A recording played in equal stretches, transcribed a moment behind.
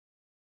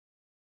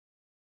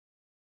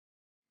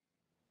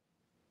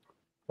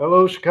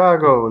Hello,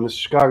 Chicago, and this is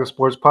Chicago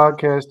Sports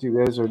Podcast.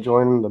 You guys are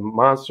joining the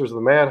Monsters of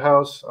the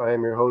Madhouse. I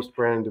am your host,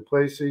 Brandon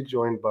Duplessis,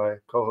 joined by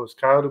co-host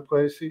Kyle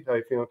Duplessis. How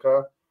you feeling,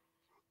 Kyle?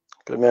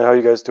 Good, man. How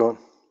you guys doing?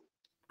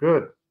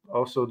 Good.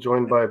 Also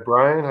joined by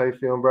Brian. How you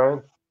feeling,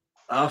 Brian?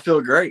 I feel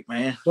great,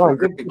 man. Brian,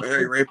 Feel great.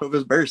 Very rape of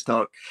his Bears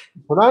talk.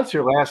 Pronounce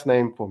your last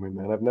name for me,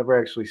 man. I've never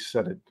actually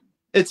said it.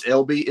 It's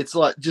LB. It's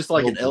like just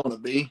like an LB. L and a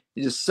B.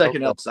 You just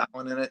second Okay. L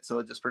silent in it, so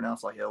it just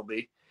pronounced like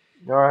LB.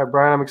 All right,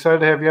 Brian, I'm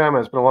excited to have you on.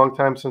 It's been a long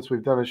time since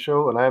we've done a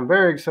show, and I'm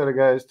very excited,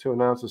 guys, to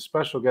announce a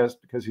special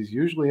guest because he's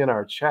usually in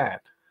our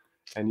chat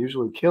and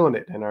usually killing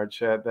it in our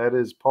chat. That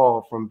is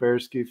Paul from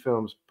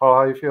BEARSKIFILM. Paul,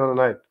 how you feeling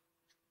tonight?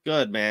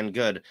 Good, man.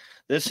 Good.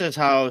 This is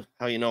how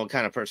you know what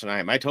kind of person I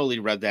am. I totally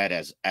read that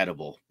as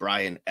edible.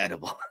 Brian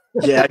Edible.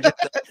 Yeah, I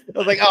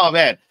was like, oh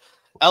man,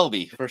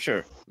 LB for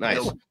sure.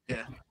 Nice.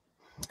 Yeah.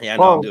 Yeah,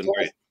 Paul, no, I'm doing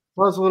great.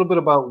 Tell us a little bit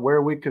about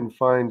where we can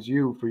find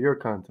you for your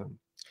content.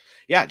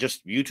 Yeah,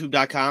 just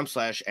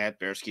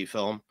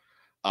youtube.com/@BearskiFilm.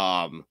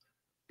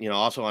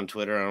 Also on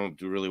Twitter. I don't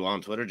do really well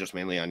on Twitter, just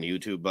mainly on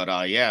YouTube.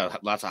 But yeah,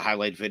 lots of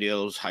highlight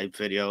videos, hype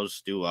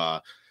videos, do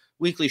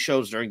weekly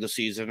shows during the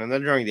season, and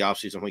then during the off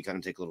season we kind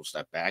of take a little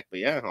step back. But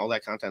yeah, all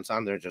that content's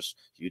on there, just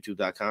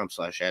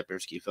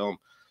youtube.com/@BearskiFilm.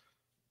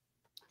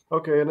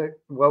 Okay, and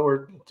while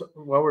we're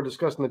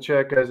discussing the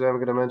chat, guys, I'm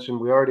going to mention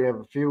we already have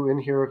a few in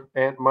here.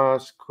 Ant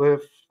Moss,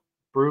 Cliff,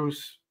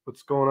 Bruce,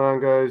 what's going on,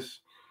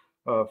 guys?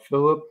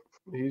 Philip,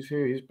 he's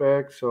here, he's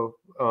back. So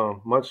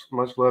much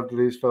love to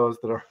these fellows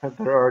that are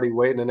already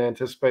waiting and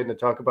anticipating to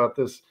talk about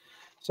this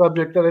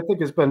subject that I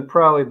think has been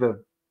probably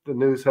the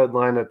news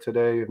headline of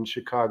today in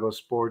Chicago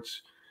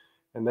sports,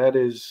 and that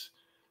is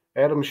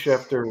Adam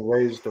Schefter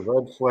raised a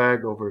red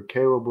flag over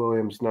Caleb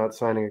Williams not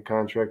signing a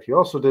contract. He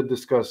also did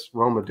discuss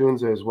Rome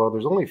Odunze as well.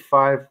 There's only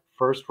 5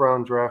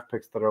 first-round draft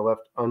picks that are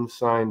left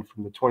unsigned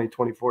from the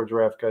 2024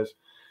 draft, guys,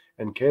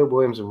 and Caleb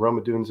Williams and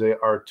Rome Odunze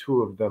are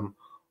 2 of them.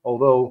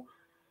 Although,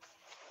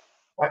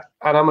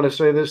 and I'm going to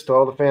say this to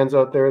all the fans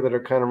out there that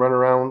are kind of running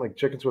around like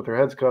chickens with their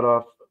heads cut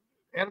off,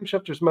 Adam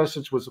Schefter's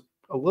message was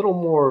a little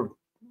more,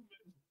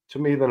 to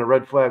me, than a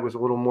red flag, was a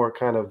little more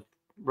kind of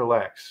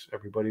relax,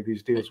 everybody.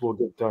 These deals will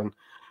get done.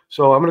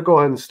 So I'm going to go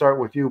ahead and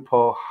start with you,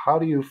 Paul. How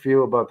do you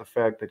feel about the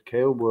fact that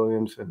Caleb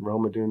Williams and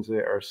Rome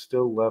Odunze are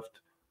still left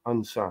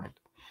unsigned?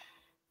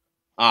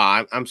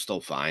 I'm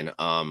still fine.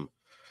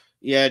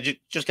 Yeah,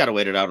 just got to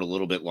wait it out a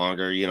little bit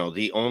longer.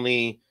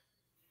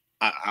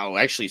 I'll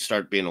actually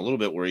start being a little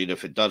bit worried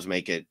if it does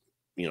make it,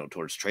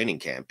 towards training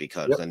camp,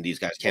 because then these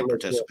guys can't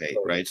participate,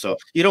 right? So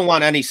you don't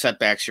want any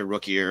setbacks your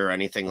rookie year or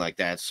anything like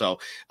that. So,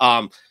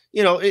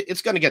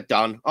 it's going to get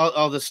done.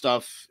 All this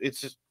stuff,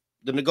 it's just,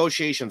 the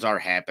negotiations are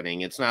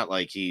happening. It's not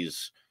like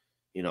he's,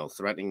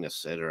 threatening to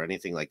sit or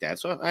anything like that.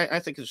 So I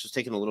think it's just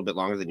taking a little bit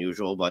longer than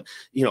usual, but,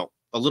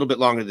 a little bit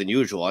longer than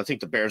usual. I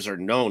think the Bears are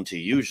known to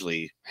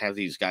usually have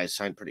these guys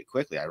signed pretty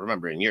quickly. I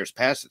remember in years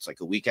past, it's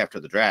like a week after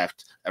the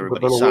draft,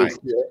 everybody signed.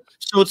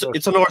 So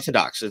it's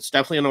unorthodox. It's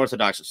definitely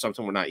unorthodox. It's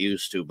something we're not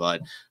used to,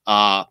 but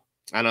on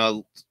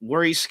a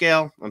worry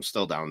scale, I'm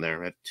still down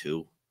there at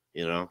 2.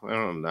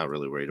 I'm not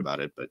really worried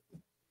about it, but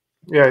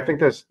yeah, I think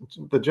that's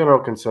the general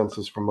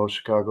consensus from most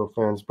Chicago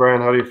fans.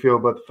 Brian, how do you feel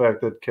about the fact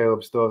that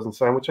Caleb still hasn't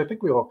signed, which I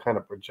think we all kind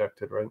of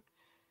projected, right?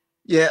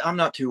 Yeah, I'm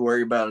not too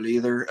worried about it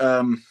either.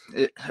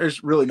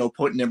 There's really no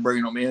point in them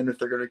bringing them in if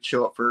they're going to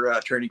show up for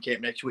training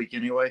camp next week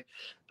anyway.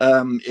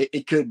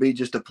 It could be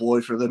just a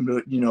ploy for them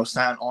to,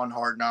 sign on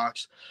Hard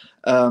Knocks.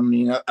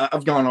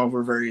 I've gone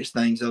over various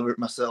things over it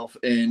myself,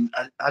 and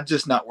I'm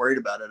just not worried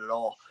about it at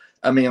all.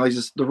 I mean,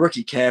 the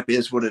rookie cap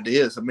is what it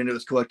is. I mean, it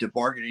was collective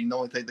bargaining. The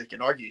only thing they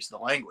can argue is the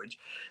language.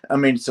 I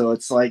mean, so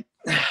it's like,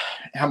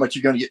 how much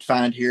you're going to get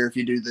fined here if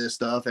you do this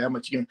stuff? How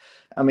much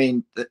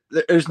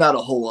there's not a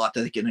whole lot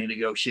that they can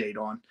negotiate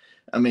on.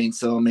 I mean,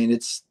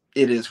 it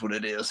is what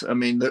it is. I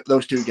mean,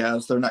 those 2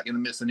 guys, they're not going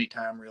to miss any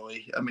time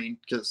really. I mean,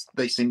 because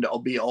they seem to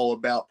be all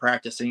about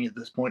practicing at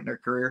this point in their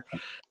career.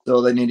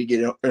 So they need to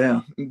get,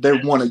 they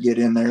want to get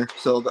in there.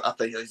 So I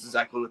think that's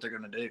exactly what they're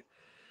going to do.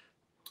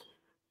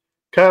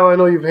 Kyle, I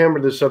know you've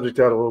hammered this subject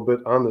out a little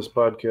bit on this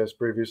podcast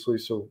previously,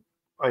 so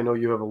I know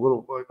you have a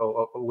little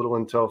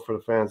intel for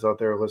the fans out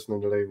there listening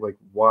today, like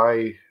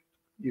why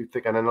you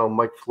think, and I know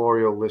Mike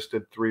Florio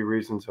listed 3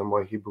 reasons on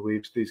why he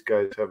believes these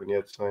guys haven't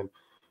yet signed.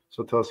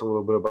 So tell us a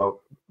little bit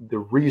about the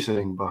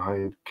reasoning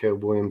behind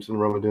Caleb Williams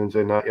and Rome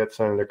Odunze not yet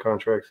signing their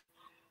contracts.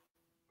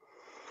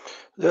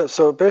 Yeah,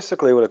 so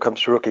basically when it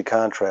comes to rookie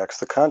contracts,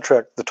 the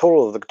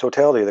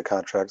totality of the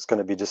contract is going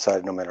to be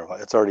decided no matter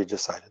what. It's already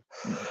decided.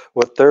 Mm-hmm.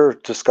 What they're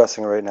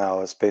discussing right now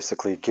is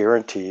basically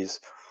guarantees,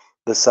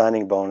 the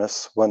signing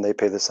bonus, when they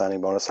pay the signing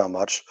bonus, how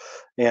much,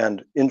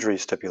 and injury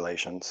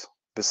stipulations.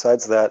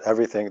 Besides that,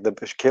 everything,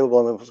 Caleb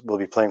Williams will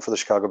be playing for the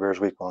Chicago Bears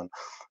week 1.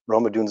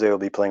 Rome Odunze will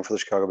be playing for the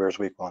Chicago Bears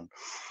week 1.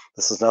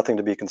 This is nothing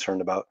to be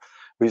concerned about.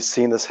 We've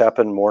seen this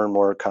happen more and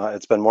more.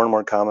 It's been more and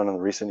more common in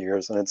the recent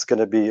years, and it's going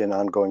to be an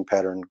ongoing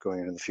pattern going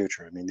into the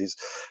future. I mean,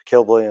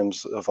 Caleb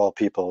Williams, of all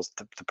people, is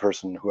the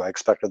person who I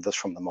expected this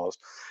from the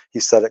most. He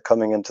said it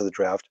coming into the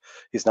draft.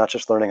 He's not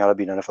just learning how to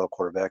be an NFL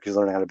quarterback, he's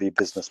learning how to be a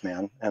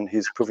businessman, and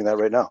he's proving that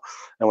right now.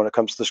 And when it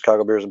comes to the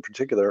Chicago Bears in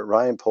particular,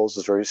 Ryan Poles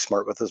is very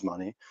smart with his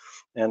money,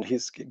 and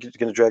he's going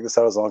to drag this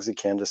out as long as he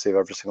can to save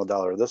every single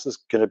dollar. This is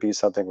going to be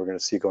something we're going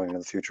to see going into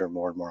the future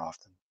more and more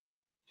often.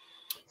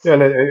 Yeah,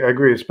 and I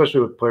agree,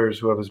 especially with players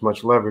who have as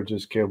much leverage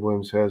as Caleb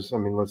Williams has. I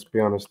mean, let's be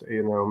honest.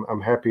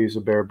 I'm happy he's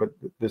a Bear, but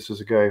this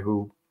is a guy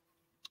who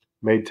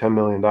made $10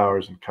 million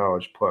in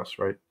college plus,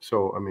 right?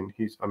 So, I mean,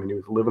 he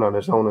was living on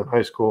his own in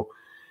high school.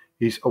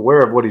 He's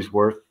aware of what he's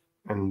worth,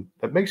 and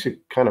that makes you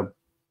kind of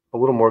a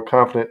little more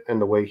confident in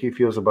the way he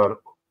feels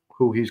about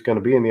who he's going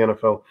to be in the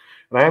NFL.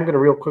 And I am going to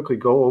real quickly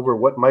go over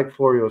what Mike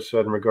Florio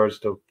said in regards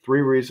to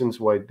 3 reasons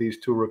why these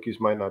 2 rookies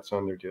might not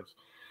sign their deals.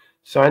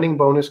 Signing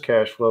bonus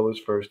cash flow is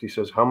first. He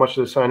says how much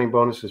of the signing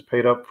bonus is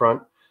paid up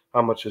front,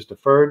 how much is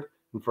deferred,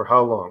 and for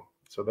how long.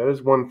 So that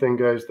is one thing,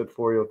 guys, that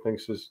Florio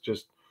thinks is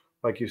just,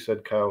 like you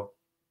said, Kyle,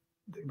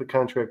 the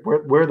contract,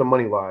 where the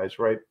money lies,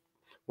 right?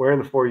 Where in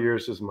the 4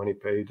 years is money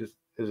paid? Is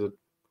it,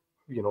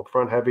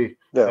 front heavy?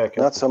 Yeah,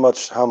 not so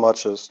much how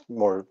much as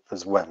more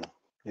as when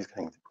he's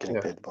getting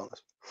paid the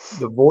bonus.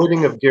 The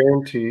voiding of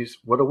guarantees,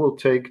 what it will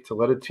take to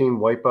let a team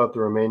wipe out the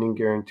remaining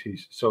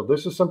guarantees. So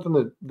this is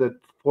something that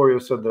Florio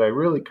said that I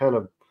really kind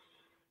of,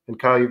 and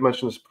Kyle, you've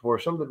mentioned this before,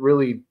 something that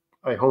really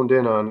I honed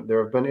in on.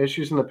 There have been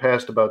issues in the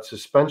past about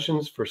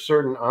suspensions for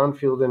certain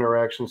on-field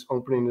interactions,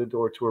 opening the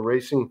door to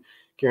erasing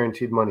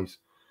guaranteed monies.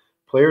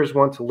 Players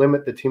want to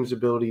limit the team's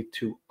ability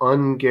to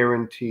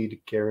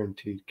unguaranteed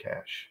guaranteed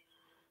cash.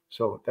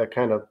 So that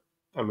kind of,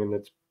 I mean,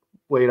 it's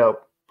laid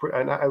out.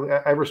 And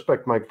I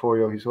respect Mike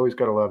Florio. He's always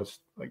got a lot of,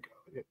 like,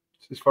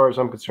 as far as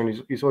I'm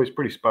concerned, he's always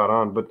pretty spot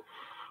on. But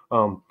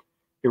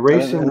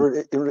erasing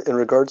in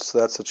regards to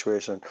that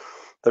situation,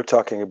 they're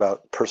talking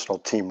about personal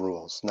team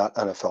rules, not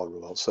NFL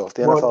rules. So if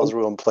the NFL has a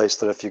rule in place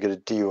that if you get a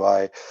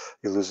DUI,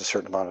 you lose a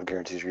certain amount of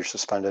guarantees, you're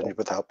suspended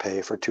without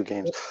pay for 2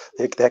 games,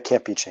 that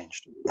can't be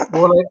changed.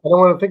 Well, I don't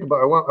want to think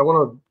about. I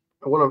want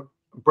to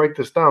break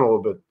this down a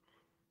little bit.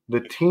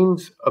 The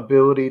team's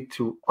ability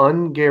to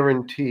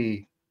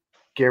unguarantee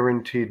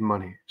guaranteed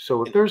money.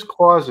 So if there's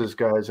clauses,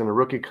 guys, in a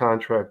rookie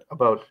contract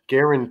about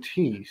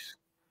guarantees,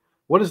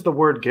 what does the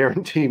word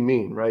guarantee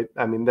mean, right?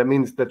 I mean, that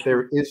means that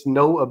there is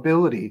no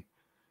ability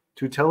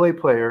to tell a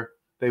player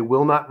they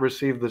will not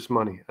receive this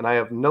money. And I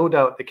have no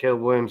doubt that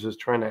Caleb Williams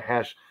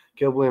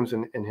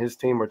and his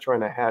team are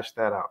trying to hash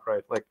that out,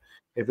 right? Like,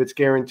 if it's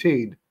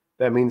guaranteed,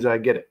 that means I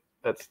get it.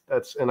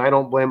 That's and I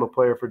don't blame a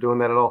player for doing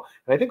that at all.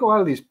 And I think a lot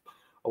of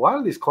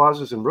these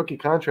clauses in rookie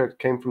contracts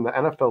came from the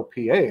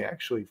NFLPA,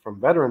 actually, from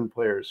veteran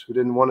players who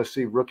didn't want to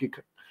see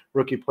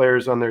rookie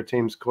players on their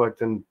teams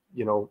collecting,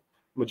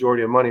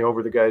 majority of money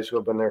over the guys who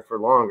have been there for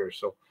longer.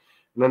 So,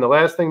 and then the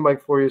last thing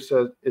Mike Florio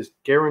says is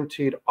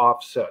guaranteed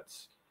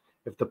offsets.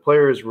 If the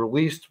player is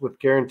released with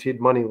guaranteed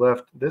money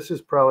left, this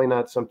is probably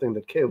not something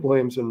that Caleb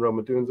Williams and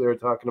Odunze are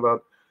talking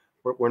about.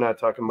 We're not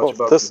talking much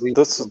about this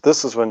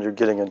is when you're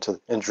getting into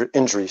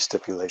injury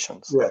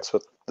stipulations. Yeah. That's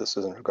what this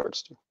is in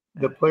regards to.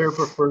 The player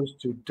prefers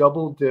to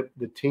double dip.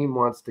 The team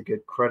wants to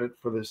get credit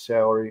for the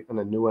salary in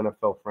a new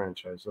NFL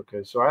franchise.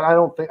 Okay, so I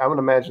don't think I would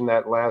imagine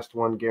that last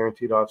one,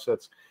 guaranteed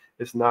offsets,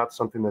 is not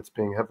something that's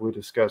being heavily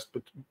discussed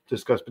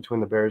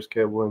between the Bears,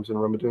 Caleb Williams, and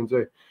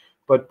Odunze.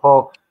 But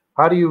Paul,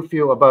 how do you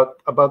feel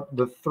about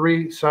the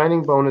 3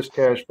 signing bonus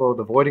cash flow,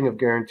 the voiding of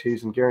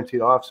guarantees, and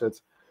guaranteed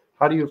offsets?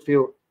 How do you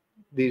feel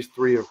these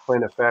 3 are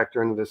playing a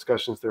factor in the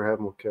discussions they're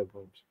having with Caleb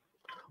Williams?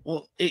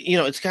 Well,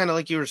 it's kind of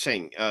like you were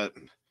saying.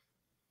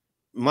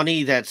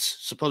 Money that's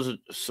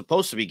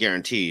supposed to be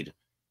guaranteed,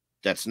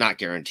 that's not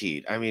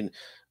guaranteed. I mean,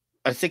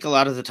 I think a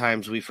lot of the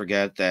times we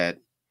forget that,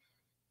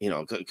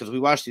 because we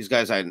watch these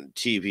guys on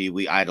TV,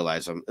 we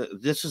idolize them.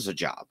 This is a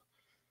job.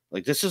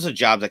 Like, this is a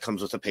job that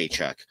comes with a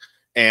paycheck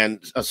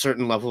and a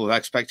certain level of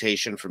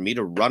expectation for me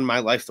to run my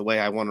life the way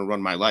I want to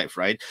run my life,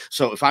 right?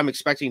 So if I'm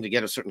expecting to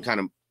get a certain kind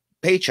of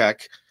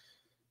paycheck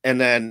and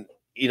then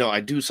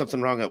I do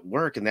something wrong at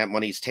work and that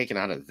money's taken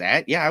out of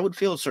that, I would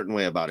feel a certain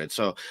way about it.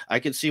 So I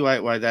can see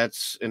why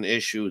that's an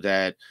issue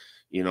that,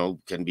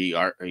 can be,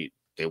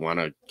 they want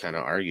to kind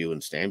of argue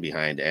and stand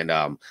behind. And,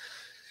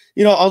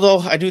 although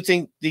I do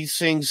think these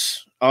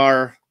things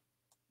are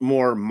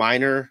more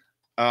minor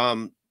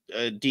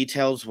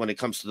details when it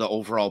comes to the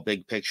overall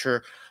big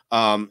picture.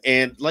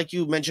 And like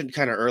you mentioned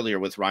kind of earlier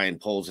with Ryan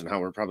Poles and how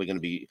we're probably going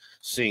to be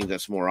seeing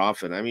this more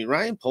often. I mean,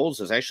 Ryan Poles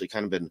has actually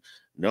kind of been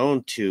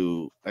known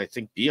to, I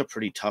think, be a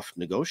pretty tough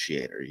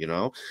negotiator.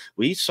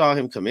 We saw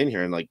him come in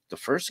here and, like, the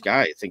first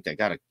guy I think that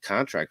got a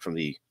contract from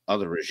the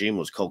other regime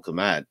was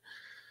couldnt.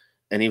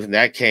 And even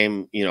that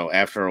came,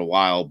 after a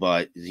while,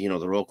 but the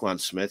Roquan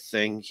Smith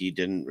thing, he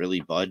didn't really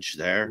budge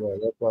there. Yeah,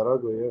 that's not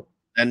ugly, yeah.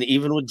 And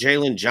even with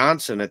Jalen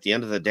Johnson, at the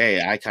end of the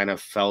day, I kind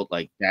of felt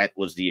like that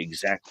was the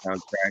exact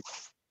contract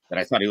that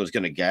I thought he was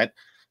going to get.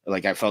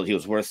 Like I felt he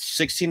was worth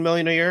 16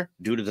 million a year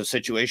due to the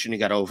situation. You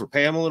got to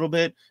overpay him a little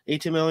bit,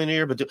 18 million a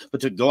year, but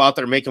to go out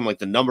there and make him like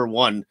the number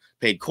one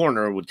paid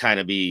corner would kind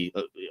of be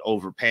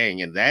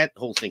overpaying, and that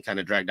whole thing kind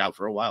of dragged out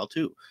for a while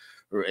too.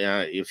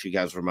 If you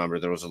guys remember,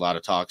 there was a lot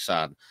of talks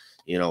on,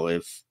 you know,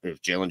 if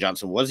Jalen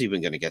Johnson was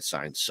even going to get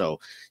signed.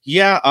 So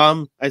yeah,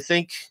 I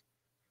think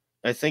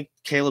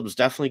Caleb's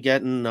definitely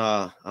getting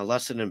a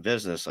lesson in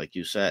business, like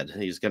you said.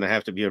 He's going to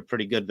have to be a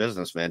pretty good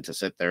businessman to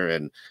sit there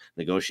and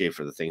negotiate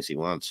for the things he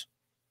wants.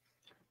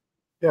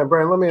 Yeah,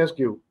 Brian, let me ask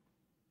you,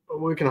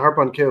 we can harp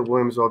on Caleb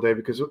Williams all day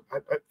because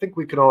I think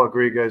we can all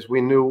agree, guys, we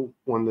knew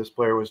when this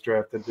player was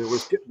drafted, there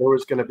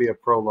was going to be a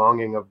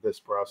prolonging of this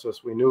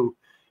process. We knew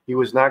he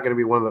was not going to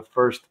be one of the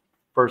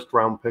first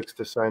round picks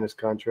to sign his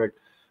contract.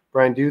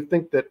 Brian, do you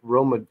think that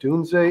Rome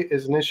Odunze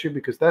is an issue?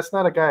 Because that's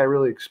not a guy I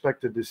really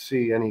expected to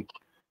see any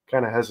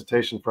kind of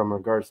hesitation from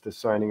regards to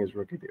signing his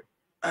rookie deal.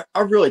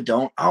 I really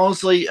don't.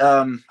 Honestly,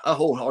 I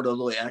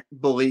wholeheartedly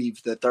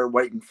believe that they're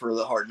waiting for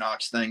the Hard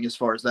Knocks thing as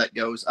far as that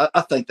goes.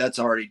 I think that's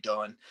already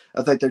done.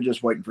 I think they're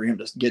just waiting for him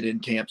to get in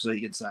camp so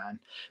he can sign.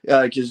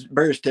 Because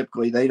Bears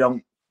typically, they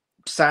don't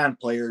sign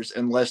players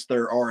unless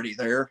they're already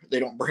there. They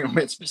don't bring them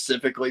in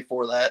specifically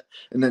for that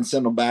and then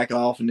send them back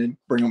off and then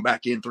bring them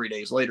back in 3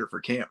 days later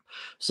for camp.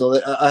 So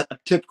I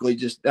typically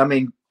just, I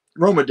mean,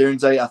 Rome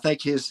Odunze, I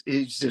think he's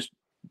just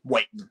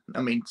waiting.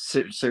 I mean,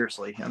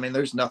 seriously. I mean,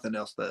 there's nothing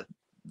else that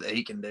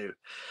he can do.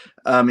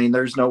 I mean,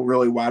 there's no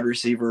really wide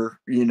receiver,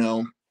 you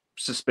know,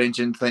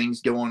 suspension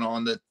things going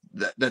on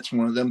that's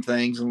one of them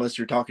things, unless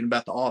you're talking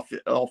about the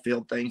off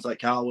field things like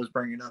Kyle was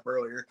bringing up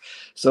earlier.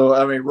 So,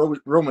 I mean, Rome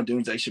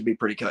Odunze should be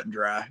pretty cut and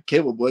dry.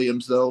 Caleb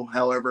Williams, though,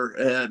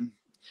 however,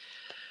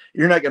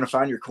 you're not going to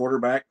find your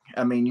quarterback.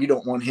 I mean, you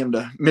don't want him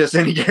to miss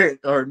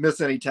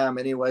any time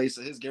anyway.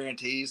 So his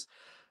guarantees,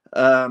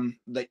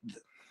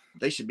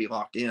 they should be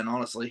locked in,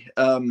 honestly.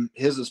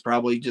 His is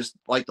probably just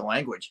like the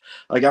language.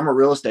 Like, I'm a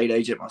real estate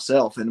agent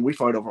myself, and we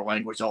fight over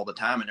language all the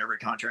time in every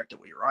contract that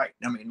we write.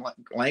 I mean,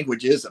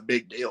 language is a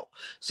big deal.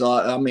 So,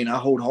 I mean, I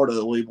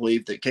wholeheartedly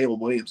believe that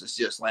Caleb Williams is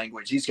just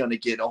language. He's going to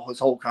get his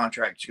whole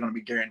contract is going to be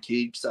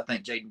guaranteed, because I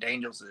think Jaden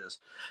Daniels is.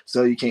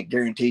 So you can't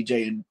guarantee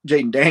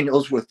Jaden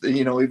Daniels with,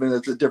 you know, even if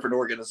it's a different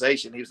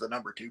organization. He was the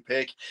number 2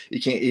 pick.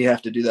 You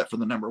have to do that for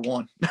the number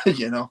 1,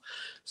 you know.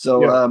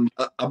 So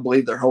yeah. I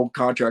believe their whole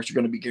contracts are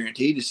going to be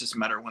guaranteed. It's just a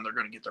matter of when they're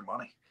going to get their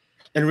money.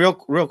 And real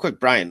quick,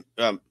 Brian,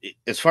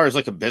 as far as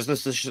like a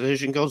business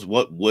decision goes,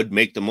 what would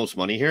make the most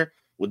money here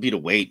would be to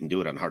wait and do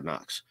it on Hard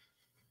Knocks.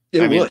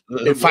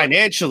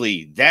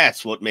 Financially,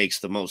 that's what makes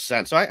the most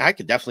sense. So I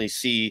could definitely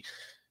see,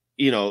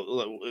 you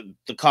know,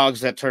 the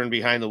cogs that turn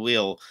behind the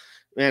wheel.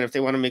 Man, if they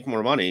want to make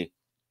more money,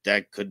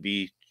 that could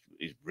be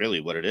really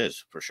what it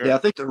is, for sure. Yeah, I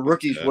think the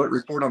rookies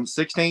report on the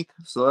 16th,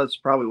 so that's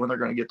probably when they're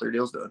going to get their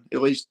deals done.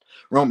 At least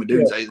Rome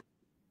Odunze. Yeah.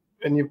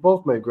 And you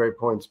both made great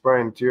points,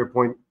 Brian. To your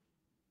point,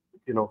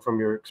 you know, from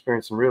your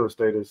experience in real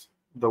estate, is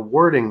the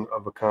wording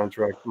of a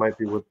contract might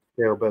be what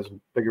Caleb has a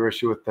bigger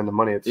issue with than the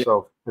money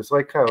itself. Yeah. It's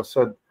like Kyle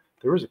said,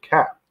 there is a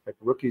cap. Like,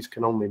 rookies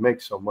can only make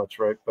so much,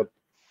 right? But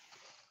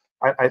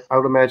I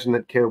would imagine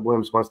that Caleb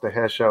Williams wants to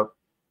hash out.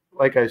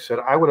 Like I said,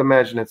 I would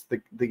imagine it's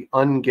the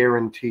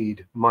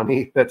unguaranteed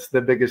money that's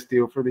the biggest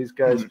deal for these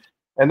guys.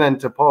 Mm-hmm. And then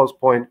to Paul's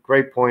point,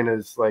 great point,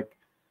 is like,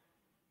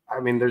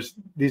 I mean, there's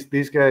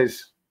these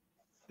guys,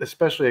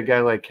 especially a guy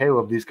like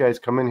Caleb, these guys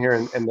come in here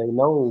and they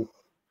know,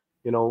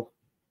 you know,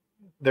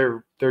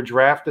 they're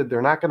drafted.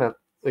 They're not going to,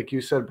 like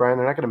you said, Brian,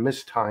 they're not going to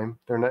miss time.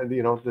 They're not,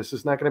 you know, this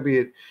is not going to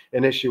be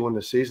an issue when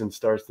the season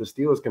starts. This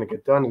deal is going to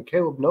get done. And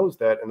Caleb knows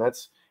that. And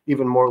that's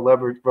even more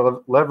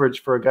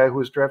leverage for a guy who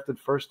was drafted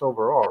first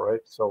overall, right?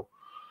 So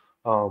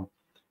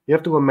you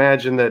have to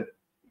imagine that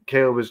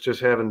Caleb is just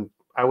having,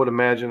 I would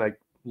imagine, like,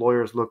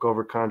 lawyers look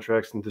over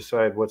contracts and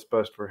decide what's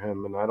best for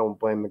him. And I don't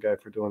blame the guy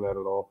for doing that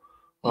at all.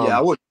 Yeah,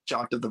 I wouldn't be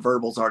shocked if the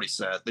verbal's already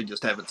set. They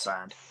just haven't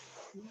signed.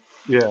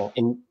 Yeah.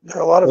 And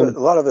a lot of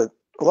it,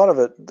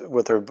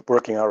 what they're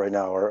working out right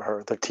now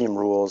are the team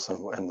rules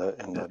and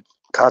the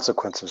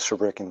consequences for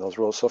breaking those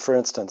rules. So, for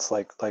instance,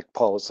 like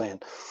Paul was saying,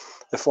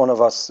 if one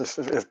of us,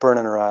 if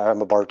Vernon or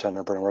I'm a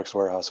bartender, Vernon works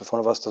warehouse, if one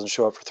of us doesn't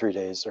show up for 3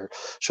 days or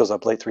shows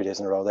up late 3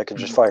 days in a row, they can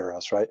just fire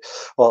us, right?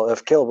 Well,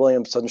 if Caleb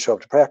Williams doesn't show up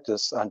to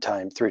practice on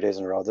time 3 days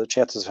in a row, the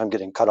chances of him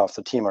getting cut off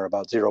the team are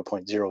about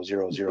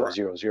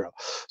 0.00000.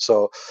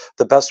 So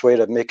the best way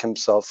to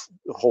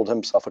hold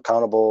himself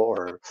accountable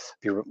or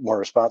be more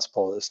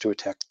responsible is to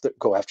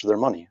go after their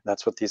money.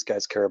 That's what these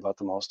guys care about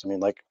the most. I mean,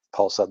 like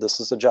Paul said, this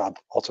is a job.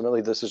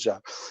 Ultimately, this is a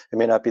job. It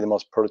may not be the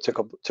most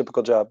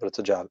prototypical job, but it's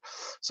a job.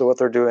 So what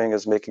they're doing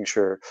is making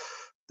sure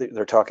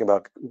they're talking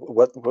about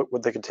what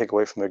they can take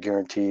away from their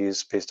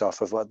guarantees based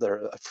off of what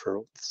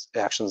for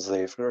actions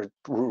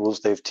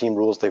team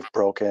rules they've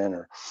broken,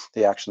 or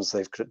the actions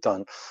they've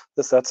done.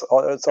 It's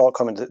all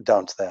coming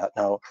down to that.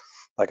 Now,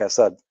 like I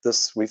said,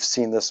 we've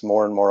seen this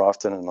more and more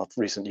often in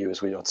recent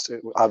years.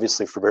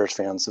 Obviously for Bears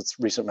fans, its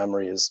recent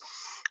memory is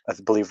I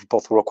believe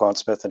both Roquan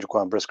Smith and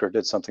Jaquan Brisker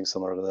did something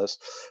similar to this,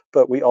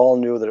 but we all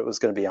knew that it was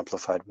going to be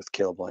amplified with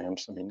Caleb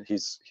Williams. I mean,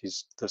 he's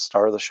the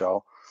star of the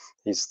show.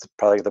 He's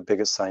probably the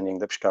biggest signing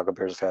that Chicago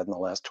Bears have had in the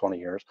last 20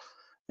 years.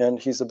 And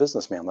he's a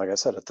businessman. Like I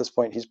said, at this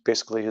point, he's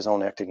basically his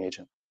own acting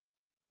agent.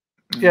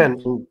 Yeah,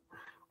 and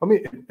I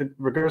mean, in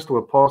regards to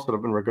what Paul said,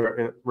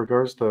 in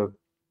regards to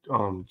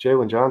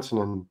Jalen Johnson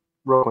and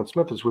Roquan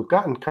Smith, is we've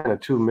gotten kind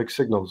of two mixed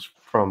signals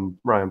from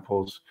Ryan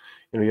Poles.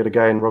 You know, you had a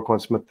guy in Roquan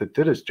Smith that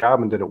did his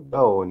job and did it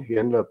well, and he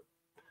ended up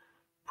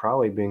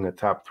probably being a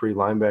top 3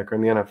 linebacker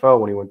in the NFL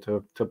when he went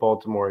to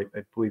Baltimore.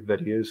 I believe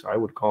that he is. I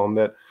would call him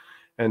that.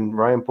 And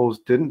Ryan Poles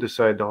didn't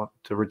decide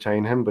to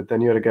retain him, but then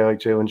you had a guy like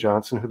Jalen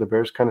Johnson, who the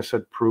Bears kind of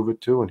said prove it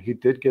to, and he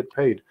did get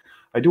paid.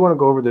 I do want to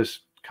go over this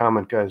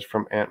comment, guys,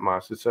 from Ant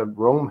Moss. It said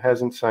Rome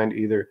hasn't signed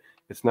either.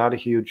 It's not a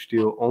huge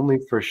deal, only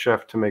for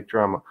Chef to make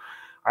drama.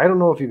 I don't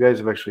know if you guys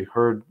have actually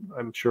heard.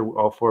 I'm sure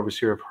all 4 of us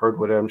here have heard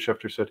what Adam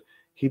Schefter said.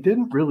 He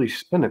didn't really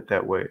spin it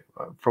that way.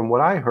 From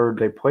what I heard,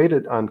 they played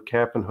it on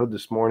Cap and Hood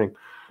this morning.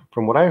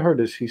 From what I heard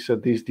is he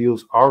said these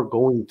deals are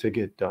going to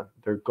get done.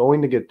 They're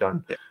going to get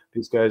done. Yeah.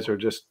 These guys are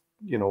just,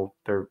 you know,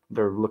 they're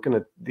looking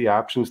at the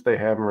options they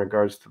have in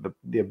regards to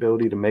the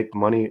ability to make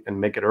money and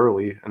make it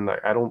early. And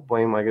I don't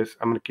blame, I guess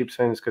I'm going to keep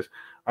saying this because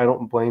I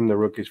don't blame the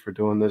rookies for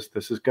doing this.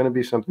 This is going to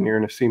be something you're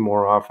going to see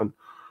more often.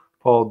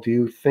 Paul, do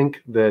you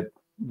think that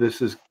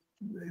this is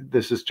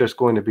just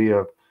going to be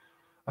a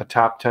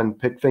top 10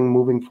 pick thing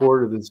moving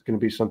forward, or this is going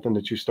to be something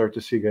that you start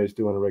to see guys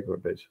do on a regular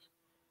basis?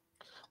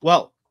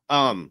 Well,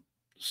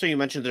 so you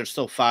mentioned there's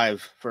still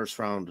 5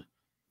 first-round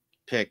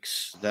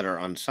picks that are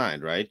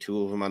unsigned, right?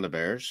 2 of them on the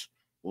Bears.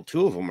 Well,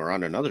 2 of them are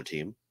on another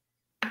team.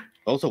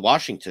 Both of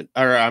Washington,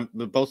 or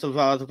both of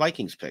the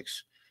Vikings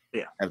picks,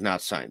 have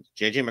not signed.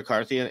 JJ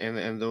McCarthy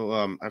and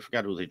the I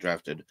forgot who they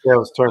drafted.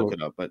 Dallas Turner. Look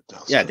it up, but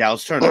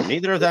Dallas Turner.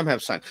 Neither of them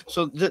have signed.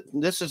 So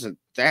this isn't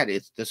that.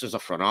 This is a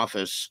front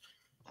office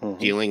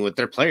dealing with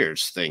their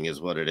players thing, is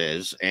what it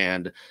is.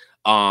 And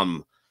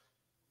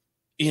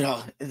you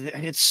know,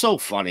 it's so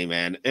funny,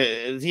 man.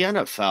 The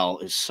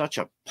NFL is such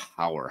a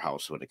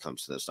powerhouse when it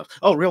comes to this stuff.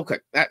 Oh, real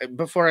quick,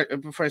 before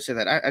I say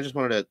that, I just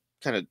wanted to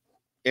kind of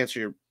answer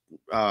your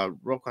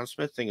Roquan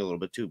Smith thing a little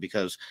bit too,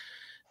 because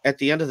at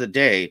the end of the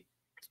day,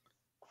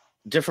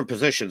 different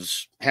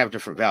positions have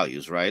different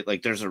values, right?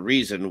 Like there's a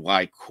reason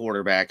why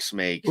quarterbacks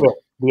make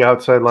the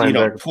outside linebacker, you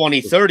know,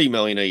 20-30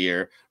 million a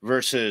year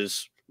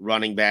versus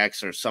running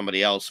backs or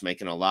somebody else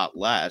making a lot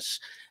less.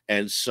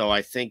 And so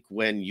I think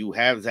when you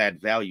have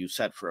that value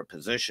set for a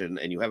position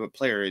and you have a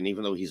player, and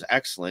even though he's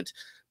excellent,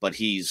 but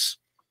he's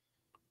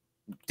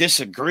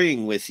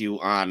disagreeing with you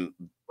on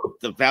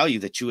the value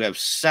that you have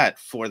set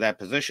for that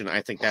position,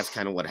 I think that's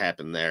kind of what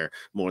happened there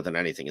more than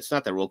anything. It's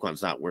not that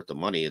Roquan's not worth the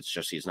money. It's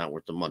just he's not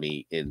worth the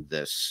money in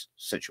this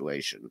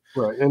situation.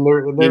 Right. And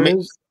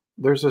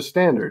there's a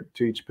standard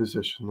to each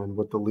position and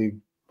what the league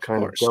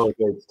kind of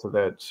delegates to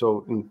that.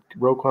 So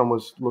Roquan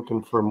was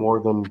looking for more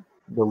than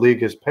the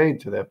league is paid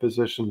to that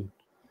position.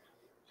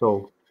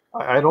 So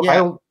I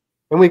don't,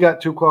 and we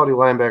got 2 quality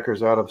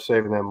linebackers out of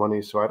saving that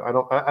money. So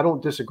I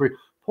don't disagree.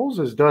 Poles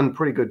has done a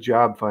pretty good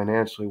job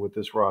financially with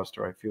this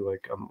roster. I feel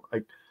like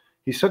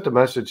he sent a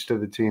message to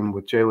the team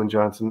with Jalen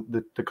Johnson.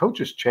 The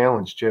coaches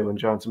challenged Jalen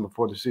Johnson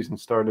before the season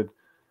started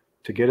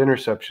to get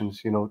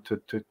interceptions, you know,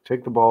 to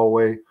take the ball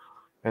away,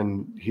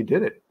 and he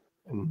did it.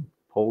 And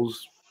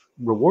Poles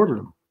rewarded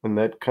him, and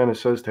that kind of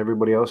says to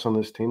everybody else on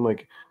this team,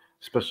 like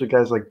especially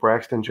guys like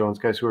Braxton Jones,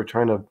 guys who are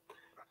trying to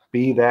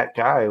be that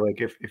guy.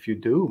 Like if you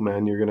do,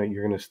 man, you're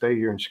gonna stay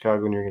here in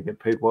Chicago and you're gonna get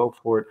paid well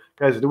for it.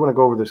 Guys, I do want to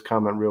go over this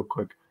comment real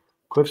quick.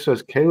 Cliff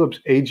says Caleb's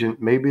agent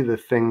may be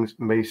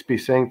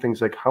saying things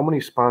like, how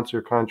many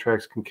sponsor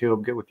contracts can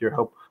Caleb get with your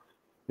help?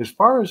 As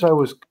far as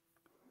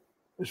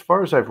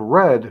I've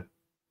read,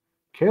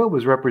 Caleb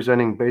is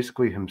representing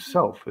basically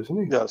himself,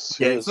 isn't he? Yes,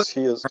 he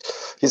is.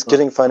 He's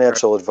getting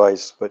financial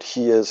advice, but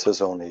he is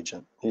his own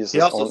agent. He's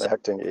his own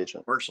acting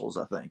agent. Commercials,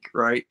 I think,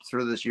 right,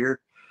 through this year.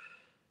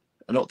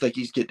 I don't think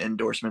he's getting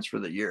endorsements for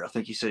the year. I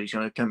think he said he's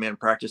going to come in and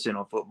practice in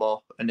on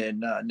football, and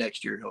then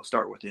next year he'll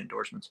start with the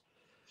endorsements.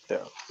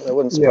 Yeah, it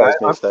wouldn't surprise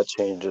me if that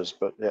changes,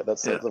 but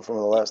that's from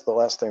the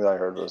last thing that I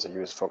heard was that he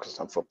was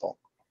focused on football.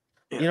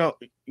 You know,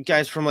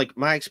 guys, from like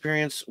my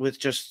experience with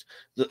just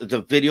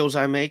the videos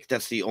I make,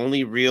 that's the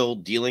only real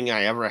dealing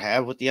I ever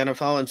have with the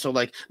NFL. And so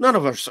like none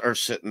of us are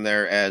sitting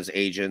there as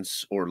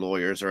agents or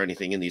lawyers or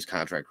anything in these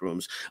contract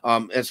rooms.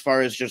 As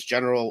far as just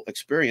general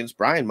experience,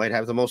 Brian might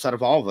have the most out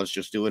of all of us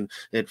just doing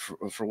it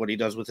for what he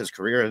does with his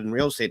career in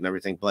real estate and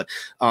everything. But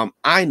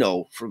I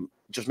know from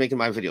just making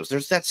my videos,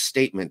 there's that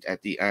statement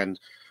at the end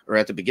or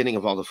at the beginning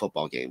of all the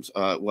football games.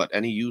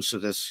 Any use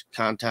of this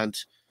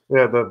content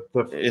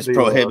is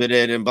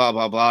prohibited and blah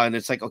blah blah, and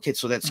it's like, okay,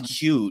 so that's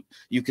cute,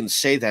 you can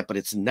say that, but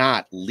it's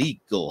not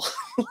legal.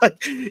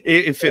 Like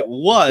if it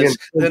was,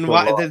 then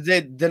why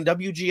then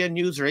WGN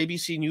News or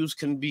ABC News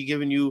can be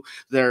giving you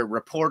their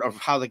report of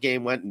how the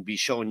game went and be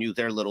showing you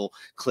their little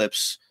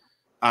clips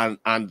on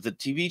the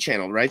TV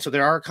channel, right? So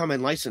there are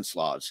common license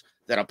laws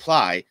that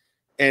apply,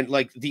 And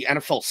like the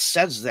NFL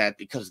says that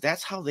because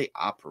that's how they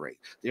operate.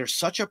 They're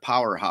such a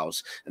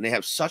powerhouse and they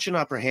have such an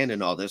upper hand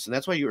in all this. And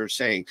that's why you were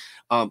saying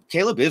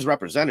Caleb is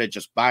represented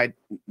just by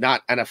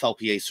not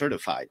NFLPA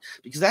certified,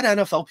 because that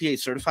NFLPA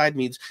certified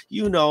means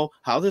you know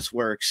how this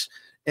works.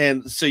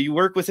 And so you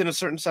work within a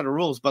certain set of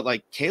rules, but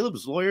like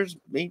Caleb's lawyers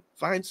may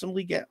find some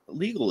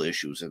legal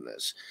issues in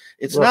this.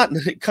 It's not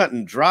cut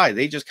and dry.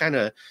 They just kind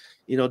of,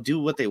 do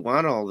what they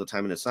want all the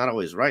time, and it's not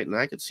always right. And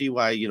I could see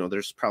why,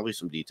 there's probably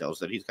some details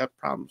that he's got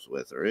problems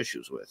with or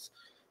issues with.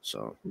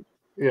 So,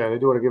 yeah, I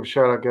do want to give a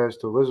shout out, guys,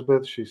 to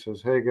Elizabeth. She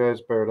says, "Hey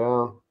guys, bear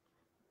down,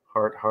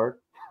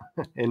 heart,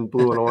 in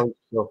blue and orange."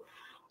 So,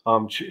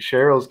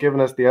 Cheryl's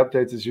giving us the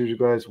updates as usual,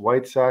 guys.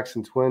 White Sox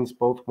and Twins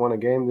both won a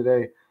game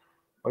today.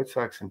 White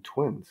Sox and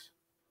Twins.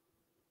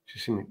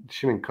 She mean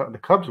the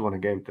Cubs won a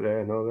game today.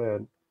 I know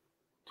that.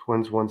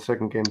 Twins won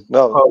second game.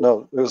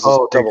 No, it was a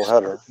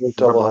doubleheader.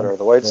 Doubleheader.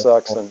 The White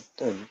Sox and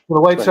the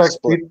White Sox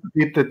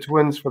beat the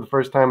Twins for the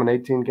first time in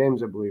 18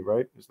 games, I believe.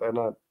 Right? Is that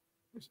not?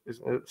 Is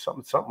it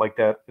something like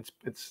that?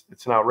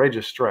 It's an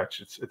outrageous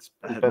stretch. That's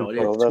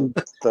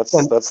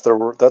their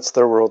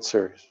World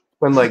Series. It's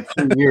been like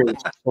 2 years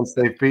since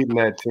they've beaten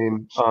that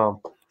team.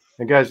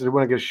 And guys, I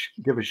want to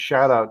give a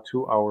shout out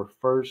to our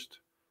first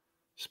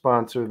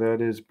sponsor, that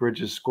is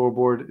Bridges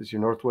Scoreboard, is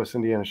your Northwest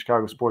Indiana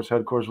Chicago sports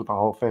headquarters with a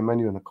Hall of Fame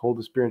menu and the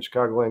coldest beer in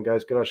Chicagoland.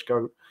 Guys, get out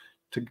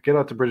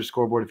to Bridges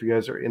Scoreboard if you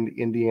guys are in the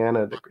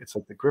Indiana. It's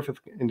like the Griffith,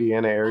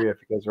 Indiana area if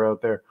you guys are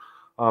out there.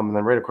 And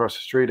then right across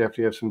the street,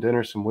 after you have some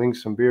dinner, some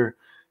wings, some beer,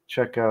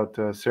 check out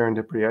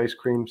Serendipity Ice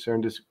Cream,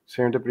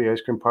 Serendipity Ice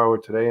Cream Power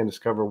today, and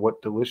discover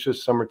what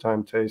delicious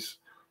summertime tastes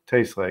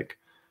like.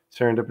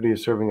 Serendipity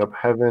is serving up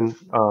heaven.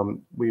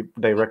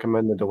 They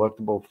recommend the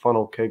delectable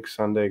funnel cake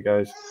sundae,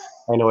 guys.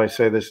 I know I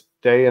say this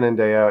day in and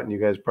day out, and you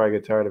guys probably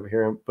get tired of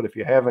hearing it, but if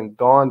you haven't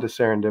gone to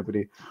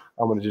Serendipity,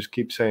 I'm going to just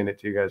keep saying it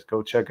to you guys.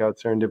 Go check out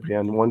Serendipity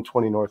on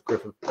 120 North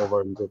Griffith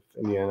Boulevard in Griffith,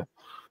 Indiana.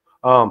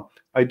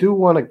 I do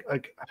want to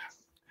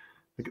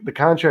the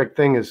contract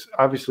thing is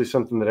obviously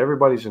something that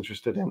everybody's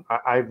interested in.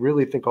 I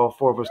really think all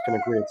four of us can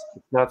agree it's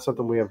not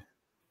something we have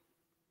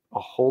a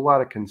whole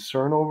lot of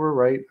concern over,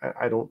 right?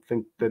 I don't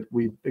think that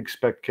we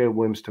expect Caleb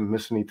Williams to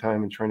miss any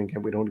time in training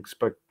camp. We don't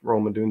expect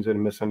Rome Odunze to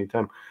miss any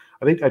time.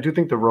 I do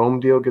think the Rome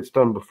deal gets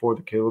done before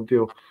the Caleb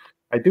deal.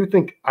 I do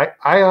think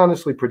I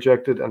honestly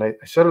projected, and I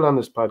said it on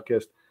this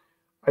podcast,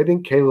 I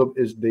think Caleb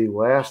is the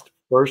last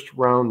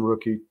first-round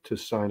rookie to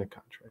sign a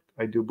contract.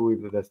 I do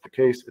believe that that's the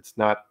case. It's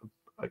not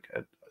like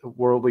a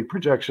worldly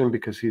projection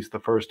because he's the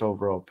first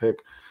overall pick.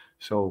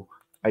 So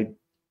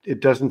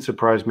it doesn't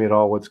surprise me at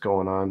all what's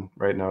going on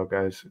right now,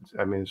 guys.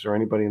 I mean, is there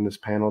anybody in this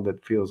panel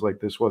that feels like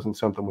this wasn't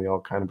something we all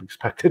kind of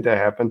expected to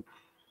happen?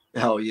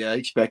 Oh, yeah,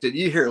 expected.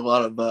 You hear a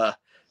lot of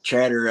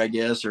chatter, I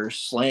guess, or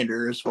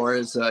slander as far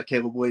as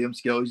Caleb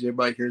Williams goes.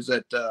 Everybody hears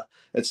that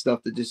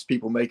stuff that just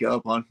people make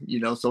up on,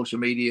 social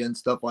media and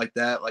stuff like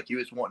that. Like he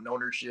was wanting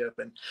ownership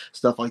and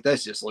stuff like that.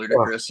 It's just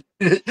ludicrous.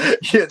 Wow.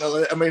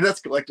 I mean,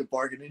 that's collective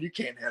bargaining. You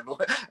can't handle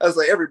it. I was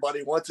like,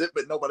 everybody wants it,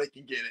 but nobody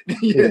can get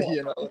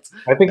it.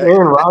 I think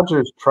Aaron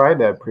Rodgers tried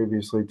that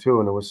previously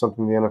too, and it was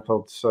something the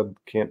NFL said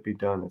can't be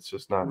done. It's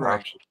just not an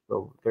option.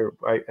 So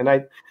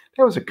that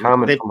was a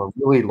comment from a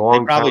really long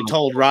time. They probably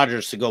told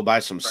Rodgers to go buy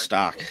some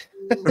stock.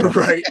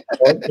 Right.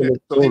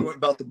 So he went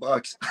about the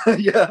Bucks.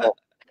 Yeah.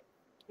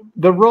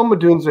 The Rome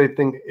Odunze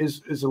thing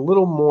is a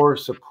little more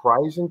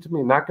surprising to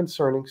me. Not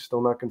concerning,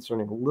 still not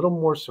concerning. A little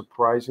more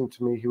surprising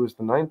to me. He was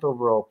the 9th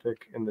overall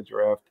pick in the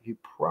draft. He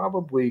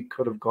probably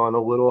could have gone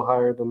a little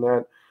higher than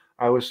that.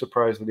 I was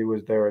surprised that he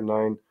was there at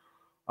 9.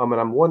 And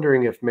I'm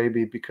wondering if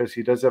maybe because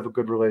he does have a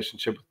good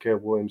relationship with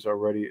Caleb Williams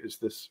already, is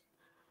this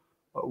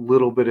a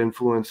little bit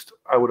influenced?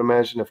 I would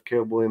imagine if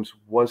Caleb Williams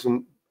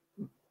wasn't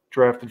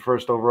drafted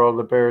first overall to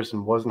the Bears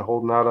and wasn't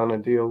holding out on a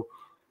deal,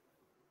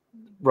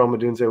 Rome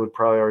Odunze would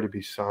probably already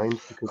be signed.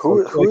 Because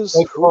who's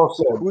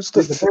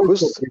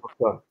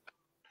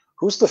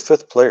the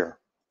fifth player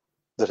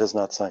that has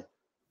not signed?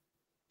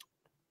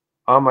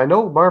 I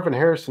know Marvin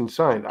Harrison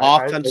signed.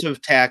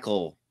 Offensive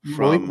tackle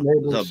from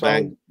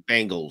the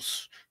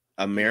Bengals,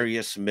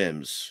 Amarius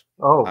Mims.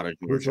 Out of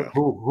Georgia.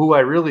 Who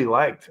I really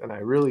liked, and I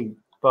really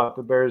thought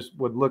the Bears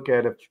would look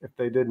at if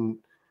they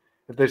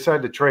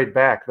decided to trade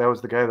back. That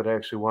was the guy that I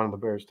actually wanted the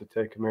Bears to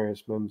take,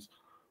 Amarius Mims.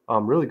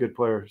 Really good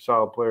player,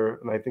 solid player,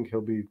 and I think he'll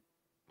be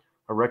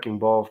a wrecking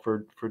ball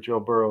for Joe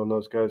Burrow and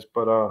those guys.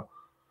 But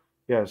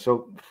yeah,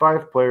 so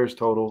 5 players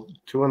total,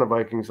 2 on the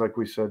Vikings, like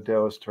we said,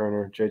 Dallas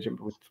Turner, JJ.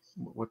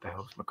 What the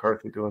hell is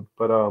McCarthy doing?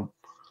 But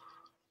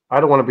I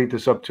don't want to beat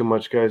this up too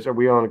much, guys. Are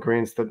we on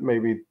agreement that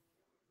maybe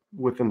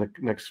within the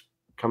next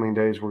coming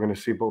days we're going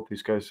to see both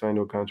these guys sign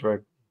to a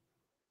contract?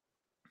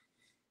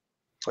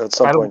 At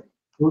some point.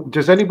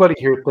 Does anybody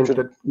here think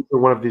that either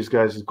one of these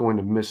guys is going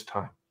to miss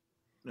time?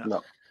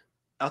 No.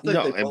 But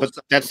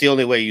that's the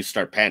only way you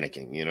start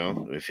panicking,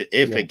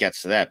 If it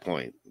gets to that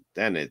point,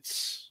 then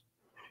it's.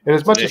 And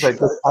as much as I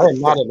am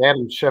not an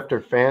Adam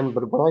Schefter fan,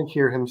 but when I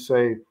hear him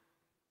say,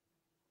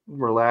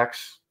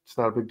 "Relax, it's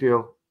not a big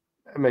deal,"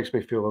 it makes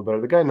me feel a little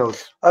better. The guy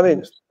knows. I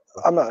mean,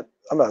 I'm not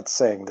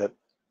saying that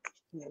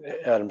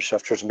Adam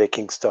Schefter's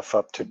making stuff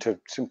up to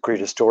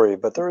create a story,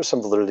 but there is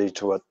some validity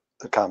to what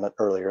the comment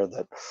earlier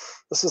that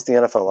this is the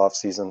NFL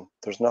offseason.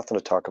 There's nothing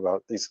to talk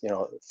about. These,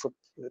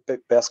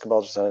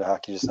 basketball just ended,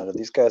 hockey just ended.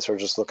 These guys are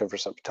just looking for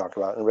something to talk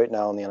about. And right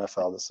now in the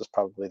NFL, this is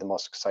probably the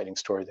most exciting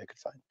story they could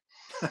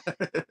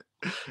find.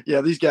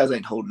 Yeah, these guys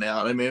ain't holding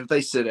out. I mean, if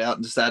they sit out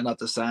and decide not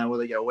to sign, well,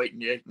 they got to wait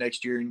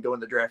next year and go in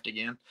the draft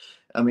again.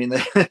 I mean,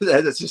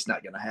 that's just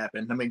not going to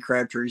happen. I mean,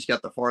 Crabtree's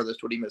got the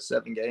farthest. What, he missed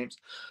 7 games,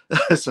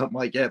 something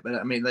like that. But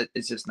I mean,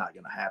 it's just not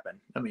going to happen.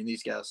 I mean,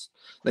 these guys,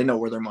 they know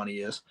where their money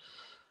is.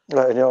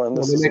 And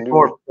this they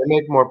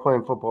make more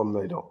playing football than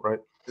they don't, right?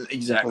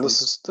 Exactly. And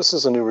this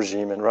is a new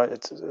regime, and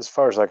it's, as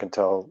far as I can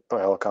tell,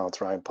 by all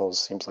accounts, Ryan Poles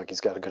seems like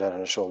he's got a good head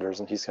on his shoulders,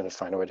 and he's going to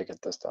find a way to get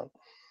this done.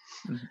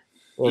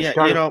 Yeah,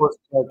 Sports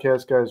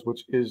Podcast, guys,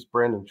 which is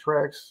Brandon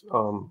Trax,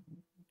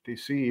 the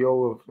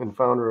CEO and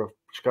founder of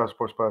Chicago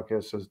Sports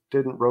Podcast, says,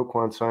 didn't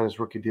Roquan sign his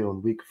rookie deal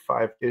in week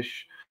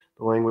 5-ish?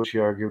 The language he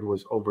argued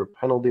was over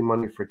penalty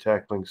money for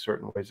tackling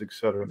certain ways,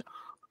 etc.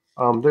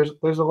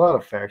 There's a lot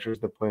of factors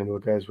that play into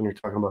it, guys, when you're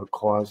talking about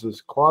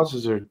clauses.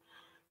 Clauses are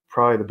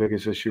probably the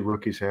biggest issue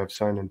rookies have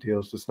signing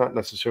deals. It's not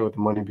necessarily with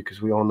the money,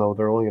 because we all know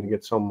they're only going to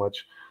get so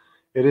much.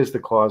 It is the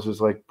clauses,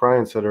 like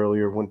Brian said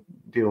earlier, when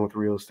dealing with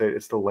real estate,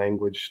 it's the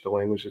language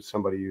that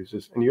somebody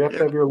uses. And you have to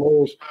have your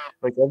lawyers,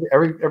 like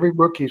every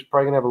rookie's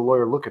probably going to have a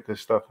lawyer look at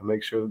this stuff and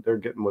make sure that they're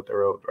getting what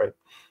they're owed, right?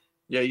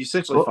 Yeah, you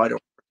essentially fight over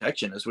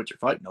protection is what you're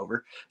fighting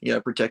over. You got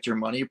to protect your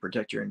money,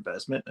 protect your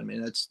investment. I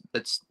mean, that's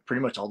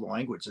pretty much all the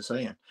language is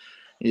saying.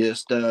 You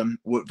just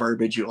what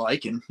verbiage you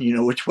like and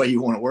which way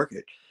you want to work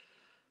it.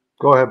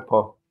 Go ahead,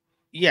 Paul.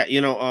 Yeah,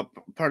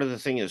 part of the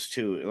thing is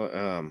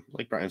too,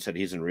 like Brian said,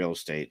 he's in real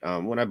estate.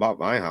 When I bought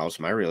my house,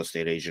 my real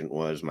estate agent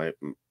was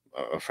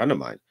a friend of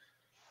mine,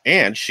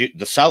 and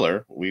the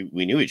seller, we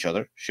knew each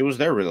other. She was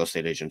their real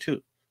estate agent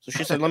too. So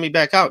she said, "Let me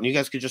back out, and you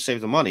guys could just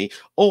save the money,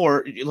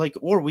 or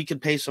we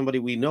could pay somebody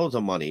we know the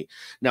money."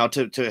 Now,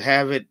 to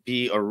have it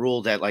be a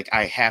rule that like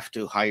I have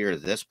to hire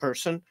this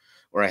person,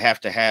 or I have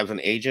to have an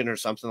agent or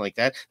something like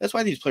that. That's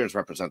why these players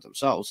represent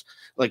themselves.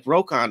 Like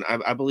Roquan,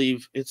 I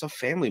believe it's a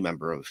family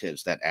member of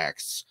his that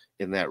acts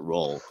in that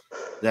role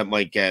that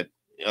might get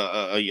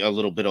a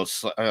little bit of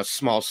a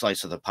small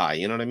slice of the pie.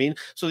 You know what I mean?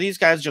 So these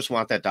guys just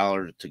want that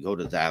dollar to go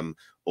to them,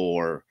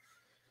 or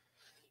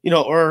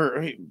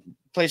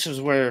places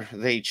where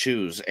they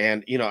choose.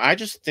 And, I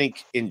just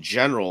think in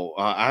general,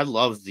 I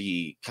love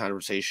the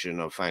conversation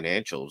of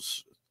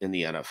financials in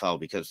the NFL,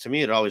 because to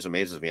me, it always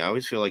amazes me. I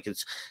always feel like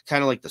it's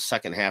kind of like the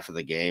second half of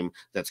the game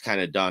that's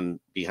kind of done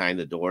behind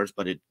the doors,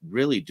 but it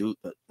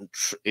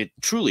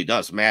truly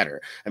does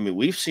matter. I mean,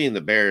 we've seen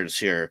the Bears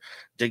here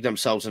dig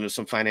themselves into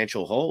some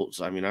financial holes.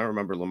 I mean, I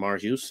remember Lamar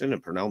Houston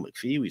and Pernell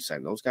McPhee. We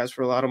signed those guys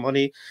for a lot of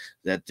money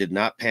that did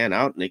not pan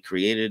out, and they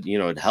created,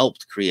 it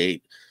helped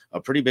create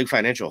a pretty big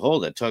financial hole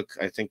that took,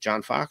 I think,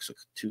 John Fox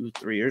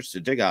 2-3 years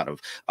to dig out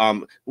of.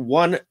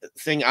 One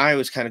thing I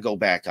always kind of go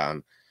back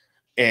on,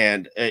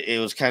 and it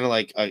was kind of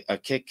like a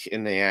kick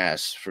in the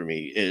ass for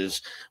me,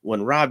 is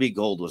when Robbie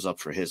Gould was up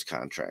for his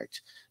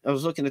contract. I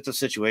was looking at the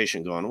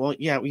situation going, well,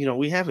 yeah,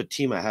 we have a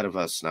team ahead of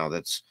us now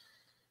that's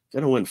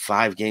going to win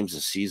 5 games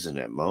a season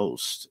at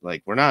most.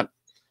 Like,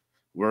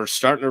 we're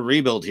starting to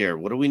rebuild here.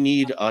 What do we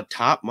need a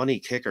top money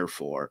kicker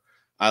for?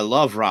 I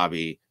love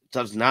Robbie. It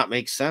does not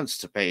make sense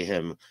to pay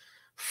him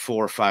 $4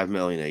 or $5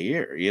 million a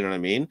year. You know what I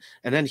mean?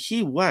 And then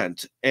he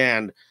went,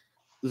 and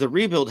the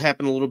rebuild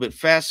happened a little bit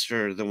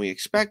faster than we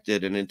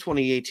expected. And in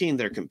 2018,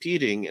 they're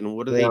competing. And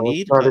what do they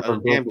need? A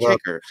damn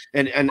kicker.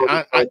 And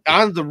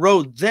on the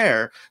road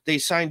there, they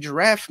signed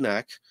Giraffe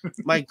Neck,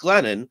 Mike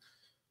Glennon,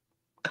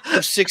 for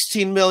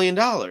 $16 million,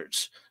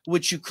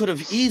 which you could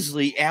have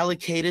easily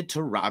allocated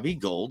to Robbie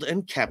Gould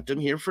and kept him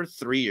here for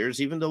 3 years,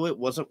 even though it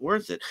wasn't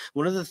worth it.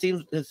 One of the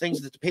things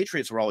that the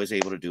Patriots were always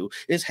able to do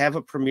is have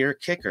a premier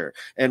kicker.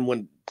 And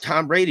when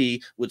Tom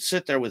Brady would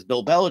sit there with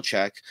Bill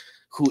Belichick,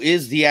 who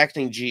is the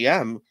acting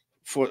GM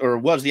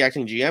was the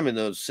acting GM in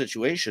those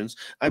situations,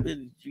 I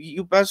mean,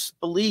 you best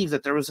believe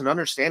that there was an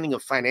understanding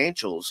of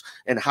financials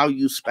and how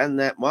you spend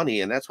that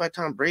money. And that's why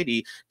Tom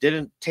Brady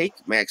didn't take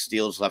max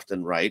deals left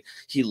and right.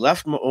 He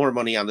left more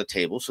money on the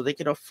table so they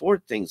could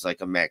afford things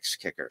like a max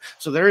kicker.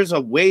 So there is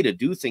a way to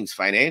do things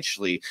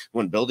financially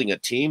when building a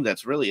team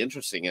that's really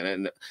interesting.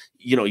 And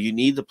you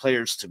need the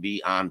players to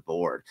be on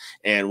board.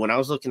 And when I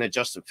was looking at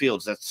Justin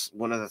Fields, that's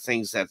one of the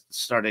things that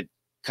started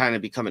kind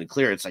of becoming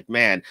clear. It's like,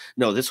 man,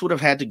 no, this would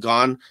have had to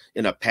gone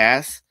in a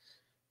path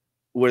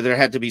where there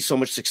had to be so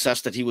much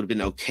success that he would have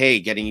been okay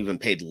getting even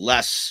paid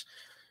less.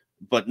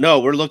 But no,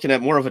 we're looking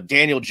at more of a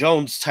Daniel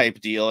Jones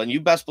type deal, and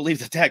you best believe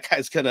that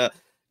guy's gonna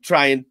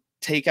try and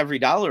take every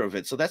dollar of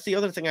it. So that's the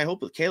other thing I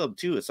hope with Caleb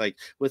too. It's like,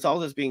 with all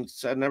this being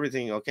said and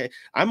everything, okay,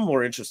 I'm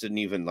more interested in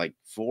even like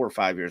 4 or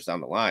 5 years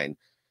down the line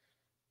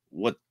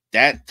what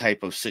that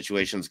type of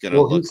situation is going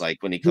to look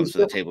like when he comes to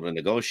the table to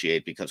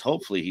negotiate, because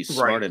hopefully he's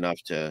smart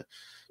enough to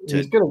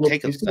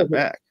take a step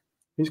back.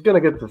 He's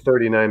going to get the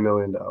 $39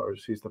 million.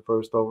 He's the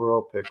first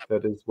overall pick.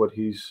 That is what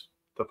he's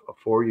a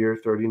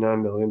 4-year,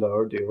 $39 million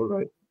deal,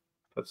 right?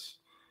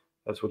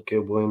 That's what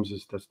Caleb Williams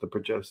is. That's the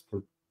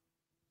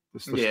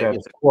It's the Yeah,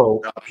 status it's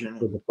quo an option.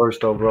 for the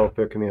first overall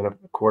pick in the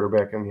NFL,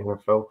 quarterback in the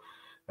NFL.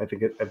 I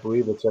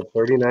believe it's at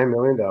 $39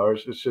 million.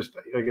 It's just,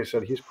 like I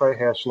said, he's probably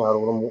hashing out a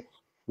little more.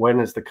 When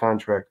is the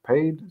contract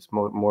paid? It's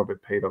more of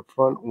it paid up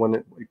front.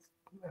 I'm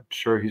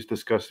sure he's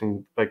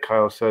discussing, like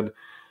Kyle said,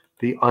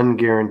 the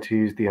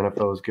unguarantees the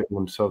NFL is giving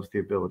themselves the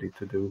ability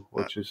to do,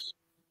 which is.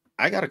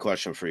 I got a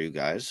question for you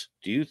guys.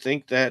 Do you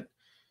think that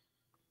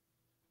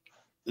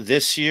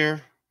this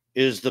year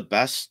is the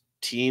best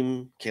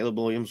team Caleb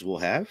Williams will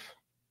have?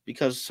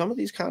 Because some of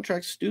these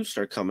contracts do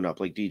start coming up,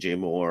 like DJ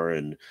Moore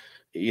and,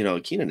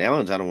 Keenan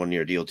Allen's on a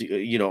 1-year deal,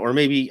 or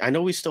maybe I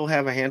know we still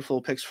have a handful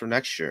of picks for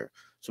next year.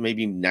 So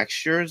maybe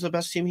next year is the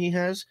best team he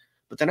has.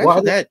 But then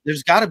after that,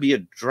 there's got to be a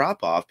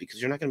drop off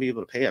because you're not going to be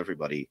able to pay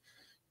everybody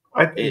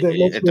at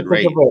the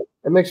rate.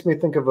 It makes me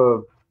think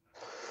of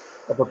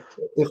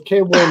if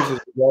Caleb Williams is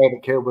the guy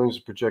that Caleb Williams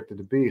is projected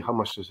to be, how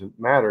much does it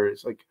matter?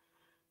 It's like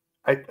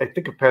I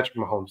think of Patrick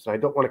Mahomes, and I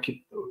don't want to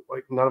keep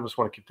none of us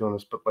want to keep doing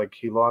this, but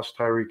he lost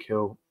Tyreek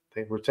Hill,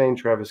 they retained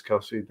Travis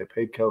Kelce, they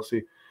paid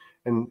Kelce,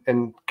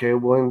 and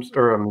Caleb Williams,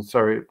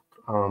 Patrick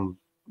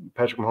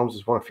Mahomes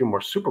has won a few more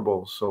Super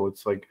Bowls, so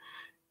it's like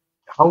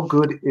how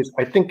good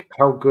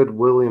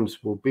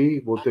Williams will be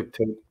will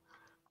dictate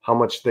how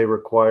much they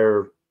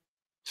require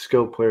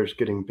skilled players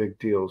getting big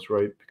deals,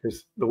 right?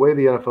 Because the way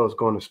the NFL is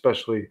going,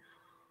 especially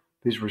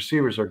these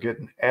receivers are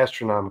getting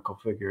astronomical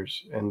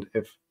figures, and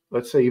if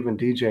let's say even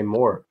DJ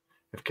Moore,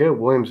 if Caleb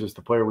Williams is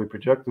the player we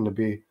project him to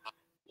be,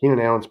 Keenan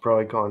Allen's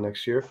probably gone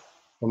next year.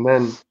 And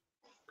then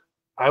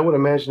I would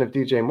imagine if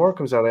DJ Moore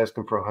comes out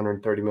asking for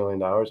 $130 million,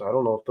 I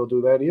don't know if they'll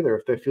do that either.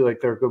 If they feel like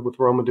they're good with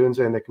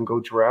Odunze and they can go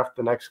draft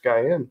the next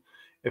guy in.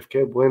 If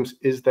Caleb Williams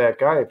is that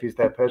guy, if he's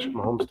that Patrick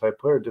Mahomes type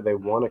player, do they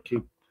want to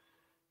keep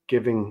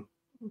giving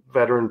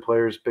veteran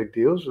players big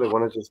deals, or they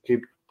want to just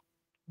keep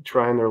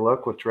trying their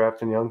luck with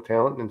drafting young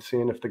talent and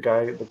seeing if the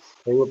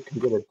Caleb can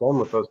get it done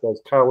with those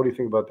guys? Kyle, what do you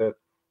think about that?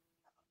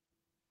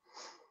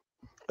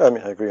 I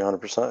mean, I agree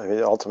 100%. I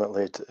mean,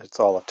 ultimately, it's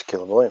all up to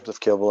Caleb Williams. If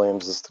Caleb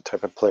Williams is the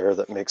type of player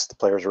that makes the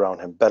players around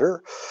him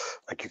better,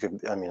 like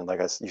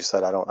you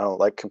said, I don't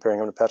like comparing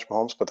him to Patrick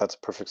Mahomes, but that's a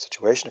perfect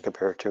situation to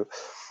compare it to.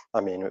 I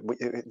mean,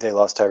 they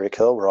lost Tyreek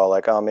Hill. We're all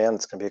like, oh man,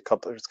 it's going to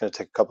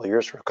take a couple of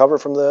years to recover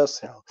from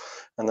this,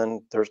 And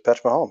then there's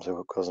Patrick Mahomes,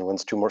 who goes and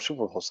wins 2 more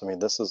Super Bowls. I mean,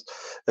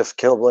 if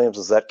Caleb Williams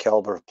is that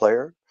caliber of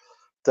player,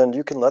 then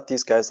you can let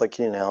these guys like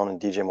Keenan Allen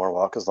and DJ Moore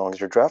walk as long as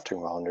you're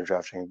drafting well and you're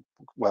drafting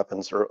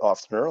weapons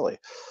often early.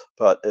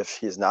 But if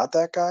he's not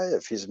that guy,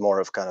 if he's more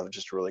of kind of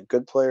just a really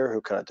good player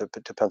who kind of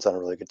depends on a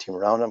really good team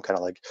around him, kind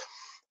of like,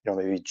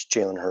 maybe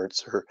Jalen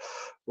Hurts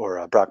or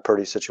a Brock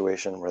Purdy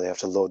situation where they have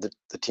to load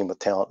the team with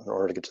talent in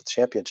order to get to the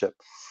championship,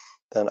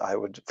 then I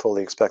would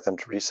fully expect them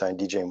to re-sign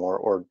DJ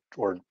Moore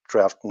or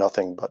draft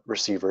nothing but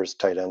receivers,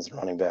 tight ends, and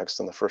running backs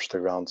in the first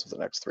 3 rounds of the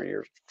next 3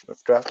 years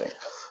of drafting.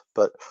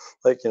 But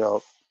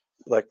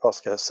like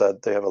Pascal said,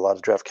 they have a lot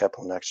of draft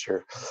capital next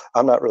year.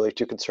 I'm not really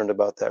too concerned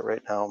about that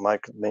right now. My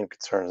main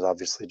concern is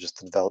obviously just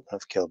the development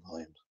of Caleb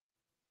Williams.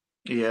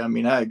 Yeah, I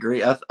mean, I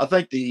agree. I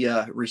think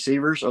the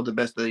receivers are the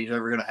best that he's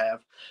ever going to have.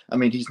 I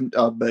mean,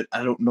 but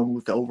I don't know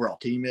what the overall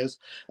team is.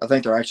 I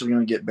think they're actually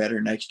going to get better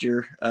next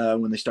year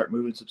when they start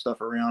moving some stuff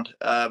around.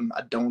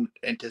 I don't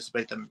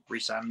anticipate them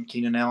re-signing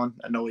Keenan Allen.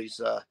 I know he's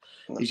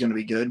going to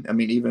be good. I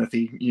mean, even if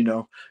he,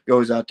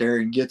 goes out there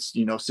and gets,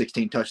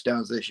 16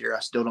 touchdowns this year, I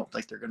still don't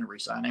think they're going to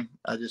re-sign him.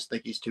 I just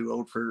think he's too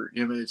old for,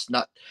 it's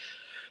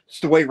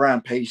the way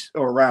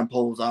Ryan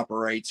Poles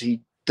operates.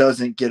 He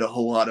doesn't get a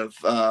whole lot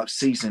of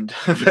seasoned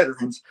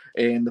veterans,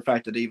 and the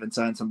fact that he even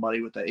signed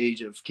somebody with the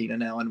age of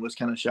Keenan Allen was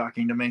kind of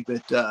shocking to me.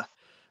 But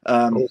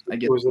I guess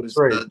it was a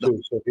trade too,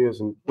 so he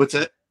isn't. What's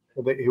it?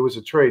 It was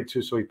a trade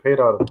too, so he paid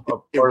out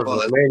a part of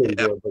the remaining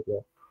deal. But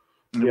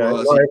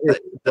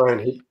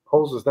Brian,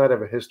 Poles does not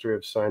have a history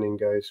of signing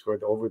guys who are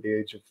over the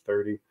age of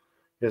 30.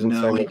 He hasn't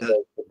signed guys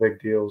for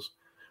big deals.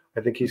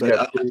 I think he's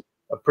got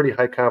a pretty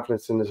high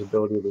confidence in his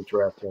ability to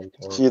draft young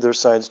talent. He either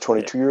signs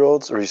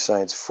 22-year-olds or he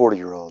signs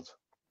 40-year-olds.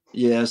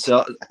 Yeah,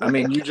 so I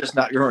mean, you're just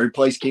not going to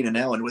replace Keenan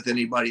Allen with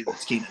anybody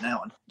that's Keenan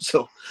Allen.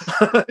 So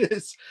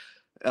it's,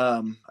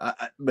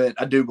 but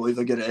I do believe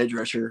they'll get an edge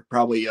rusher,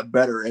 probably a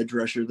better edge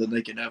rusher than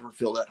they can ever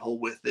fill that hole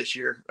with this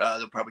year.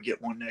 They'll probably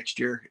get one next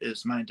year,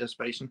 is my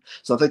anticipation.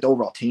 So I think the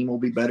overall team will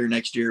be better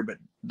next year, but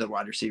the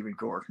wide receiving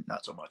core,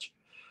 not so much.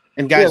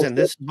 And guys, and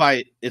this is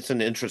why it's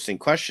an interesting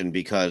question,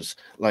 because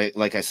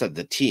like I said,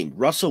 the team,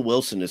 Russell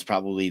Wilson is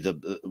probably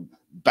the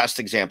best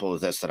example of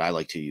this that I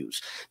like to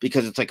use,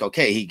 because it's like,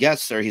 okay, he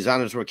gets there, he's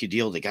on his rookie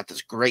deal, they got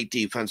this great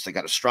defense, they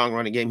got a strong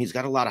running game, he's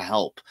got a lot of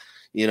help,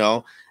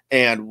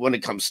 and when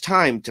it comes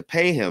time to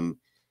pay him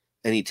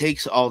and he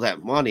takes all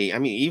that money, I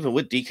mean, even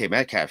with DK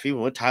Metcalf,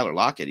 even with Tyler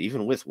Lockett,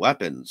 even with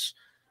weapons,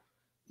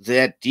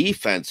 that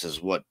defense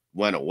is what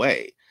went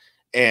away.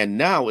 And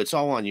now it's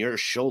all on your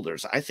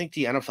shoulders. I think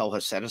the NFL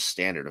has set a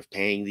standard of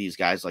paying these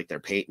guys like they're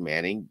Peyton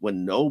Manning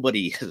when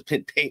nobody has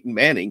been Peyton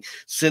Manning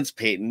since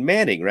Peyton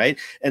Manning, right?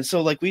 And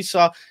so, like we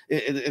saw,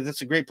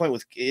 that's a great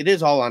point. It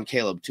is all on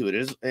Caleb too. It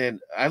is,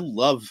 and I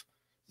love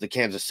the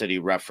Kansas City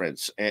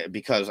reference,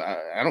 because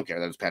I don't care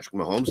that it's Patrick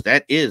Mahomes.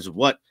 That is.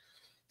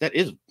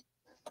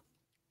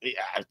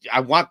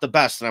 I want the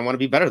best and I want to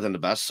be better than the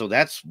best. So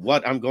that's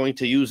what I'm going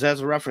to use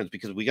as a reference,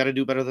 because we got to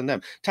do better than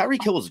them.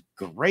 Tyreek Hill was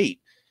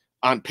great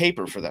on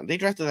paper for them. They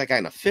drafted that guy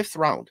in the 5th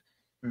round.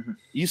 Mm-hmm.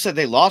 You said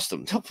they lost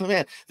him. No,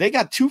 man, they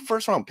got 2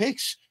 first-round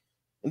picks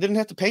and didn't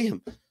have to pay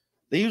him.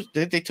 They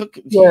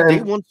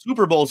won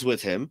Super Bowls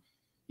with him,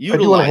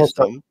 utilized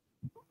him.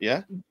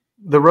 Yeah.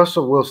 The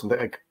Russell Wilson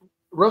thing.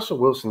 Russell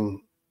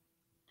Wilson,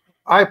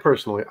 I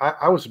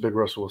was a big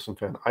Russell Wilson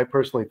fan. I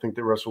personally think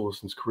that Russell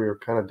Wilson's career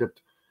kind of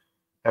dipped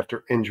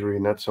after injury,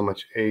 not so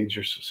much age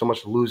or so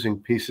much losing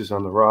pieces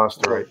on the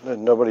roster. Right?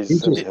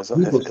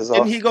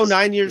 Didn't he go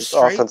 9 years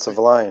straight? Offensive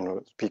line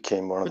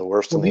became one of the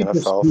worst in the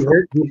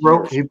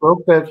NFL. He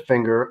broke that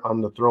finger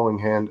on the throwing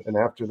hand, and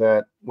after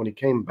that, when he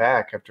came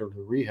back after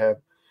the rehab,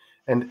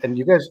 and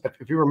you guys,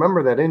 if you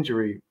remember that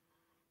injury,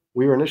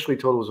 we were initially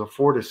told it was a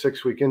 4 to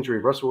 6 week injury.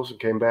 Russell Wilson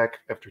came back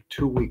after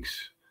 2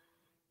 weeks,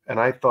 and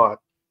I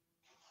thought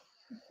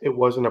it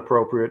wasn't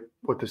appropriate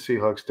what the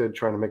Seahawks did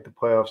trying to make the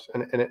playoffs,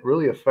 and it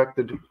really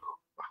affected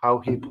how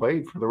he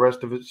played for the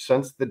rest of it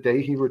since the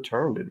day he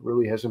returned. It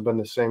really hasn't been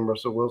the same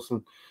Russell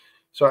Wilson.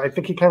 So I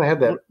think he kind of had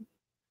that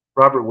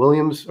Robert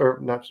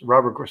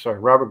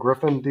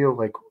Griffin deal,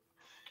 like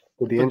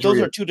with the injury.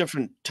 Those are 2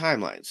 different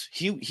timelines.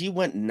 He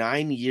went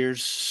 9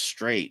 years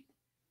straight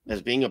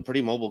as being a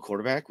pretty mobile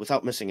quarterback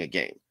without missing a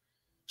game.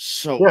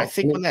 So I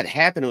think when that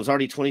happened, it was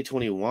already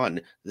 2021.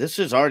 This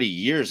is already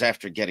years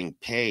after getting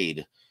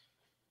paid.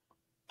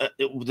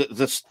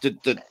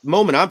 The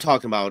moment I'm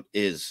talking about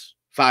is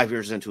 5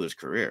 years into his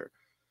career,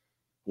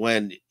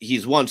 when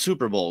he's won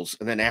Super Bowls,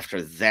 and then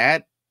after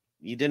that,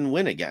 he didn't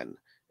win again.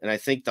 And I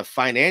think the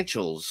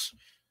financials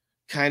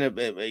kind of,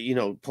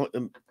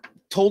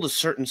 told a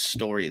certain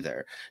story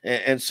there.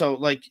 And so,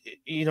 like,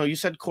 you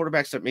said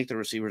quarterbacks that make the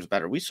receivers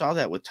better. We saw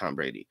that with Tom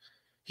Brady.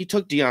 He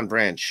took Deion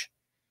Branch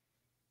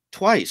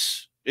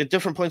twice at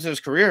different points in his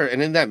career.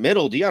 And in that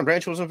middle, Deion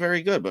Branch wasn't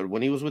very good. But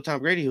when he was with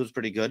Tom Brady, he was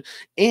pretty good.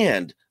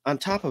 And on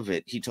top of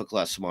it, he took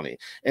less money.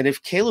 And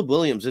if Caleb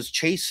Williams is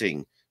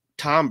chasing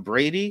Tom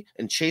Brady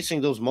and chasing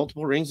those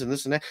multiple rings and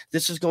this and that,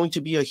 this is going to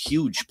be a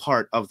huge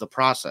part of the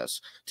process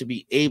to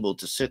be able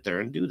to sit there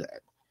and do that.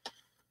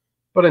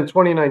 But in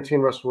 2019,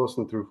 Russell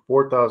Wilson threw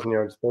 4,000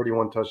 yards,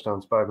 31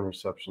 touchdowns, 5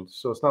 interceptions.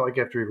 So it's not like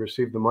after he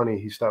received the money,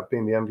 he stopped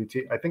being the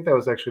MVP. I think that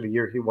was actually the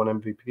year he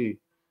won MVP,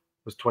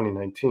 was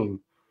 2019.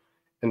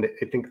 And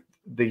I think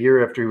the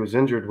year after he was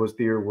injured was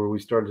the year where we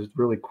started to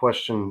really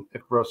question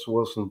if Russell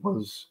Wilson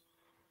was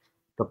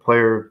the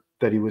player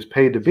that he was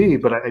paid to be.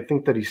 But I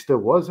think that he still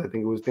was. I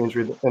think it was the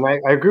injury. And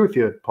I agree with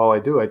you, Paul. I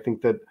do. I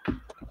think that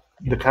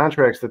the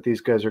contracts that these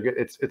guys are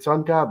getting, it's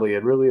ungodly.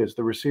 It really is.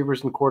 The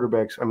receivers and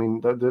quarterbacks, I mean,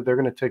 they're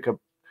going to take up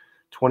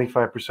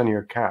 25% of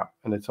your cap,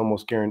 and it's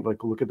almost guaranteed.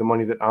 Like, look at the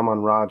money that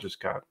Amon-Ra just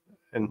got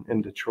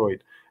in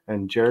Detroit.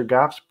 And Jared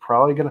Goff's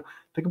probably going to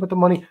think about the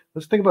money.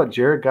 Let's think about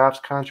Jared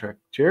Goff's contract.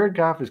 Jared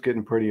Goff is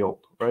getting pretty old,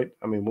 right?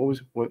 I mean,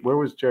 where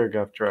was Jared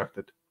Goff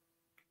drafted?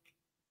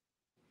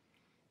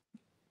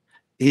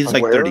 He's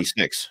like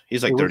 36.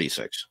 He's like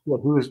 36. Yeah,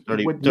 he was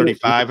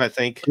 35, I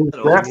think. He was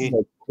drafted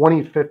like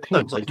 2015.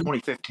 It's like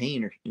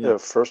 2015.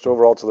 First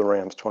overall to the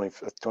Rams,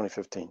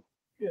 2015.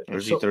 Yeah, or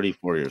is he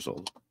 34 years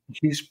old?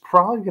 He's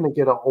probably going to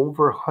get an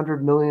over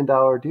 $100 million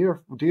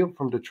deal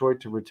from Detroit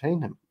to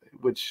retain him,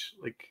 which,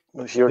 like,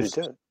 he already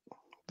did.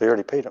 They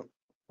already paid him.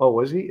 Oh,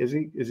 was he? Is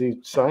he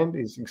signed?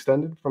 He's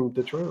extended from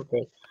Detroit?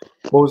 Okay.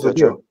 What was the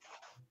deal?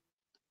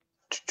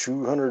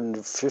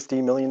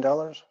 $250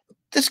 million.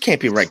 This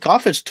can't be right.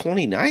 Goff is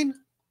 29.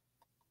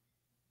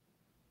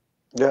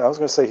 Yeah, I was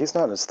going to say he's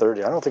not in his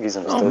 30s. I don't think he's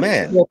in his 30s. Oh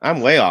man, I'm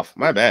way off.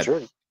 My bad.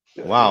 Sure.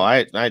 Wow,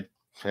 I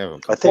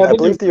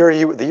believe the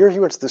year he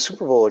went to the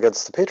Super Bowl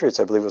against the Patriots,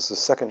 I believe, was his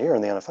second year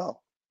in the NFL.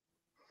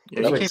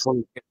 Yeah, he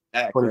came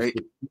back, right?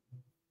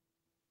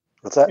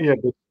 What's that? Yeah,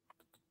 but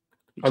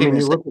I mean,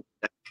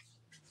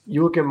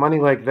 you look at money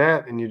like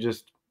that, and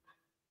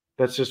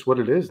that's just what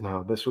it is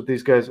now. That's what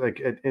these guys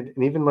like, and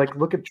even like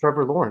look at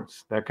Trevor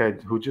Lawrence, that guy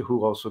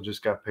who also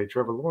just got paid.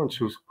 Trevor Lawrence,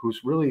 who's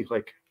really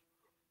like,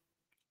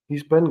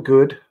 he's been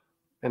good,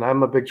 and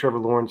I'm a big Trevor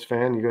Lawrence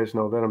fan. You guys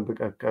know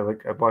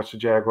that. I watched the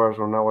Jaguars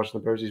when I'm not watching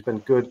the Bears. He's been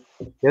good.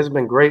 He hasn't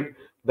been great.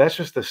 That's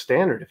just the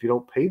standard. If you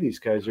don't pay these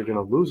guys, you're going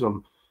to lose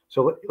them.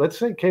 So let's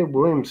say Caleb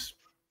Williams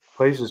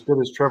plays as good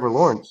as Trevor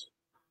Lawrence.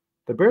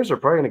 The Bears are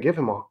probably going to give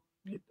him a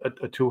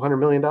 $200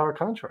 million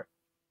contract.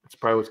 That's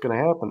probably what's going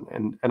to happen.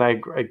 And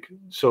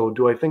so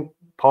do I think,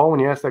 Paul, when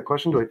you asked that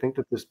question, do I think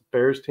that this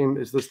Bears team,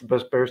 is this the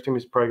best Bears team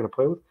he's probably going to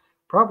play with?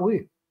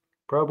 Probably,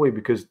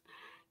 because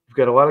you've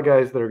got a lot of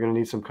guys that are going to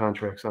need some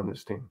contracts on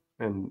this team.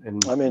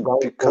 And I mean,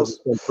 because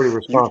been pretty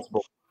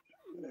responsible.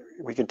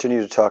 We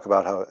continue to talk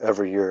about how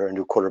every year a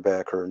new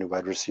quarterback or a new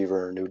wide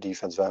receiver or a new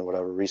defensive end,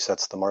 whatever,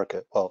 resets the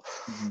market. Well,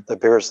 the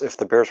Bears, if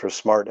the Bears were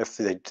smart, if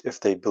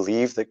they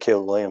believe that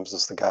Caleb Williams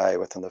is the guy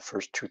within the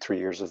first 2-3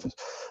 years of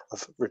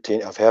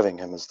having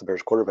him as the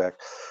Bears quarterback,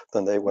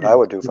 then what I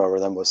would do if I were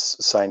them was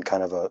sign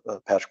kind of a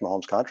Patrick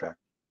Mahomes contract.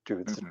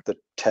 do the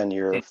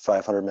 10-year,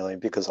 $500 million,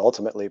 because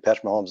ultimately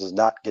Patrick Mahomes is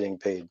not getting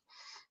paid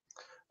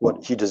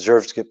what he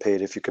deserves to get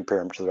paid if you compare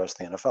him to the rest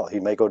of the NFL.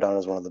 He may go down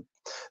as one of the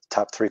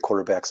top 3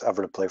 quarterbacks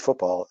ever to play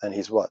football, and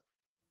he's what,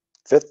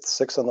 5th,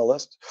 6th on the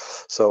list.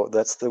 So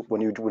that's when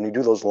you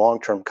do those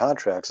long-term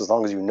contracts, as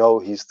long as you know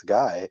he's the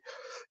guy,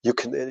 you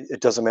can.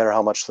 It doesn't matter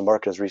how much the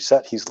market is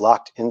reset. He's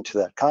locked into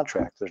that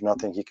contract. There's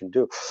nothing he can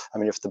do. I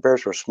mean, if the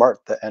Bears were smart,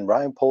 and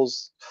Ryan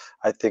Poles,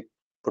 I think,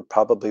 would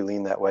probably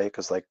lean that way,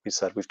 because like we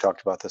said, we've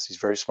talked about this, he's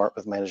very smart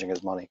with managing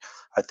his money.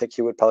 I think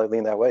he would probably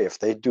lean that way. If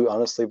they do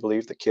honestly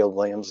believe that Caleb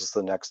Williams is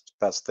the next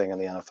best thing in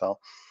the NFL,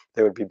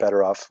 they would be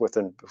better off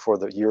before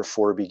the year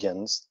 4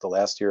 begins, the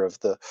last year of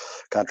the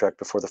contract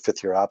before the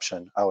 5th year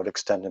option. I would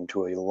extend him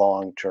to a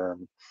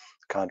long-term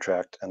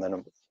contract, and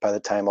then by the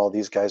time all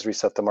these guys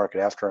reset the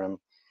market after him,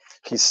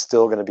 he's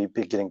still going to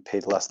be getting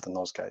paid less than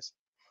those guys.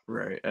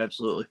 Right,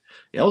 absolutely.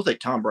 Yeah, I don't think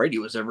Tom Brady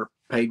was ever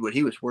paid what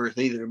he was worth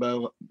either, but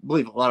I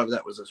believe a lot of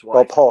that was his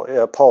wife.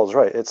 Well, Paul's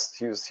right.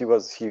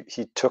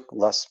 He took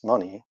less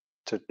money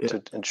to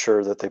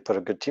ensure that they put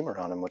a good team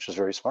around him, which is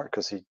very smart,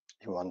 because he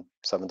won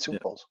 7 Super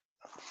Bowls.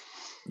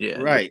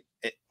 Yeah, right.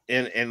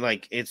 And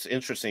like, it's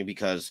interesting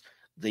because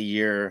the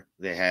year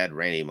they had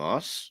Randy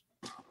Moss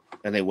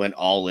and they went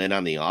all in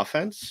on the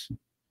offense,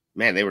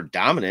 man, they were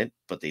dominant,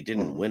 but they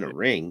didn't win a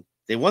ring.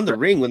 They won the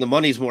ring when the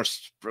money's more.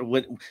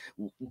 When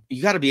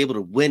you got to be able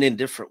to win in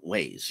different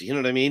ways, you know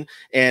what I mean?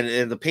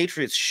 And the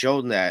Patriots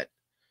showed that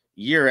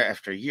year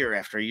after year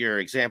after year,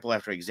 example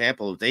after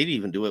example. They'd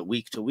even do it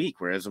week to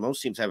week, whereas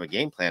most teams have a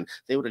game plan.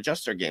 They would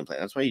adjust their game plan.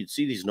 That's why you'd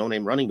see these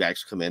no-name running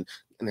backs come in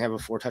and have a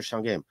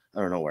 4-touchdown game.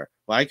 I don't know where.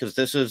 Why? Because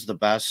this is the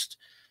best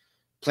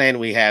plan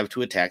we have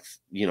to attack,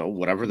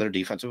 whatever their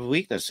defensive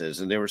weakness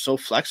is. And they were so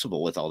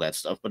flexible with all that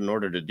stuff. But in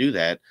order to do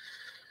that,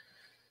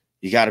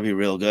 you got to be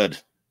real good.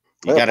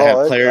 You got to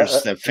have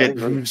players that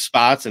fit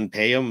spots and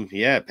pay them.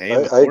 Yeah, pay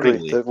them. I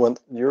agree. That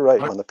you're right.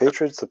 When the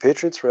Patriots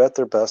were at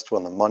their best,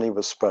 when the money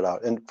was spread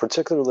out, and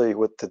particularly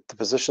with the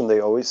position they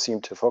always seem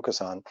to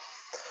focus on,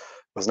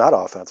 was not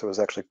offense. It was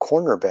actually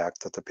cornerback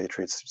that the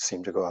Patriots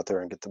seemed to go out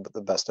there and get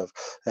the best of.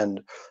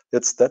 And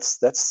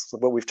that's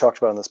what we've talked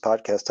about on this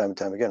podcast time and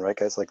time again, right,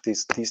 guys? Like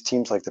these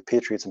teams like the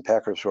Patriots and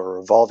Packers, who are a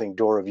revolving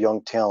door of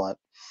young talent,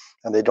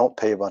 and they don't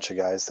pay a bunch of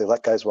guys. They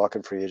let guys walk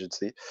in free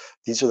agency.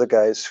 These are the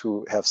guys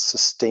who have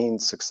sustained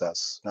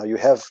success. Now you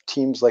have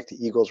teams like the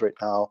Eagles right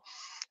now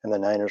and the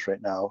Niners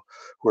right now,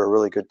 who are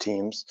really good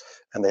teams,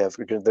 and they're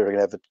going to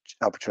have an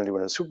opportunity to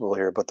win a Super Bowl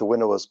here. But the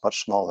window is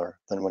much smaller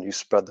than when you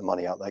spread the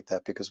money out like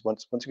that, because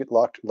once you get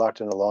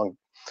locked into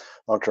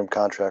long-term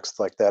contracts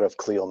like that of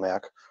Khalil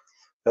Mack,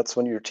 that's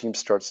when your team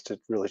starts to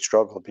really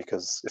struggle,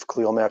 because if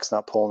Khalil Mack's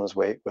not pulling his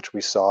weight, which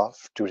we saw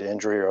due to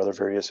injury or other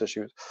various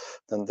issues,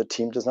 then the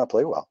team does not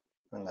play well.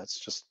 And that's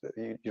just,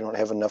 you don't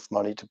have enough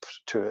money to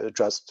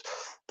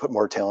put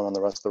more talent on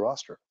the rest of the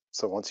roster.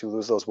 So once you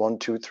lose those 1,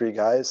 2, 3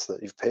 guys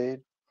that you've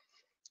paid,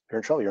 you're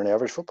in trouble. You're an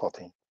average football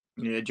team.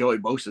 Yeah, Joey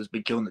Bosa's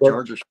been killing the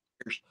Chargers.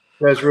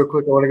 Guys, real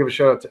quick, I want to give a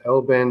shout out to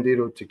El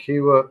Bandito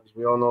Tequila. As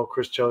we all know,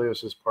 Chris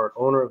Chelios is part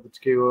owner of the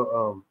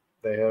tequila.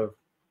 They have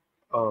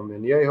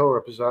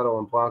Añejo, Reposado,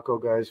 and Blanco,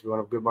 guys. If you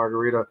want a good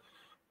margarita,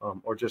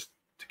 or just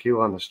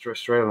tequila on the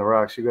straight on the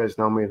rocks, you guys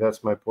know me.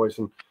 That's my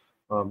poison.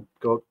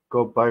 Go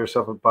buy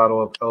yourself a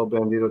bottle of El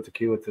Bandito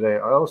tequila today.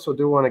 I also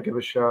do want to give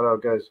a shout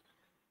out, guys.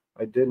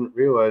 I didn't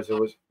realize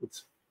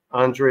it's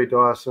Andre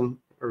Dawson,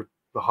 or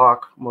the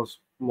Hawk, most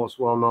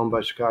well known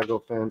by Chicago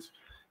fans.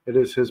 It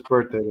is his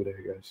birthday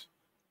today, guys.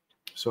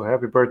 So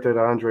happy birthday to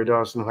Andre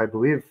Dawson, who I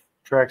believe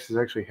Trax has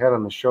actually had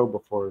on the show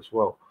before as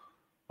well.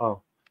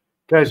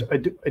 Guys, I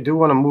do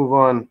want to move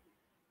on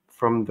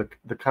from the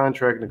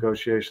contract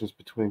negotiations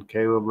between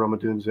Caleb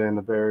Odunze and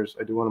the Bears.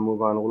 I do want to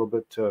move on a little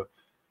bit to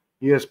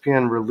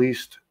ESPN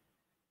released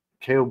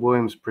Caleb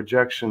Williams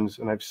projections,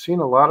 and I've seen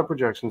a lot of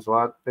projections, a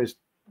lot based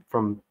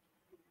from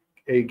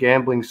A,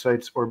 gambling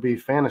sites, or B,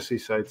 fantasy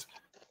sites.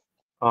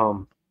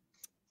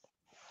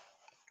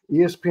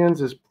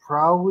 ESPN's is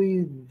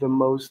probably the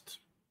most,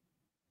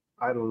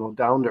 I don't know,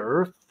 down to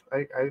earth.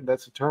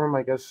 That's a term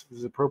I guess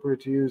is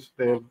appropriate to use.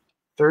 They have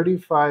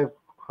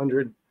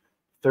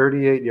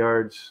 3,538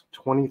 yards,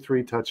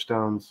 23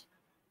 touchdowns,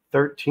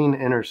 13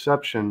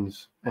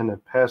 interceptions, and a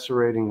passer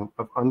rating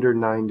of under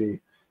 90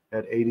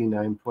 at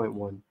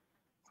 89.1.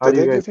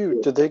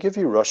 Did they give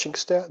you rushing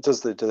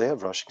stats? Do they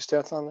have rushing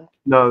stats on there?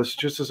 No, it's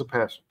just as a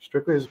passer,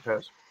 strictly as a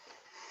passer.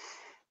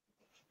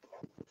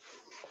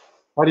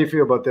 How do you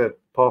feel about that,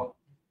 Paul?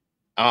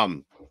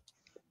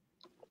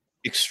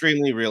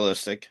 Extremely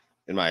realistic,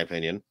 in my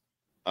opinion.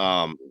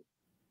 I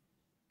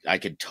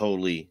could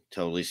totally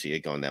see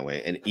it going that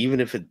way. And even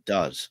if it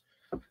does,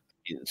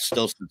 it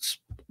still sits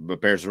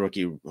Bears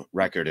rookie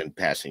record in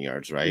passing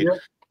yards, right? Yeah.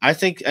 I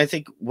think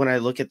when I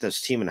look at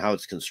this team and how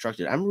it's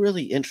constructed, I'm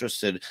really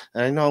interested.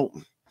 And I know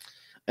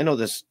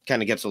this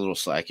kind of gets a little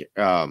slack,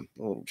 a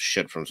little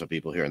shit from some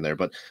people here and there,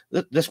 but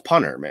this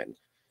punter, man,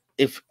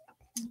 if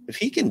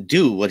he can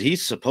do what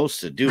he's supposed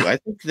to do, I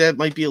think that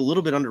might be a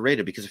little bit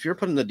underrated, because if you're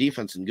putting the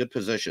defense in good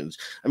positions,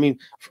 I mean,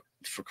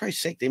 for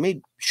Christ's sake, they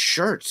made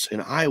shirts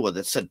in Iowa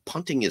that said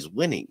punting is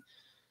winning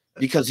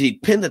because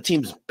he'd pin the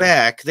team's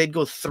back. They'd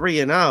go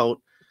 3 and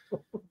out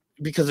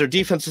because their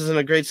defense is in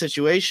a great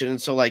situation.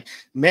 And so, like,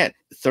 man,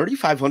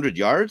 3,500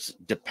 yards,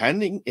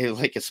 depending,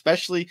 like,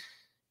 especially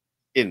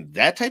in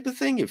that type of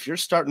thing, if you're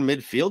starting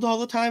midfield all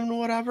the time and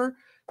whatever,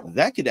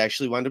 that could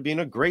actually wind up being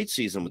a great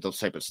season with those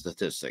type of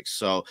statistics.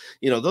 So,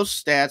 those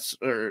stats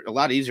are a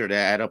lot easier to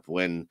add up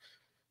when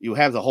you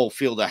have the whole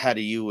field ahead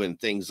of you and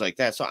things like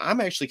that. So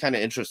I'm actually kind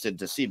of interested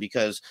to see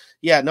because,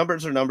 yeah,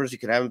 numbers are numbers. You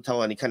could have them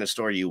tell any kind of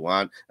story you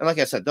want. And like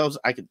I said, those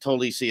I could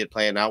totally see it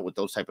playing out with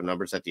those type of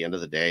numbers at the end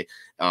of the day.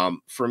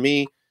 For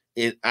me,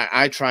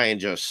 I try and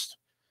just,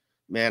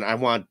 man, I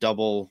want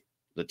double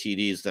the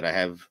TDs that I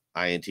have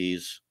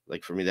INTs.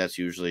 Like for me, that's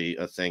usually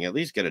a thing. At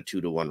least get a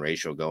 2-to-1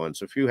 ratio going.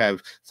 So if you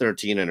have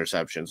 13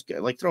 interceptions,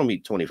 like throw me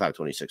 25,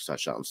 26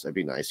 touchdowns. That'd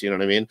be nice. You know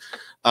what I mean?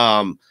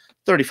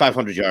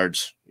 3,500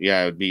 yards.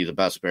 Yeah, it would be the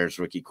best Bears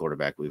rookie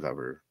quarterback we've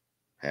ever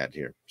had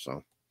here.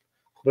 So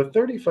the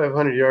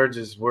 3,500 yards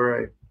is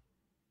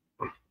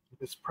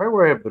it's probably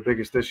where I have the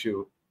biggest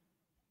issue.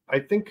 I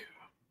don't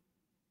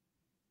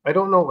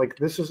know. Like,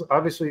 this is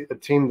obviously a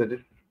team that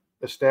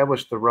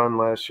established the run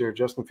last year.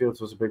 Justin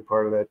Fields was a big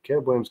part of that.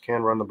 Caleb Williams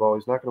can run the ball.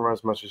 He's not going to run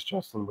as much as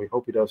Justin. We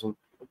hope he doesn't.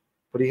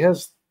 But he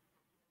has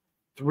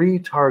 3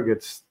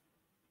 targets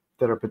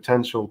that are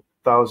potential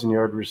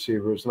 1,000-yard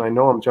receivers. And I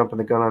know I'm jumping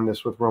the gun on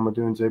this with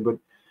Odunze, but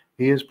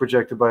he is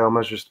projected by all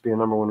measures to be a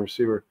number 1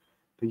 receiver.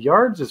 The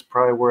yards is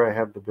probably where I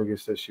have the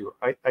biggest issue.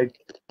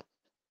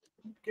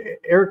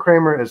 Eric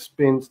Kramer has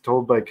been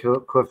told by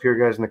Cliff here,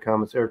 guys, in the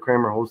comments. Eric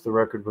Kramer holds the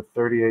record with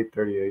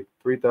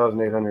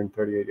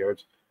 3,838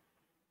 yards.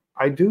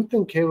 I do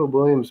think Caleb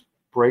Williams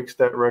breaks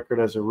that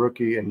record as a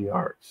rookie in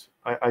yards.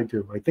 I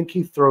do. I think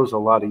he throws a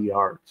lot of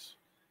yards.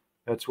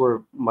 That's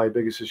where my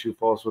biggest issue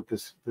falls with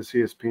this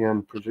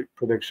ESPN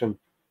prediction.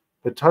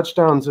 The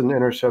touchdowns and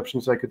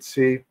interceptions I could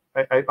see.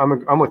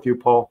 I'm with you,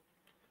 Paul.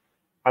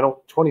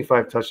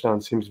 25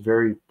 touchdowns seems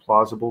very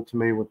plausible to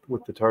me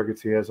with the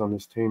targets he has on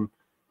this team.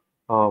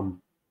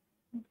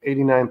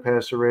 89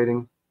 passer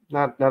rating,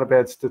 not a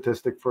bad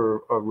statistic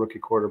for a rookie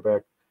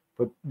quarterback.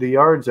 But the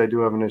yards I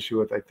do have an issue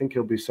with. I think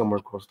he'll be somewhere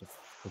close to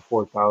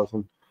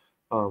 4,000.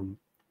 Kyle,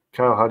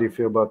 how do you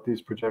feel about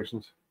these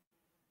projections?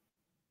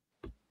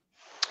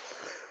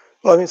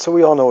 Well, I mean, so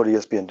we all know what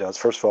ESPN does.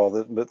 First of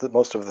all,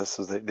 most of this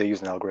is they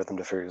use an algorithm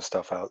to figure this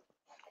stuff out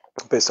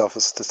based off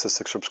of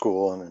statistics from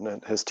school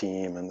and his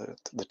team and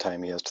the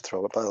time he has to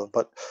throw it.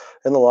 But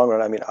in the long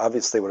run, I mean,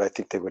 obviously what I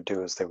think they would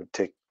do is they would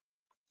take,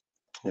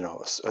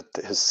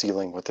 his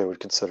ceiling, what they would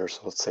consider.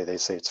 So let's say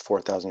it's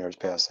 4,000 yards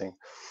passing,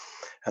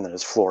 and then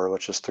his floor,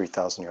 which is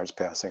 3,000 yards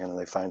passing, and then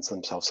they find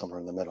themselves somewhere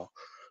in the middle.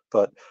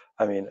 But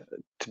I mean,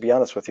 to be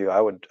honest with you,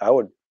 I would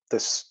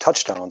this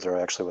touchdowns are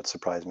actually what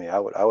surprised me. I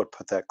would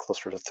put that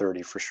closer to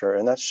 30 for sure.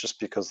 And that's just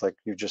because, like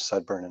you just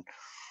said, Vernon,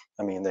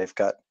 I mean, they've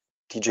got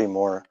DJ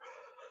Moore,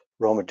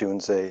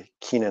 Odunze,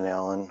 Keenan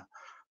Allen,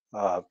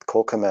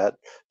 Cole Kmet,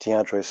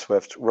 DeAndre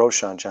Swift,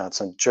 Roschon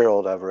Johnson,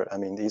 Gerald Everett. I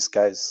mean, these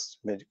guys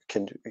I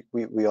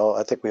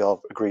think we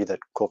all agree that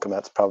Cole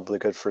Kmet's probably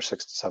good for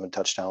 6 to 7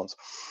 touchdowns.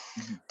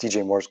 Mm-hmm.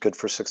 DJ Moore's good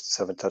for 6 to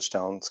 7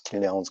 touchdowns.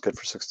 Keenan Allen's good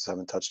for 6 to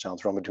 7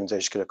 touchdowns. Odunze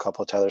should get a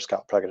couple. Tyler Scott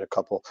will probably get a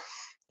couple.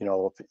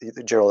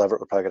 Gerald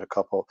Everett would probably get a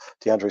couple.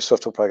 DeAndre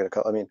Swift will probably get a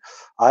couple. I mean,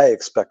 I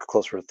expect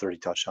closer to 30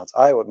 touchdowns.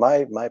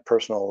 My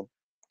personal,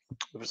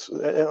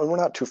 and we're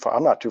not too far.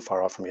 I'm not too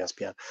far off from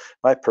ESPN.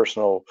 My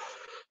personal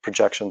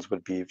projections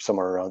would be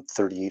somewhere around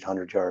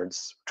 3,800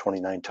 yards,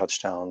 29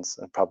 touchdowns,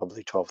 and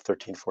probably 12,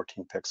 13,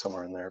 14 picks,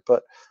 somewhere in there.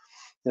 But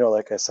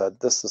like I said,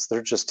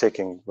 they're just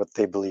taking what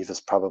they believe is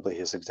probably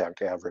his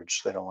exact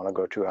average. They don't want to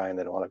go too high and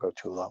they don't want to go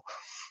too low.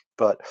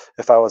 But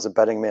if I was a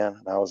betting man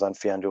and I was on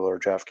FanDuel or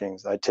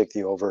DraftKings, I'd take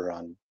the over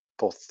on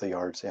both the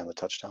yards and the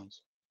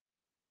touchdowns.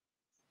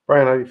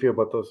 Brian, how do you feel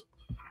about those?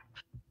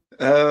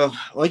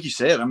 Like you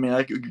said, I mean,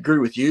 I agree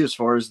with you as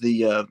far as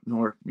the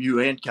or you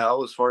and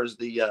Kyle as far as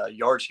the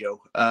yards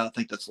go. I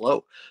think that's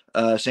low.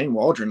 Shane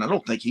Waldron, I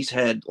don't think he's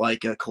had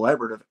like a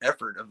collaborative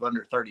effort of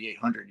under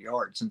 3,800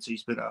 yards since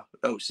he's been a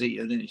OC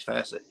in any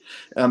facet.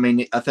 I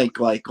mean, I think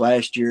like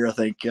last year, I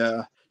think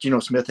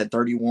Geno Smith had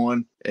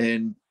 31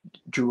 and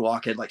Drew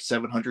Lock had like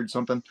 700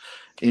 something,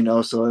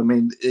 so I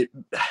mean,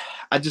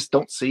 I just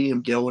don't see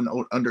him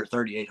going under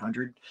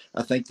 3,800.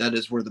 I think that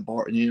is where the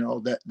bar,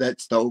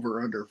 that's the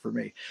over under for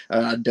me.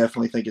 I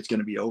definitely think it's going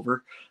to be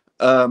over.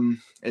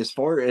 As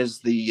far as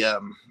the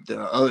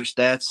other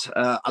stats,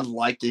 I'd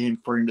like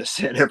for him to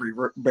set every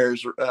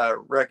Bears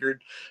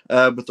record,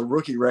 but the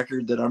rookie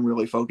record that I'm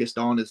really focused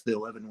on is the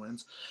 11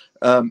 wins.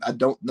 I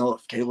don't know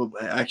if Caleb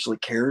actually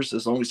cares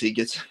as long as he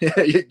gets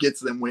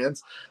them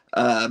wins.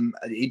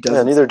 He doesn't.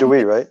 Yeah, neither do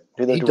we, right?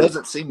 He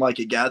doesn't seem like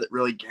a guy that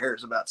really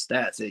cares about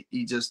stats.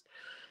 He just.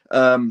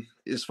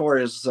 As far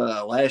as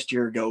last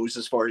year goes,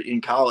 as far as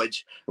in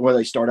college, where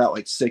they start out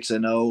like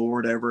 6-0 or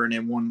whatever, and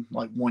then won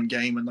like one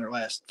game in their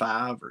last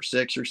 5 or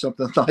 6 or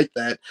something like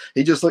that,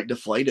 he just looked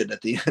deflated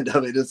at the end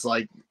of it. It's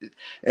like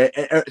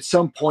at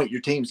some point your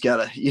team's got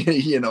to,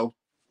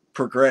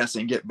 progress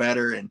and get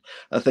better. And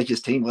I think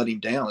his team let him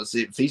down.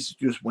 If he's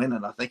just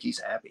winning, I think he's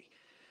happy.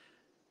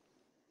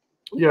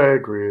 Yeah, I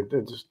agree.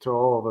 It's to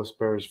all of us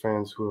Bears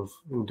fans who have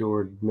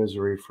endured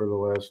misery for the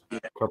last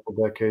couple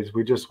decades.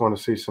 We just want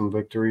to see some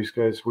victories,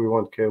 guys. We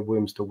want Caleb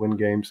Williams to win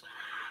games.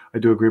 I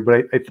do agree,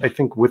 but I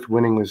think with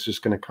winning is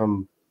just going to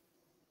come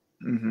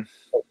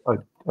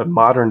a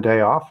modern day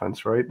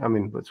offense, right? I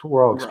mean, that's what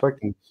we're all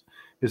expecting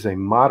is a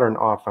modern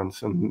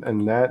offense,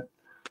 and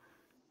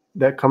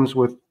that comes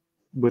with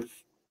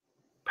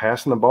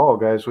passing the ball,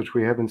 guys, which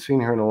we haven't seen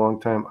here in a long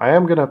time. I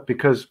am gonna,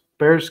 because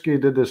Bearski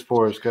did this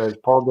for us, guys.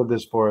 Paul did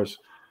this for us.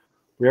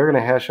 We are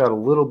going to hash out a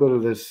little bit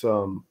of this,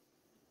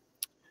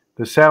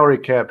 the salary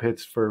cap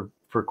hits for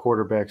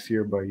quarterbacks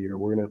year by year.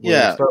 We're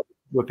gonna start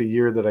with the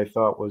year that I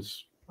thought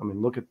was. I mean,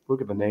 look at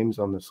the names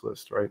on this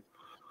list, right?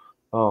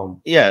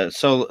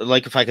 So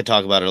like if I could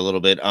talk about it a little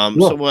bit.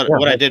 So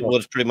what I did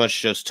was pretty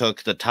much just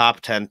took the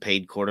top 10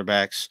 paid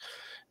quarterbacks,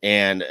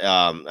 and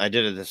I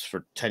did this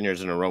for 10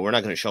 years in a row. We're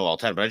not going to show all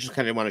 10, but I just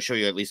kind of want to show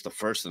you at least the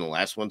first and the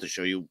last one to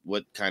show you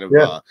what kind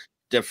of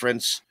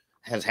difference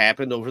has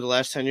happened over the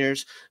last 10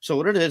 years. So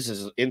what it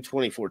is in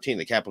 2014,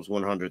 the cap was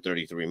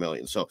 133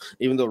 million. So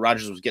even though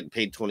Rodgers was getting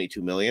paid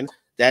 22 million,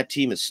 that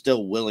team is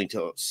still willing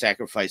to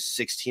sacrifice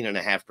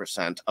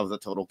 16.5% of the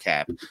total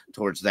cap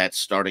towards that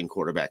starting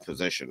quarterback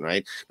position,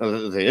 right? Now,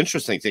 the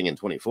interesting thing in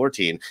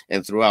 2014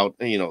 and throughout,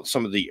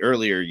 some of the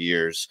earlier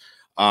years,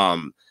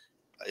 and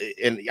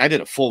I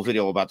did a full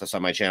video about this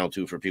on my channel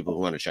too, for people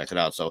who want to check it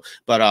out. So,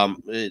 but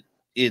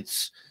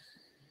it's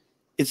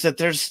that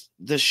there's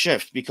the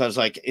shift, because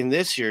like in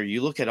this year,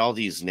 you look at all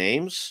these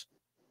names,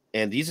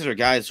 and these are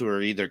guys who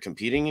are either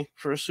competing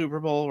for a Super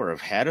Bowl or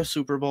have had a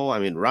Super Bowl. I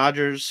mean,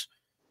 Rodgers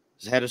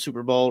has had a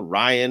Super Bowl.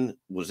 Ryan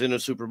was in a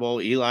Super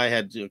Bowl. Eli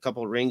had a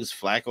couple of rings.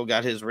 Flacco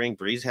got his ring.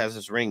 Breeze has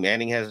his ring.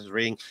 Manning has his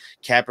ring.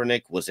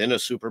 Kaepernick was in a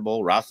Super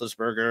Bowl.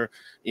 Roethlisberger,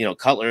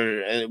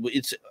 Cutler. And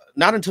it's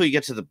not until you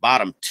get to the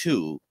bottom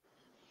two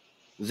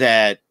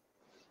that,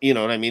 you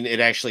know what I mean, it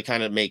actually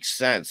kind of makes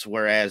sense.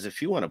 Whereas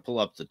if you want to pull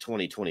up the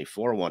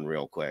 2024 one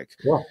real quick,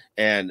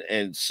 and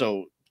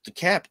so the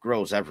cap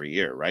grows every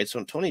year, right? So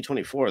in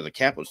 2024, the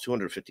cap was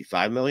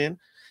 255 million,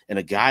 and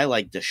a guy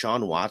like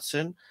Deshaun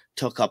Watson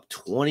took up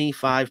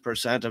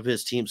 25% of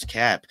his team's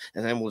cap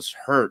and then was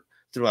hurt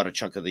throughout a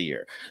chunk of the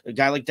year. A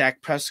guy like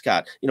Dak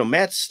Prescott,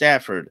 Matt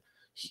Stafford,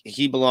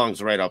 he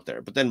belongs right up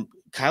there. But then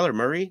Kyler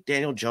Murray,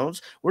 Daniel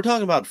Jones, we're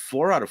talking about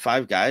 4 out of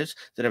 5 guys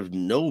that have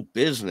no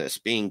business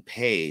being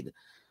paid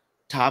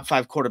top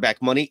 5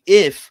 quarterback money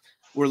if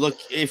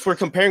we're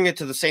comparing it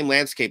to the same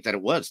landscape that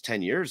it was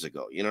 10 years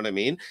ago. You know what I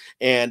mean?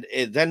 And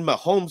then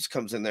Mahomes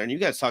comes in there, and you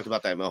guys talked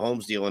about that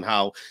Mahomes deal and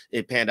how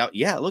it panned out.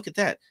 Yeah, look at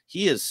that.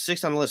 He is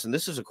 6th on the list, and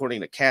this is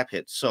according to cap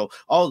hits. So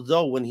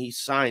although when he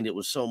signed it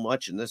was so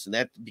much and this and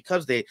that,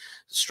 because they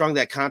strung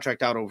that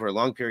contract out over a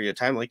long period of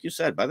time, like you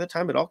said, by the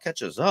time it all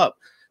catches up,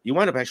 you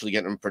wind up actually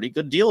getting a pretty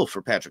good deal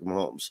for Patrick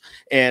Mahomes.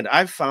 And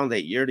I've found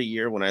that year to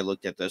year, when I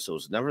looked at this, it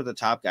was never the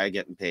top guy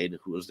getting paid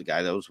who was the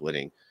guy that was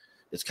winning.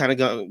 It's kind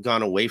of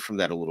gone away from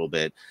that a little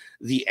bit.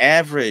 The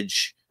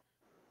average,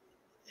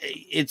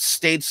 it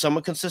stayed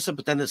somewhat consistent,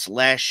 but then this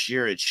last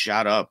year it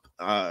shot up.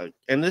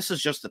 And this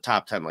is just the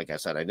top 10. Like I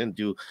said, I didn't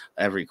do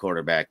every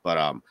quarterback,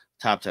 but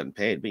top 10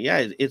 paid. But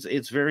yeah,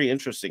 it's very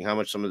interesting how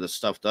much some of this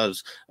stuff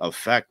does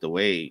affect the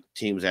way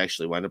teams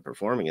actually wind up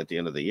performing at the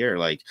end of the year.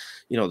 Like,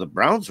 the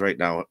Browns right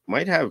now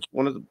might have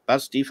one of the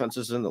best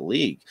defenses in the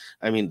league.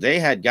 I mean, they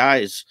had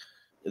guys.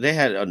 They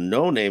had a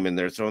no-name in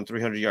there throwing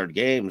 300-yard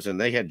games,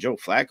 and they had Joe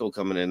Flacco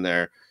coming in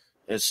there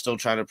and still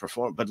trying to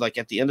perform. But, like,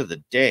 at the end of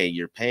the day,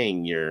 you're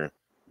paying your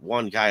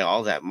one guy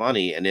all that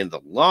money, and in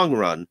the long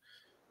run,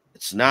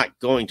 it's not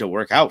going to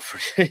work out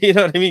for you. You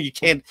know what I mean? You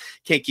can't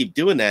keep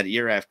doing that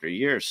year after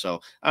year.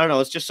 So, I don't know.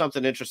 It's just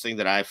something interesting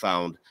that I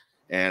found,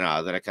 and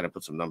that I kind of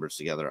put some numbers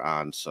together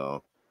on.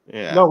 So,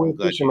 yeah. No, we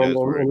appreciate it,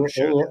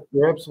 and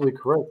you're absolutely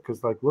correct,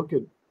 because, like, look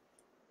at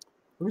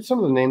some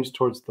of the names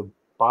towards the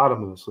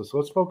bottom of this list. So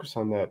let's focus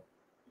on that.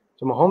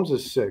 So Mahomes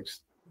is 6th,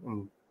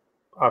 and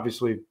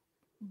obviously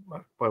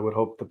I would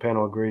hope the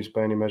panel agrees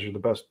by any measure the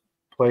best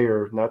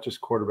player, not just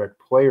quarterback,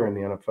 player in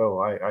the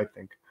NFL, I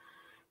think.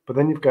 But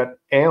then you've got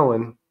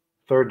Allen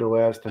 3rd to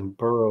last and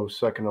Burrow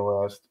 2nd to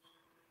last.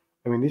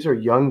 I mean, these are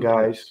young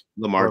guys.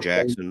 Lamar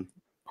Jackson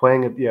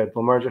playing it.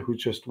 Lamar Jackson, who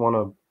just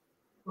won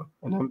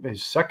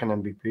his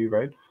 2nd MVP,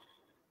 right?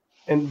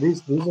 And these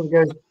are the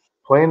guys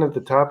playing at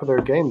the top of their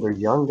game. They're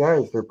young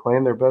guys. They're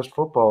playing their best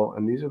football,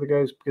 and these are the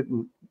guys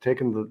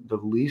taking the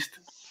least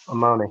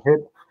amount of hit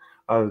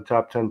out of the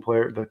top 10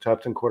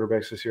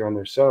 quarterbacks this year on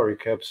their salary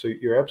cap. So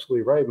you're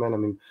absolutely right, man. I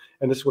mean,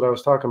 and this is what I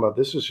was talking about.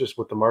 This is just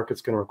what the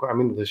market's going to require. I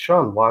mean, the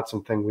Deshaun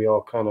Watson thing, we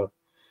all kind of,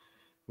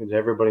 did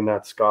everybody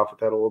not scoff at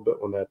that a little bit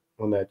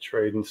when that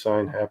trade and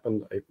sign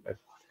happened?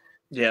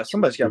 Yeah,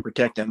 somebody's got to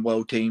protect them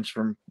low teams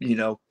from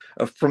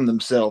from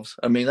themselves.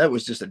 I mean, that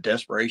was just a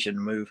desperation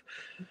move.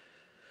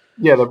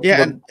 Yeah.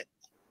 And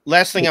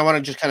last thing I want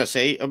to just kind of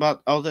say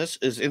about all this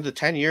is, in the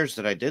 10 years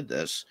that I did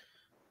this,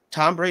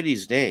 Tom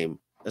Brady's name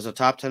as a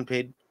top 10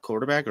 paid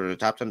quarterback or a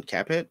top 10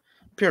 cap hit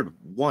appeared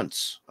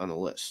once on the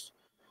list.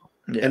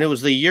 Yeah. And it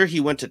was the year he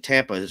went to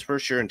Tampa, his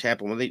first year in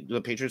Tampa, when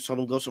the Patriots told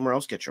him go somewhere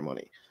else, get your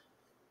money.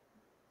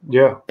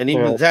 Yeah. And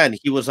even then,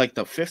 he was like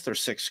the 5th or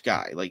 6th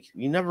guy. Like,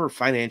 you never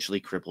financially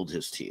crippled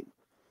his team.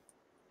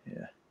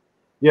 Yeah.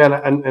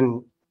 Yeah, and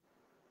I'm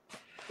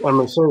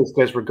going to say this,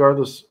 guys,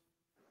 regardless,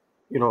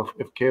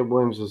 if Caleb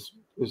Williams is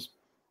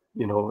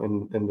in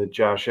the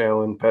Josh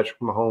Allen, Patrick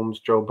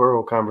Mahomes, Joe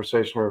Burrow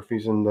conversation, or if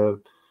he's in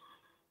the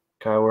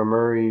Kyler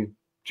Murray,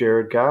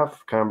 Jared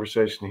Goff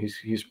conversation,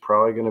 he's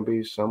probably going to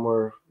be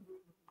somewhere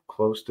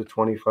close to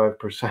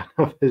 25%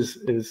 of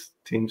his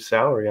team's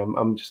salary.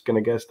 I'm just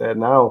going to guess that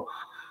now.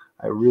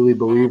 I really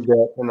believe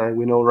that, and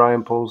we know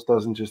Ryan Poles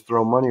doesn't just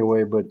throw money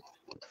away, but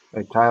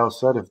like Kyle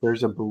said, if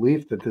there's a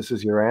belief that this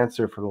is your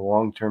answer for the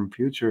long-term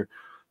future,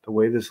 the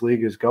way this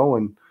league is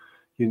going,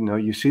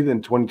 you see that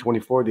in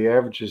 2024 the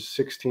average is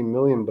 16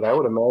 million, but I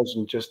would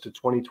imagine just to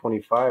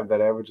 2025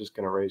 that average is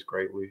going to raise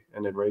greatly,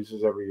 and it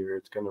raises every year.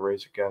 It's going to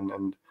raise again,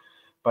 and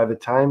by the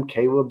time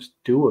Caleb's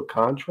due a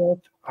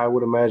contract, I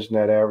would imagine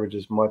that average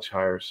is much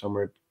higher,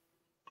 somewhere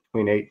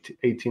between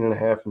 18 and a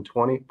half and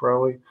 20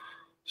 probably.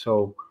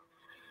 So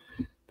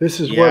this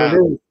is what it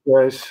is,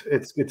 guys.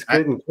 It's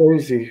getting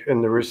crazy,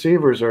 and the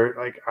receivers are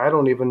like, I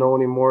don't even know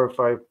anymore if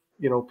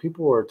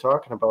people are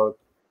talking about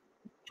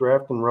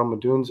drafting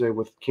Odunze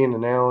with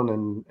Keenan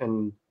Allen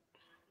and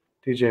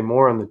DJ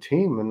Moore on the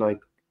team, and like,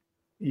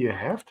 you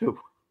have to.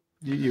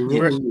 You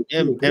really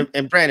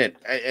and Brandon,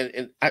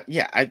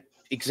 I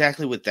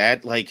exactly with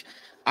that. Like,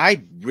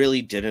 I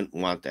really didn't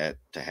want that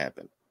to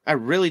happen. I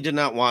really did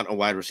not want a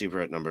wide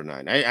receiver at number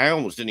 9. I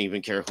almost didn't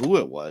even care who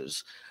it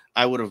was.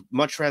 I would have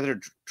much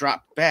rather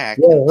dropped back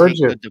and take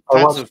the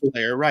defensive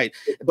player, right?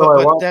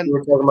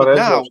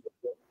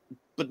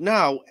 But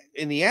now,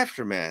 in the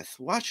aftermath,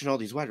 watching all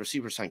these wide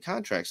receivers sign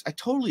contracts, I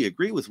totally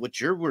agree with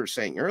what you were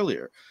saying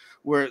earlier,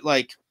 where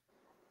like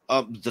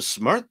the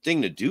smart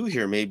thing to do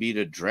here may be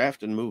to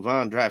draft and move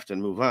on, draft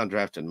and move on,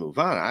 draft and move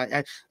on.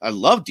 I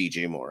love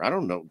DJ Moore. I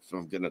don't know if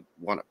I'm gonna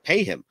want to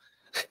pay him.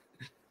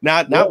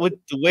 Not with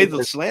the way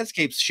the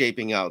landscape's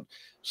shaping out.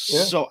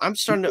 Yeah. So I'm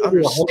starting to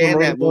understand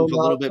that move a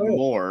little bit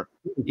more.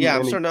 Yeah,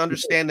 I'm starting to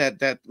understand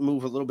that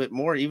move a little bit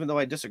more, even though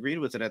I disagreed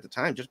with it at the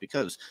time, just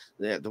because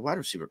the wide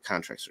receiver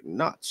contracts are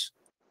nuts.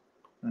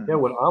 Yeah,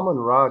 when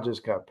Amon-Ra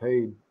just got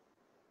paid,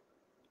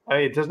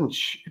 it doesn't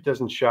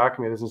shock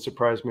me. It doesn't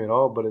surprise me at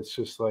all. But it's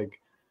just like,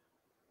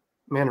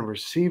 man, a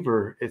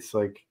receiver. It's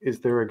like, is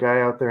there a guy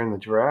out there in the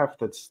draft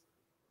that's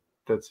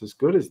as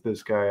good as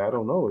this guy? I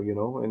don't know,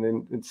 And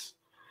then it's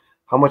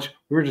how much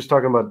we were just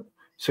talking about.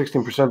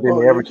 16% being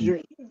the average.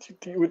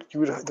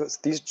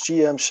 These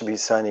GMs should be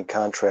signing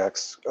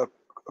contracts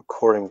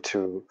according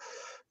to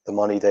the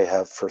money they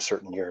have for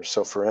certain years.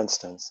 So, for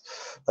instance,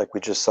 like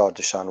we just saw,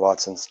 Deshaun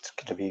Watson's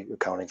going to be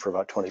accounting for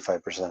about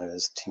 25% of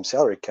his team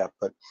salary cap,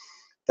 but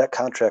that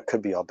contract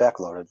could be all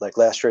backloaded. Like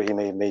last year, he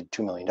made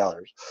 $2 million.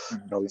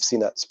 We've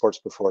seen that in sports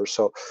before.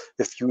 So,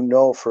 if you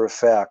know for a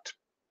fact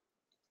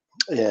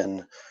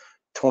in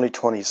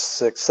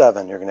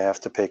 2026-7, you're going to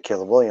have to pay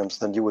Caleb Williams,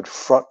 then you would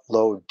front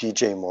load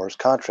DJ Moore's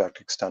contract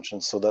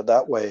extension, so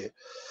that way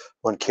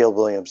when Caleb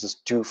Williams is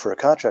due for a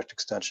contract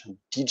extension,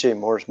 DJ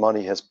Moore's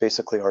money has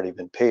basically already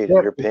been paid,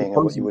 and you're paying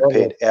him what you would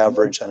pay an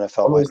average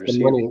NFL wide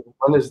receiver.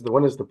 When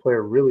does the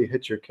player really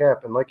hit your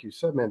cap? And like you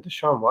said, man,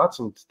 Deshaun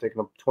Watson's taking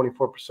up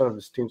 24% of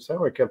his team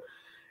salary cap,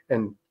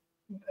 and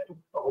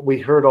we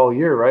heard all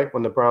year, right,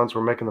 when the Browns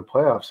were making the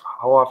playoffs,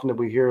 how often did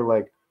we hear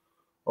like,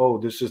 oh,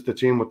 this is the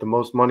team with the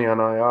most money on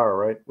IR,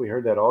 right? We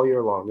heard that all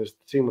year long. This is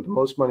the team with the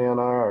most money on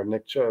IR.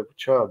 Nick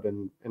Chubb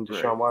and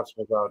Deshaun Watson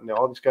was out, and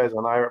all these guys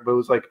on IR. But it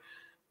was like,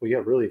 well, yeah,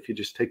 really, if you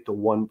just take the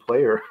one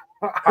player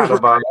out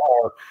of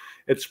IR,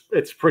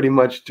 it's pretty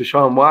much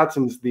Deshaun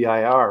Watson's the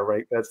IR,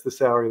 right? That's the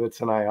salary that's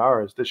in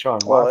IR is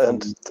Deshaun Watson. Well,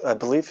 and I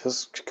believe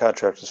his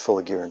contract is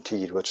fully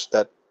guaranteed, which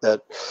I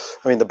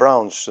mean, the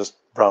Browns just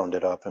browned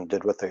it up and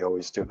did what they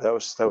always do. That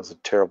was a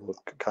terrible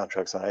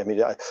contract. I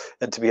mean,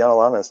 and to be all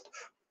honest,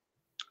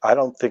 I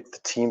don't think the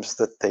teams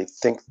that they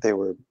think they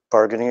were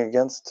bargaining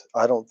against,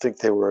 I don't think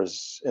they were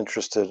as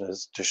interested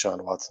as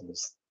Deshaun Watson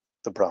as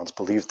the Browns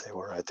believed they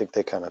were. I think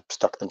they kind of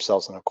stuck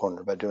themselves in a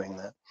corner by doing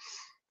that.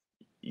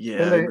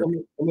 Yeah,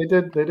 and they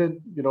did.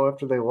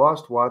 After they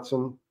lost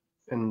Watson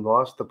and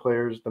lost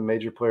the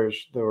major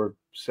players, there were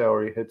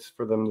salary hits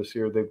for them this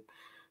year.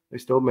 They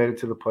still made it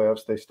to the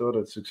playoffs. They still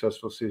had a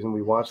successful season.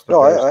 We watched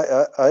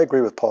the I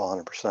agree with Paul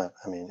 100%.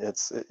 I mean,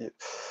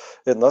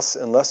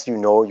 unless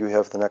you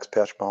have the next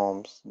Patrick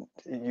Mahomes,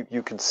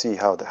 you can see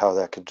how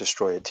that could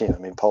destroy a team. I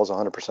mean, Paul's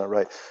 100%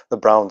 right. The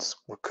Browns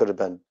would have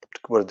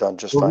done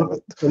just fine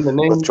with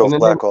Joe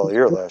Flacco all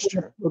year last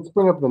year. Let's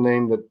bring up the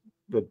name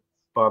that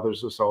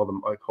bothers us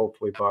all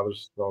hopefully bothers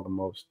us all the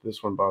most.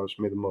 This one bothers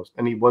me the most,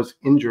 and he was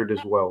injured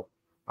as well.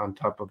 On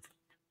top of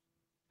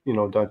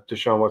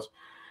Deshaun Watson.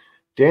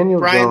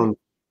 Daniel Jones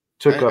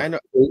took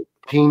up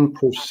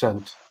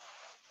 18%.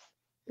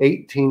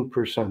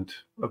 18%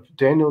 of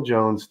Daniel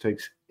Jones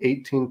takes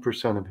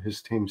 18% of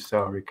his team's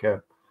salary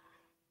cap.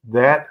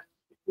 That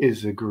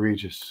is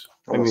egregious.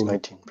 Almost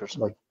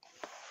 19%.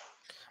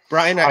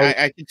 Brian,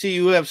 I can see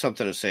you have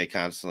something to say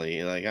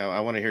constantly. Like,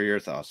 I want to hear your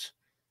thoughts.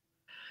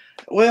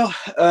 Well,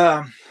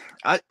 I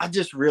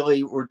just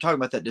really, we're talking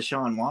about that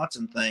Deshaun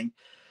Watson thing.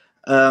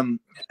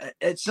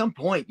 At some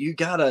point you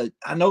gotta,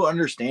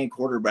 understand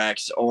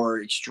quarterbacks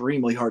are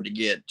extremely hard to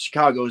get.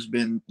 Chicago's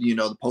been,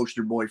 the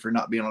poster boy for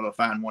not being able to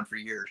find one for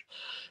years.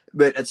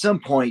 But at some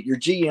point, your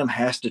GM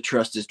has to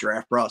trust his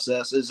draft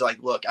process. It's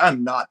like, look,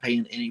 I'm not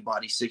paying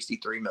anybody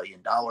 $63 million.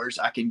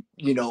 I can,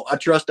 I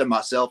trust in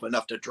myself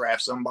enough to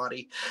draft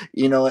somebody.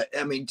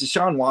 I mean,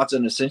 Deshaun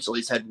Watson essentially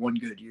has had one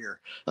good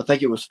year. I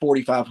think it was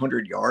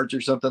 4,500 yards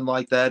or something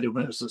like that. It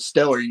was a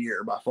stellar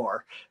year by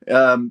far.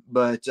 I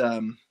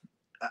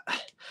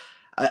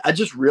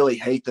just really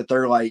hate that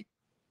they're like,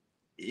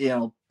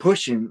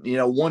 pushing,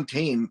 one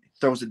team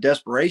throws a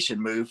desperation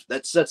move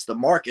that sets the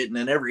market, and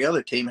then every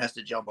other team has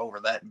to jump over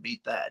that and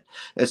beat that.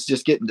 It's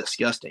just getting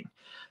disgusting.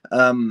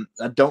 I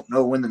don't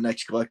know when the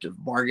next collective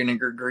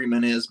bargaining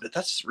agreement is, but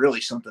that's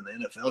really something the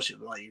NFL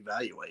should really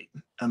evaluate.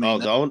 I mean,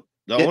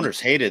 the owners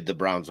hated the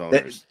Browns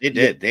owners. They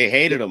did. They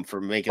hated them for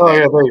making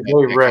they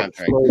contract.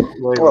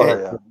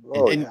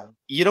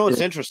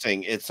 It's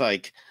interesting. It's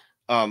like,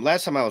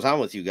 last time I was on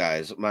with you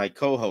guys, my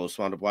co-host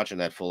wound up watching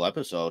that full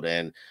episode,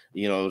 and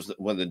it was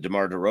when the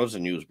DeMar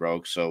DeRozan news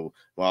broke. So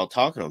while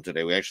talking to him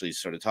today, we actually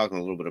started talking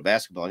a little bit of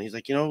basketball, and he's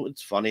like,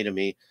 it's funny to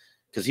me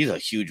because he's a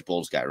huge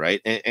Bulls guy, right?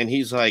 And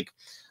he's like,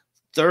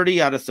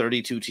 30 out of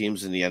 32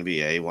 teams in the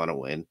NBA want to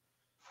win,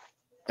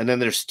 and then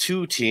there's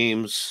 2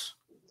 teams,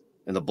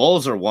 and the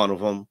Bulls are one of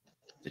them,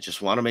 that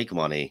just want to make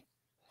money,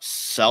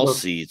 sell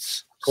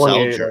seats,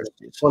 sell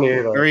jerseys. 28.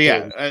 Or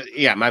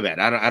my bad.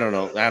 I don't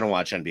know. I don't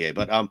watch NBA,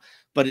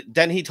 but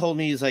then he told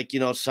me, he's like,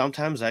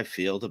 sometimes I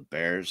feel the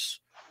Bears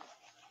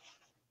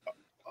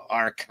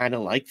are kind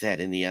of like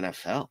that in the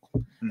NFL.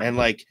 Mm-hmm. And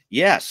like,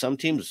 some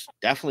teams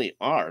definitely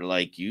are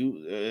like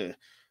as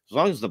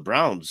long as the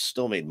Browns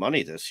still made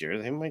money this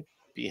year, they might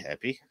be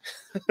happy.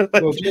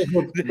 But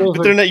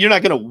you're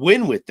not going to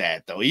win with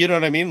that though. You know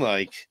what I mean?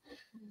 Like,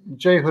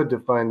 Jay Hood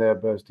defined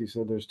that best. He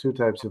said there's 2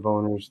 types of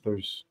owners.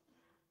 There's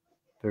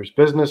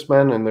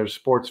businessmen and there's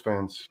sports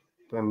fans.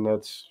 And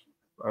that's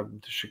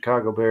the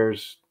Chicago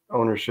Bears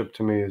ownership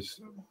to me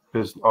is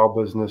all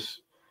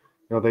business.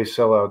 They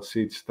sell out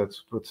seats.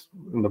 That's what's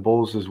in the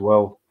Bulls as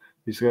well.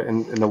 He's got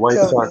in the White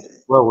Sox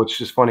as well, which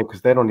is funny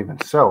because they don't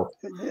even sell.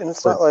 And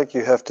it's not like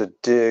you have to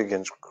dig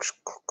and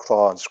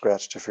claw and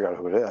scratch to figure out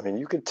who it is. I mean,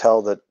 you could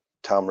tell that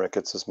Tom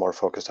Ricketts is more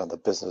focused on the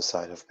business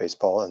side of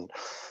baseball, and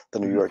the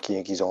New York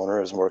Yankees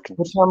owner is more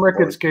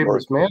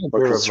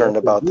concerned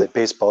about the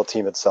baseball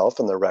team itself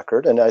and their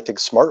record. And I think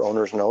smart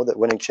owners know that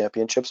winning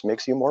championships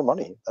makes you more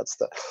money. That's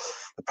the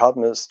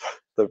problem. Is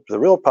the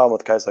real problem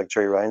with guys like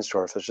Jerry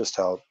Reinsdorf is just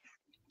how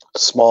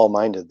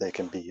small-minded they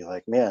can be.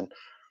 Like, man,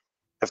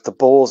 if the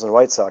Bulls and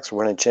White Sox were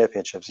winning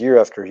championships year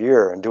after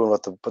year and doing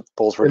what the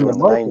Bulls were doing in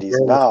the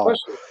 90s now,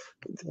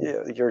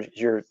 you're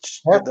the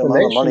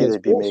amount of money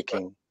they'd be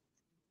making.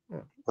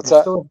 What's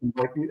that?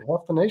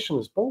 Half the nation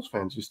is Bulls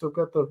fans. You still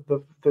got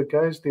the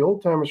guys, the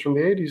old timers from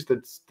the 80s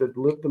that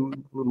lived the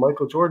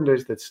Michael Jordan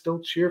days that still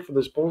cheer for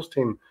this Bulls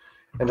team.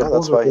 And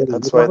that's why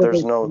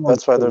there's no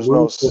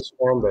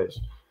fan base.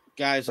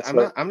 Guys,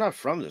 I'm not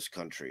from this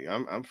country. I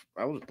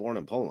was born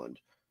in Poland,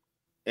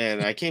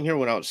 and I came here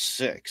when I was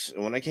 6.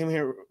 And when I came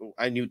here,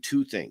 I knew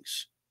 2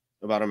 things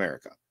about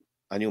America.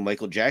 I knew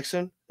Michael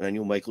Jackson and I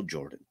knew Michael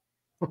Jordan.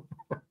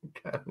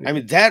 I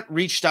mean, that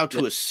reached out to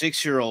a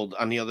 6-year-old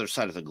on the other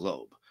side of the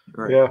globe.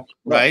 Right. Yeah.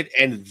 Right.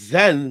 And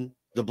then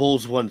the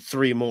Bulls won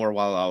 3 more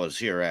while I was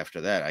here after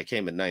that. I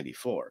came in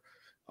 94.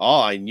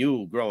 All I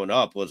knew growing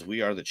up was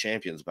 "We Are the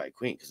Champions" by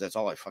Queen, because that's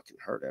all I fucking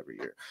heard every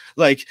year.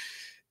 Like,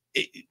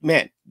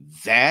 man,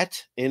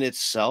 that in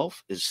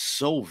itself is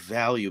so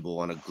valuable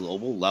on a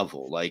global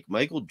level. Like,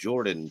 Michael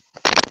Jordan,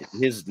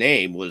 his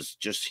name was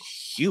just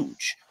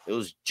huge. It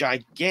was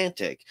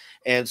gigantic.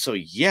 And so,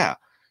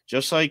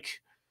 just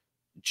like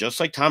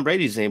Tom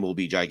Brady's name will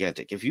be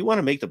gigantic. If you want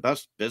to make the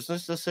best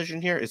business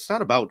decision here, it's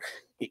not about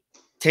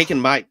taking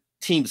my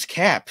team's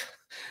cap,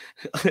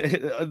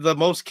 the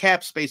most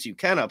cap space you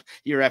can up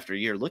year after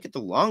year. Look at the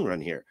long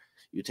run here.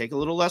 You take a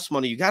little less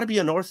money. You got to be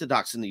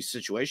unorthodox in these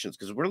situations,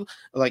 because we're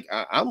like,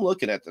 I'm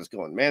looking at this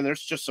going, man,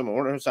 there's just some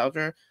owners out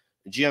there,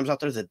 GMs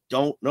out there that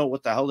don't know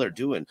what the hell they're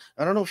doing.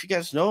 I don't know if you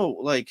guys know,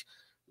 like,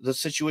 the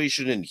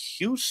situation in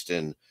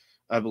Houston,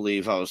 I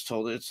believe I was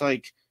told. It's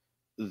like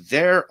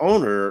their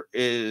owner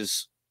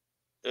is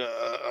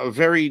a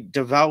very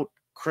devout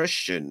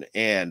Christian,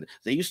 and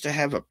they used to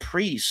have a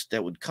priest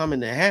that would come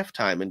into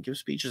halftime and give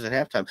speeches at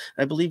halftime.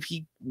 I believe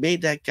he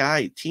made that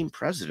guy team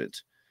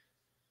president.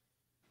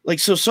 Like,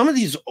 so some of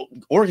these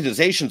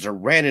organizations are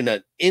ran in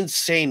an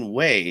insane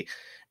way.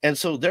 And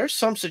so there's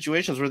some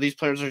situations where these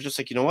players are just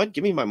like, you know what?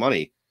 Give me my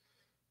money.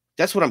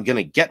 That's what I'm going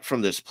to get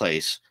from this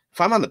place.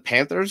 If I'm on the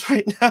Panthers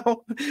right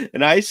now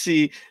and I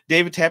see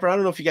David Tapper, I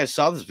don't know if you guys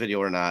saw this video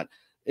or not.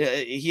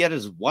 He had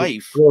his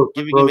wife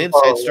giving him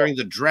insights during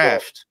the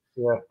draft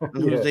on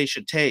who they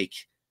should take,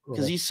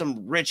 because he's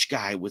some rich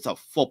guy with a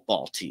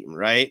football team,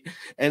 right?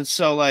 And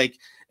so, like,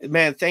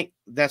 man,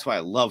 that's why I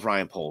love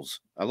Ryan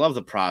Poles. I love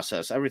the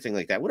process, everything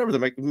like that. Whatever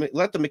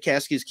let the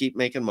McCaskies keep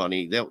making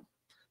money. They'll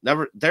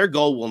never, their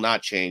goal will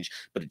not change,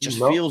 but it just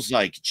feels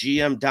like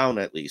GM down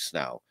at least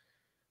now.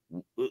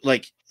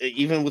 Like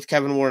even with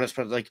Kevin Warren as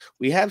president, like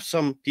we have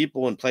some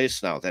people in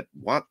place now that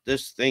want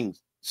this thing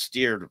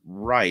steered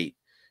right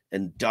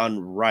and done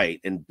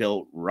right and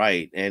built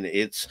right. And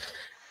it's,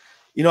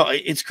 you know,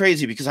 it's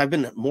crazy because I've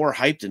been more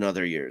hyped in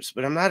other years,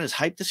 but I'm not as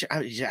hyped this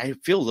year. I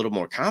feel a little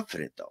more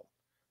confident though.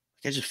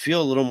 I just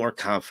feel a little more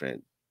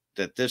confident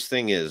that this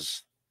thing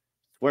is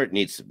where it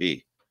needs to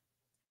be.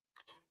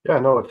 Yeah,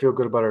 no, I feel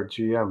good about our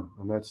GM,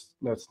 and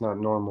that's not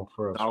normal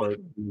for us, right?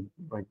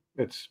 Like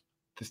it's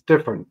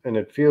different, and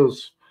it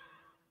feels,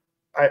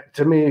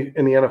 to me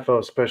in the NFL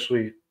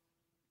especially,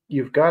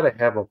 you've got to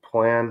have a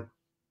plan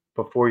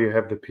before you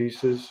have the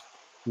pieces.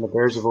 And the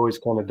Bears have always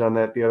kind of done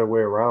that the other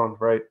way around,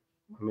 right?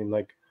 I mean,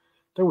 like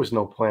there was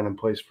no plan in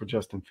place for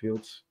Justin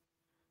Fields.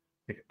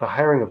 Like, the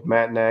hiring of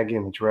Matt Nagy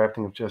and the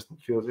drafting of Justin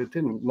Fields,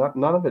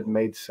 none of it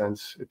made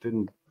sense. It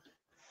didn't,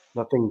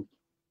 nothing.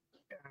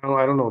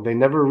 I don't know. They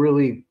never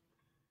really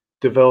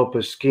develop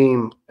a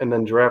scheme and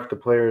then draft the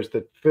players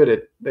that fit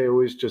it. They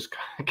always just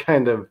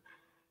kind of,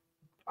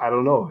 I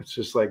don't know. It's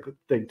just like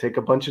they take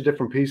a bunch of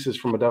different pieces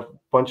from a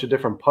bunch of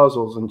different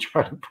puzzles and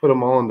try to put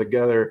them all in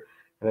together.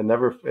 And it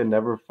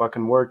never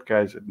fucking worked,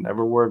 guys. It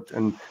never worked.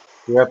 And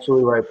you're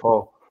absolutely right,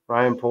 Paul.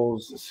 Ryan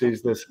Poles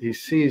sees this. He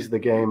sees the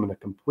game in a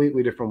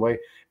completely different way.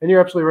 And you're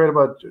absolutely right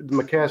about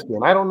McCaskey.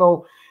 And I don't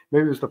know,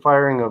 maybe it was the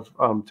firing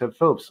of Ted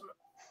Phillips.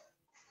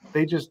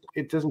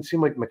 It doesn't seem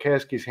like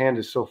McCaskey's hand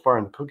is so far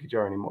in the cookie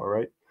jar anymore,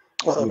 right?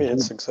 Well, I mean,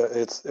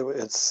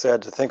 it's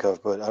sad to think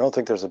of, but I don't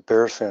think there's a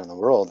Bears fan in the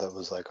world that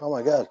was like, oh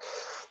my God,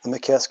 the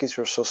McCaskies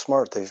are so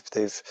smart.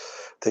 They've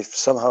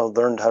somehow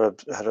learned how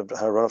to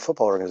run a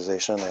football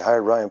organization, and they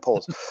hired Ryan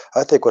Poles.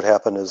 I think what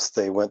happened is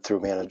they went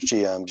through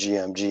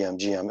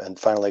GM, and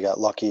finally got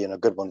lucky, and a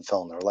good one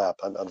fell in their lap.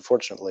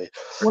 Unfortunately,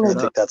 I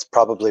think that's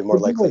probably more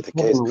likely the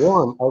case.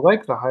 Warren, I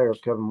like the hire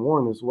of Kevin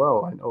Warren as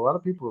well. I know a lot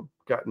of people have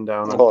gotten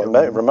down on Well,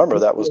 Kevin remember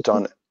that was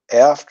done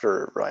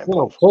after Ryan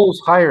Poles.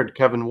 Poles hired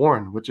Kevin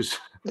Warren, which is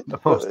the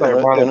most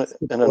ironic.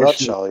 In a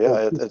nutshell,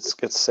 yeah,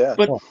 it's sad.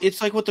 But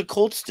it's like what the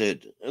Colts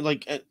did.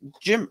 Like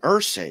Jim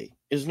Irsay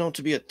is known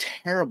to be a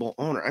terrible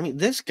owner. I mean,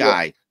 this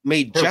guy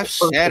made Jeff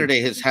Saturday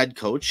his head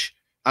coach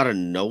out of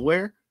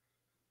nowhere,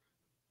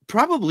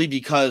 probably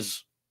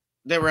because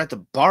they were at the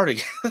bar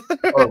together.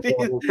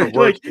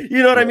 Like,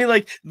 you know what I mean?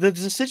 Like the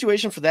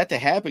situation for that to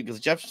happen,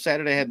 because Jeff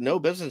Saturday had no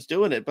business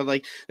doing it. But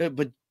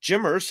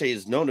Jim Irsay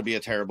is known to be a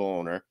terrible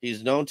owner.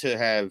 He's known to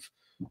have,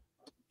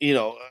 you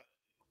know,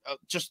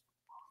 just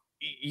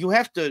you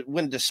have to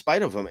win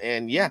despite of him.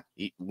 And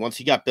once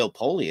he got Bill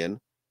Polian,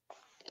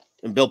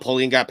 and Bill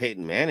Polian got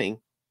Peyton Manning,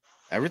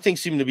 everything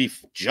seemed to be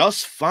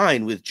just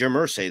fine with Jim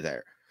Irsay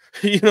there.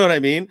 You know what I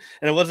mean?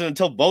 And it wasn't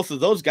until both of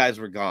those guys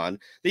were gone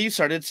that you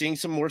started seeing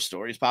some more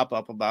stories pop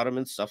up about him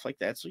and stuff like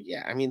that. So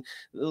yeah, I mean,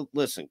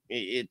 listen,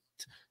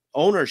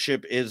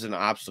 ownership is an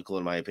obstacle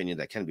in my opinion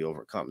that can be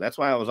overcome. That's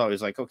why I was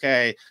always like,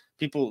 okay,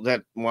 people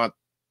that want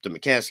the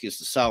McCaskies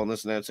to sell and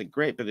this and that, it's like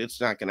great, but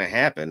it's not going to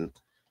happen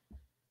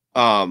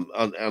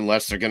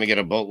unless they're going to get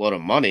a boatload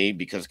of money,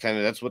 because kind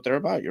of that's what they're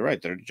about. You're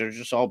right. They're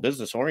just all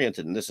business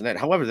oriented and this and that.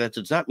 However, that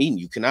does not mean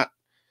you cannot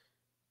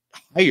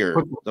hire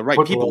the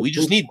right people. We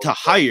just need to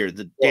hire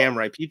the damn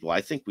right people.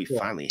 I think we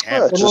finally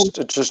have.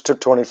 It just took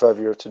 25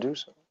 years to do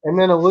so. And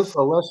then a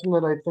lesson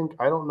that I think,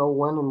 I don't know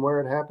when and where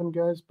it happened,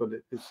 guys, but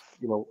it's,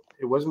 you know,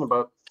 it wasn't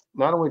about,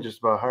 not only just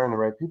about hiring the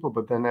right people,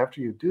 but then after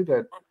you do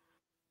that,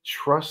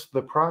 trust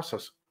the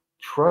process.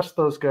 Trust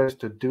those guys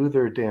to do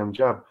their damn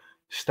job.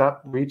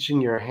 Stop reaching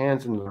your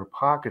hands into their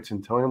pockets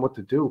and telling them what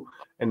to do.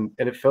 And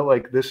it felt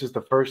like this is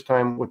the first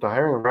time with the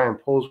hiring of Ryan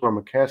Poles or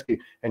McCaskey,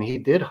 and he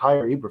did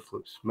hire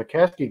Eberflus.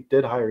 McCaskey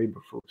did hire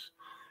Eberflus,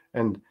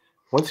 and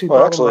once he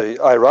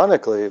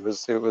ironically, it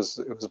was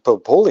Bill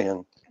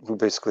Polian who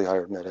basically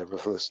hired Matt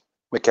Eberflus.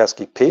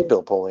 McCaskey paid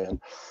Bill Polian,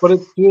 but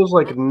it feels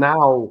like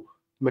now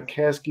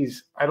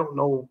McCaskey's, I don't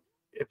know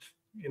if,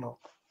 you know,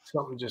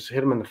 something just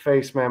hit him in the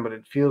face, man, but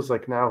it feels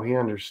like now he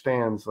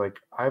understands, like,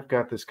 I've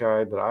got this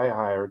guy that I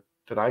hired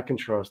that I can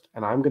trust,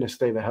 and I'm going to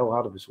stay the hell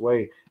out of his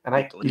way. And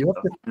you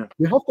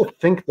have to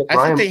think that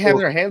I think they have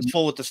their hands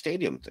full with the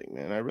stadium thing,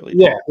 man. I really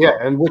do.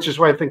 And which is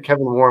why I think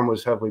Kevin Warren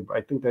was heavily.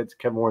 I think that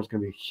Kevin Warren's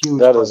going to be a huge.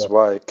 That is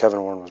why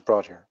Kevin Warren was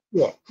brought here.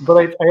 Yeah, but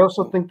I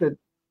also think that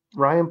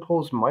Ryan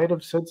Poles might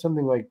have said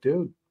something like,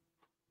 "Dude,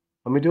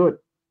 let me do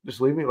it. Just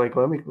leave me. Like,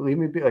 leave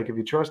me be. Like, if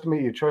you trust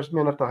me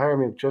enough to hire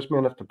me. You trust me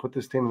enough to put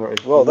this team in the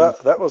right." Well,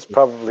 that was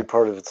probably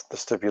part of the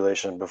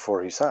stipulation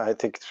before he signed. I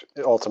think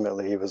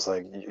ultimately he was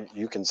like,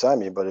 "You can sign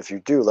me, but if you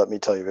do, let me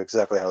tell you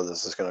exactly how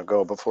this is going to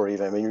go." Before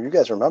even, I mean, you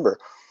guys remember,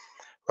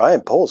 Ryan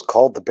Poles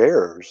called the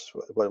Bears.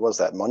 What was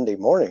that, Monday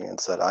morning,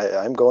 and said,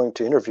 "I'm going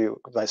to interview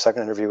my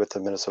second interview with the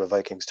Minnesota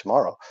Vikings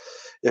tomorrow.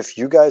 If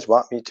you guys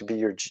want me to be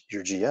your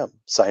GM,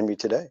 sign me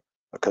today,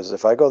 because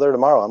if I go there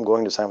tomorrow, I'm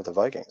going to sign with the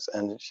Vikings."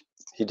 And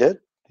he did.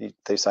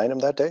 They signed him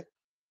that day.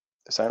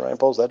 They signed Ryan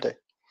Poles that day.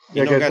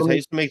 You know, guys, I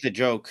used to make the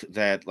joke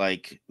that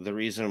like the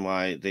reason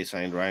why they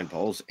signed Ryan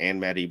Poles and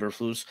Matt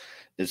Eberflus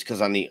is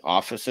because on the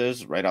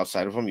offices right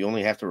outside of them, you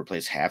only have to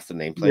replace half the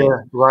nameplate.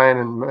 Yeah, Ryan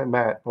and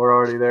Matt, we're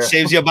already there.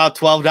 Saves you about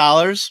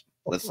 $12.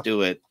 Let's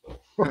do it.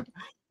 Guys,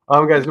 I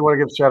want to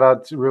give a shout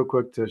out real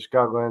quick to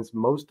Chicagoland's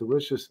most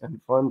delicious and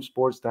fun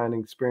sports dining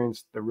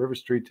experience, the River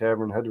Street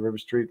Tavern. Head to River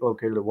Street,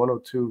 located at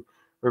 102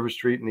 River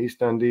Street in East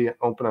Dundee.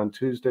 Open on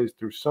Tuesdays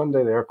through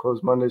Sunday. They are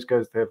closed Mondays,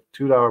 guys. They have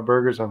 $2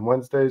 burgers on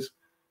Wednesdays.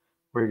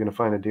 Where you're going to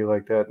find a deal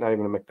like that, not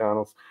even a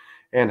McDonald's.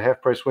 And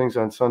half-price wings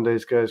on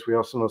Sundays, guys. We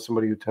also know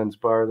somebody who tends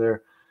bar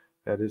there.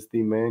 That is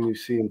the man you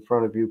see in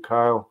front of you,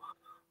 Kyle.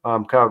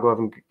 Kyle, go ahead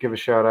and give a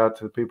shout-out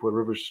to the people at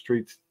River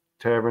Street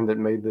Tavern that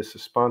made this a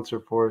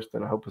sponsor for us,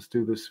 that help us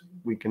do this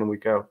week in and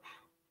week out.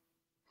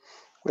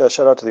 Yeah,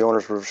 shout out to the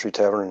owners of River Street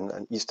Tavern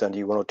in East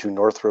Dundee, 102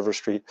 North River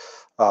Street.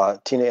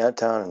 Tina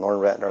Anton and Lauren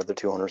Ratner are the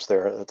two owners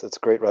there. It's a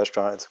great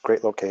restaurant. It's a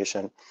great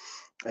location.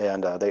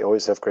 And they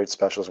always have great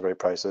specials, great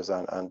prices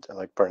on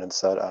like Brendan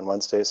said, on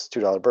Wednesdays,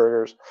 $2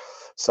 burgers,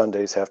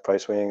 Sundays, half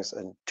price wings,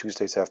 and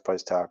Tuesdays, half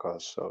price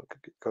tacos. So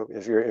go,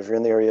 if you're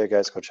in the area,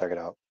 guys, go check it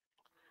out.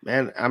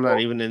 Man, I'm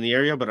not even in the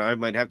area, but I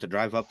might have to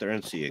drive up there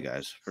and see you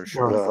guys for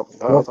sure.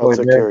 I'll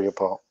take care of you,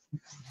 Paul.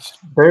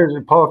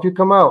 Paul, if you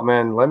come out,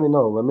 man, let me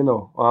know.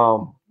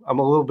 I'm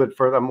a little bit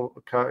further.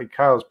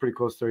 Kyle's pretty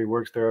close there. He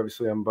works there.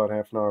 Obviously, I'm about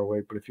half an hour away.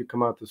 But if you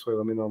come out this way,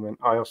 let me know, man.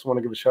 I also want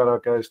to give a shout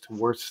out, guys, to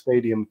Worst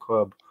Stadium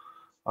Club.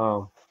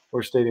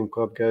 We're Stadium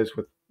Club, guys,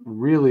 with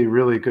really,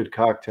 really good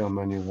cocktail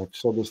menu. I've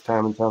said this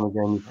time and time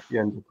again.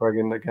 You're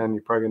probably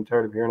getting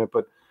tired of hearing it,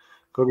 but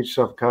go get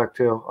yourself a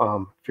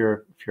cocktail. If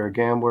you're a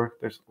gambler,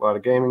 there's a lot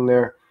of gaming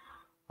there.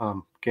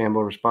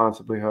 Gamble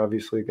responsibly,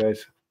 obviously,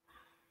 guys.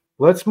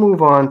 Let's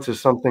move on to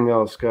something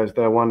else, guys,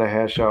 that I want to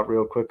hash out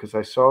real quick because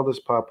I saw this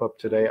pop up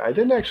today. I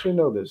didn't actually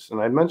know this,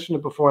 and I mentioned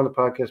it before on the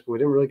podcast, but we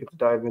didn't really get to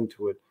dive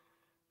into it.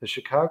 The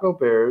Chicago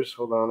Bears,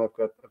 hold on, I've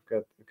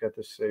got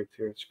this saved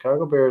here.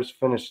 Chicago Bears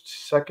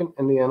finished second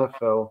in the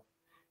NFL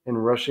in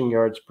rushing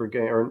yards per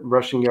game, or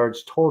rushing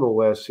yards total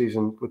last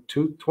season, with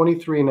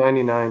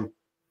 23.99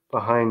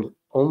 behind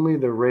only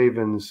the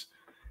Ravens.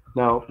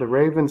 Now, the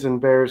Ravens and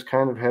Bears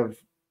kind of have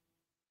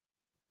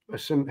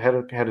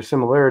had a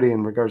similarity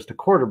in regards to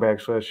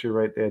quarterbacks last year,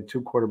 right? They had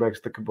two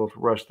quarterbacks that could both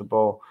rush the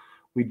ball.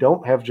 We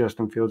don't have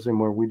Justin Fields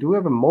anymore. We do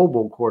have a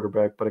mobile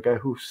quarterback, but a guy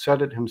who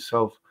said it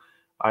himself,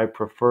 I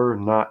prefer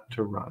not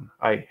to run.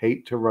 I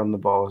hate to run the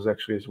ball, is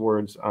actually his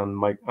words on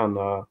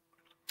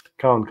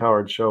Colin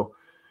Cowherd's show.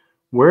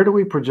 Where do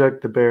we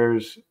project the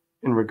Bears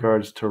in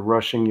regards to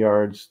rushing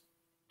yards,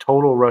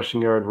 total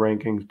rushing yard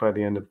rankings by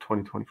the end of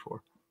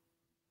 2024?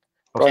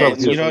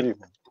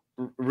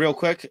 Real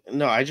quick,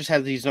 no, I just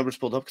had these numbers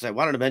pulled up because I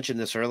wanted to mention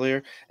this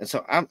earlier, and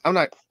so I'm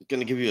not going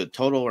to give you a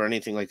total or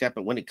anything like that,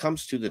 but when it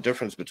comes to the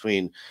difference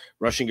between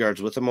rushing yards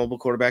with a mobile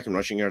quarterback and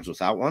rushing yards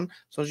without one,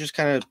 so I just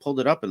kind of pulled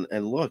it up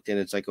and looked, and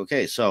it's like,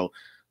 okay, so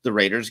the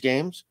Raiders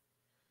games,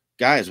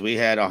 guys, we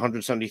had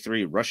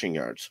 173 rushing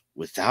yards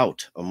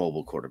without a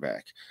mobile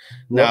quarterback.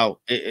 Yep. Now,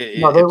 they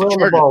ran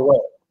the ball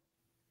well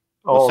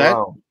all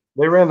around.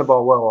 They ran the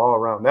ball well all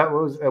around.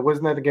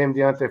 Wasn't that the game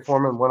Deontay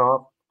Foreman went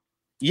off?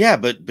 Yeah,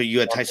 but you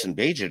had Tyson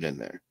Bagent in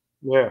there.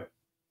 Yeah.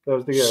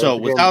 So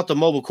without the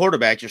mobile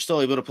quarterback, you're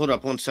still able to put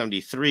up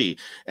 173.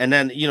 And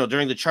then,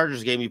 during the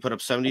Chargers game, you put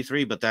up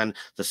 73, but then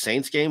the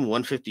Saints game,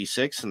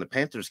 156, and the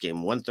Panthers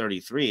game,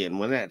 133. And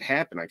when that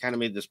happened, I kind of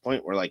made this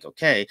point where, like,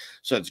 okay,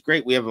 so it's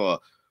great. We have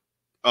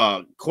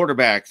a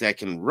quarterback that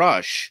can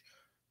rush,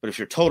 but if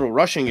your total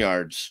rushing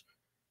yards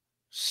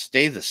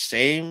stay the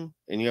same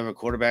and you have a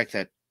quarterback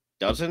that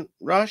doesn't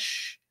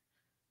rush,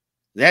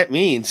 that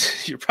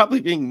means you're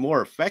probably being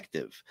more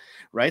effective,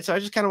 right? So I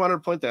just kind of wanted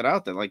to point that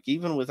out, that like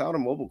even without a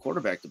mobile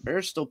quarterback, the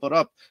Bears still put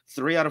up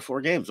 3 out of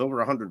 4 games over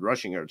 100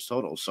 rushing yards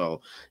total.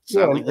 So it's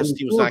not like this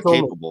team is not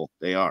capable.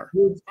 They are.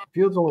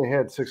 Fields only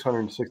had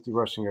 660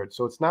 rushing yards,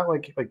 so it's not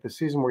like the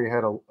season where he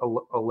had a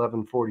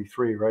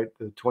 1143, right?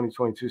 The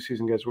 2022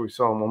 season, guys, where we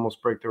saw him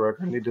almost break the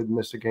record, and he did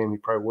miss a game. He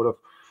probably would have,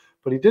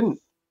 but he didn't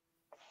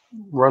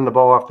run the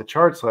ball off the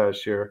charts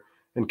last year.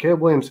 And Caleb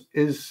Williams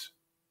is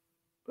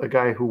a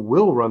guy who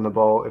will run the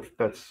ball if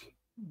that's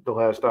the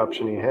last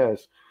option he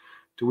has.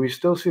 Do we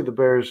still see the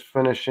Bears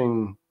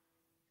finishing?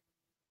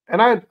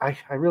 And I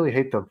really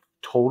hate the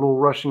total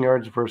rushing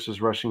yards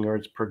versus rushing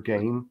yards per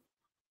game.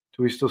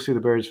 Do we still see the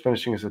Bears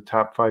finishing as a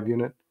top 5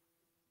 unit?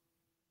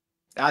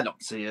 I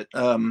don't see it.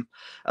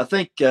 I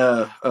think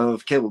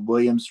of Caleb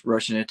Williams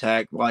rushing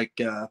attack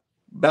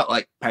about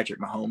like Patrick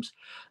Mahomes.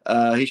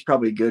 He's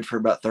probably good for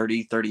about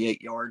 30,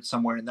 38 yards,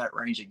 somewhere in that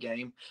range of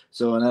game.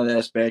 So in that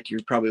aspect,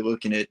 you're probably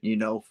looking at,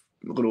 a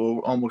little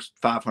almost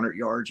 500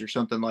 yards or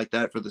something like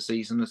that for the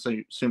season,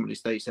 assuming he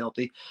stays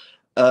healthy,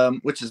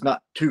 which is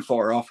not too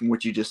far off from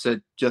what you just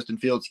said Justin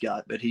Fields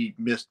got, but he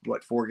missed,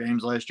 4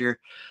 games last year.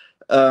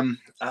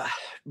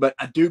 But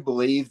I do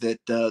believe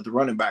that the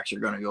running backs are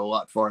going to go a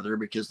lot farther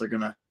because they're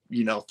going to,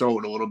 throw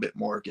it a little bit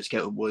more, because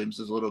Caleb Williams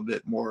is a little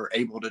bit more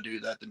able to do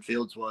that than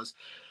Fields was.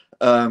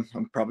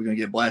 I'm probably going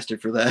to get blasted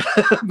for that.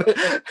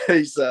 But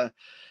he's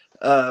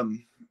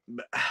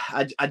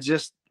I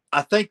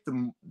think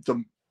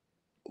the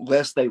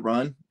less they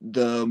run,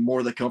 the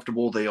more the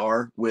comfortable they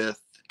are with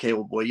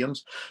Caleb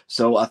Williams.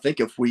 So I think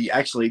if we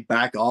actually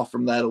back off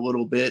from that a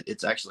little bit,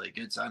 it's actually a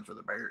good sign for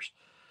the Bears.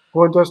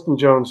 Well, Dustin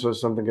Jones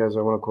says something, guys,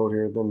 I want to quote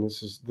here. Then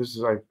this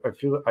is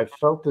I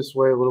felt this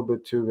way a little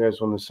bit too,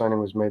 guys, when the signing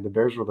was made. The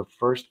Bears were the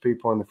first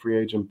people on the free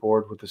agent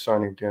board with the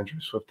signing of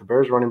DeAndre Swift. The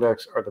Bears running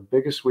backs are the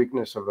biggest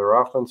weakness of their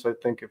offense. I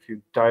think if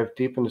you dive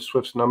deep into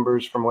Swift's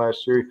numbers from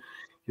last year,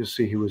 you'll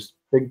see he was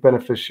big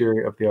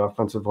beneficiary of the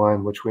offensive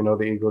line, which we know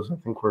the Eagles, I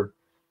think, were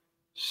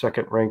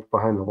second ranked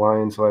behind the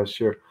Lions last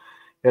year.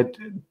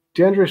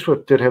 DeAndre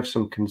Swift did have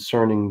some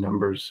concerning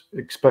numbers,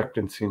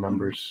 expectancy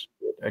numbers.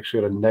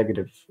 Actually had a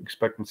negative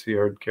expectancy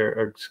yard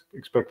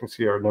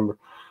number.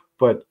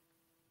 But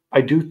I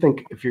do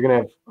think if you're going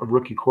to have a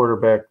rookie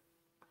quarterback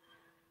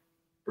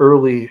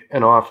early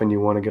and often,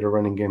 you want to get a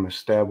running game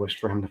established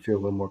for him to feel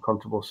a little more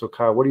comfortable. So,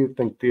 Kyle, what do you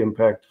think the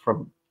impact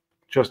from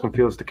Justin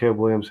Fields to Caleb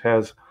Williams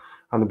has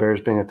on the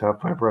Bears being a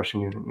top 5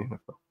 rushing unit in the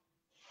NFL?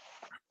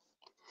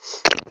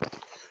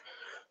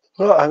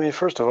 Well, I mean,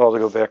 first of all, to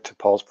go back to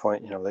Paul's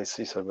point,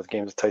 he said with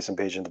games with Tyson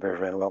Bagent, the Bears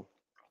ran well.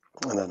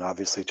 And then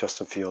obviously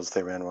Justin Fields,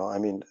 they ran well. I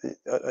mean,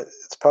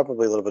 it's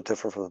probably a little bit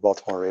different from the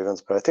Baltimore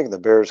Ravens, but I think in the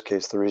Bears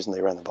case, the reason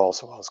they ran the ball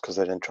so well is because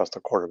they didn't trust the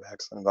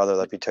quarterbacks, and whether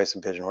that be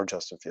Tyson Bagent or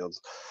Justin Fields.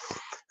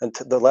 And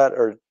Tyson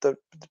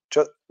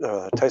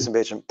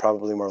Bagent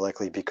probably more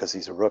likely because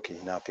he's a rookie,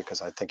 not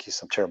because I think he's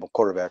some terrible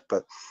quarterback.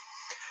 But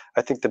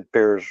I think the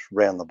Bears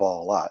ran the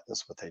ball a lot.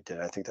 That's what they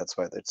did. I think that's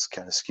why it's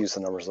kind of skews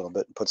the numbers a little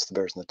bit and puts the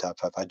Bears in the top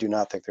 5. I do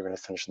not think they're going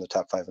to finish in the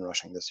top 5 in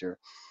rushing this year.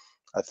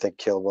 I think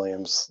Caleb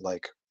Williams,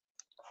 like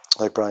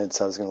Brian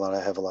said, is going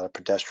to have a lot of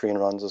pedestrian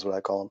runs, is what I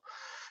call them,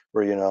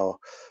 where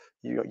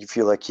you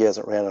feel like he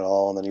hasn't ran at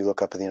all, and then you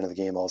look up at the end of the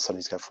game, all of a sudden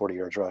he's got 40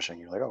 yards rushing.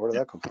 You're like, oh, where did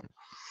that come from?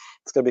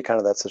 It's going to be kind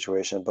of that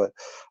situation. But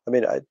I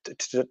mean,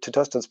 to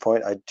Dustin's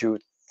point, I do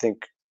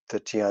think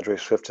that DeAndre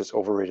Swift is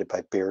overrated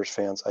by Bears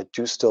fans. I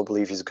do still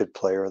believe he's a good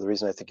player. The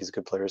reason I think he's a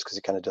good player is because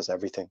he kind of does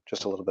everything,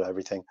 just a little bit of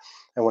everything.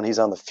 And when he's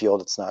on the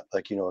field, it's not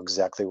like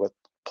exactly what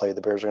play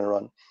the Bears are going to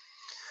run.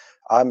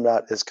 I'm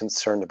not as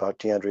concerned about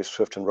DeAndre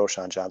Swift and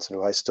Roschon Johnson,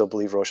 who I still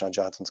believe Roschon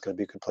Johnson is going to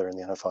be a good player in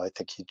the NFL. I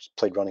think he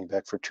played running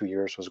back for 2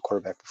 years, was a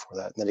quarterback before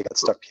that, and then he got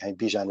stuck behind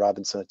Bijan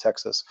Robinson at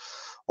Texas.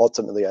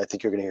 Ultimately, I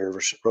think you're going to hear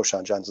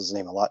Roschon Johnson's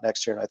name a lot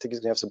next year, and I think he's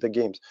going to have some big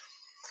games.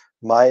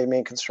 My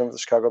main concern with the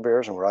Chicago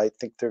Bears, and where I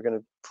think they're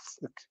going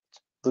to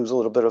lose a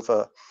little bit of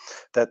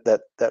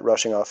that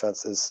rushing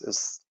offense,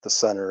 is the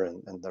center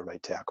and the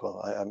right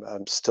tackle.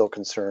 I'm still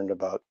concerned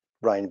about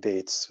Ryan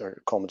Bates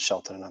or Coleman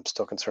Shelton, and I'm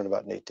still concerned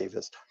about Nate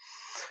Davis.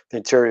 The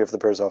interior of the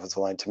Bears offensive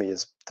line, to me,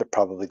 is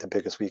probably the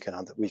biggest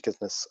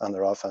weakness on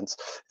their offense.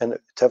 And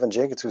Tevin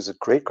Jenkins, who's a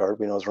great guard,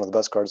 we know is one of the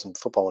best guards in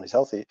football when he's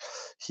healthy,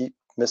 he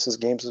misses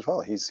games as well.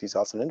 He's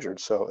often injured.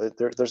 So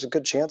there's a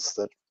good chance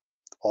that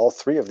all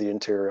 3 of the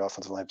interior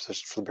offensive line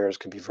positions for the Bears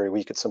could be very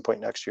weak at some point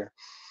next year.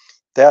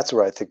 That's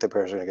where I think the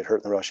Bears are going to get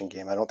hurt in the rushing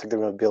game. I don't think they're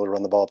going to be able to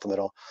run the ball up the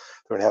middle.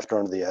 They're going to have to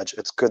run to the edge.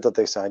 It's good that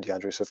they signed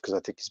DeAndre Swift because I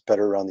think he's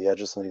better around the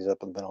edges than he's up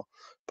in the middle.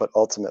 But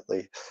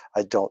ultimately,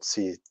 I don't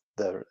see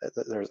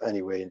there's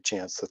any way and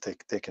chance that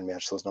they can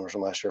match those numbers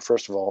from last year.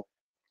 First of all,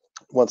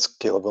 once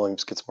Caleb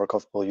Williams gets more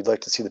comfortable, you'd like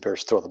to see the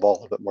Bears throw the ball a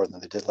little bit more than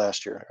they did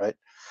last year, right?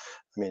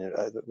 I mean,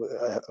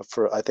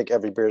 I think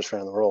every Bears fan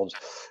in the world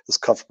is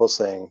comfortable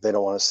saying they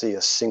don't want to see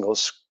a single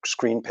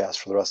screen pass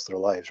for the rest of their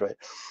lives, right?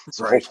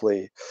 So Right.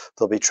 Hopefully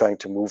they'll be trying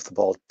to move the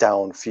ball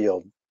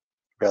downfield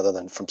rather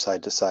than from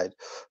side to side.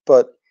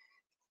 But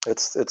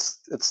it's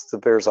the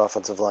Bears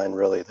offensive line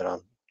really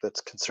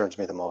that concerns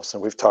me the most.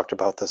 And we've talked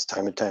about this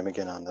time and time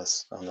again on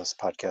this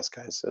podcast,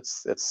 guys.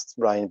 It's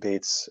Ryan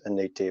Bates and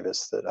Nate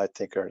Davis that I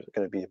think are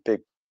going to be a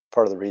big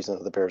part of the reason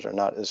that the Bears are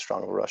not as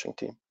strong of a rushing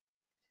team.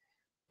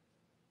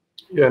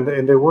 Yeah,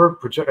 and they were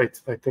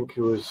I think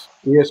it was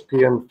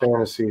ESPN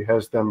Fantasy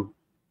has them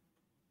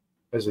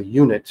as a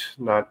unit,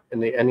 not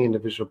any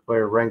individual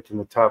player, ranked in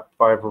the top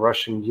 5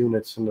 rushing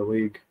units in the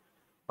league.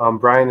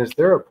 Brian, is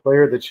there a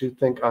player that you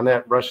think on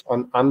that rush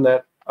on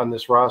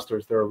this roster?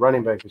 Is there a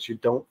running back that you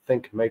don't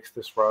think makes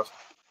this roster?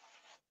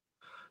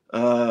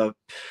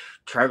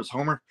 Travis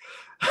Homer.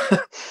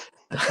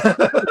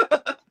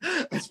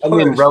 I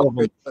mean,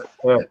 relevant.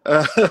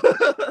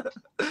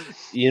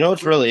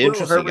 It's really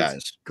interesting,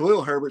 guys.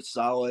 Khalil Herbert's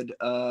solid.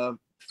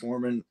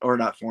 Foreman, or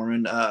not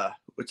Foreman,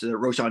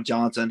 Roschon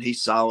Johnson,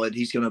 he's solid.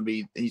 He's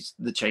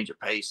the change of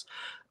pace.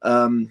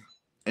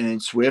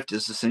 And Swift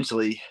is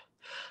essentially,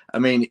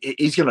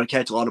 he's going to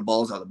catch a lot of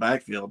balls out of the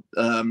backfield.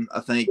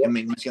 I think,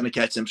 he's going to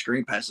catch some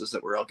screen passes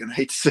that we're all going to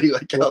hate to see,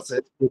 like Cal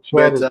said. The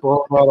chat is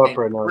blowing that up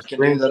right now.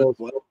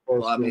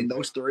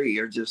 Those 3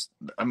 are just,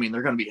 they're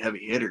going to be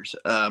heavy hitters.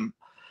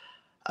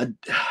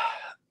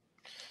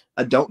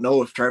 I don't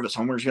know if Travis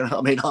Homer's going to,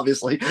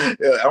 obviously, I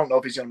don't know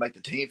if he's going to make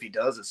the team. If he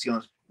does, it's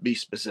going to be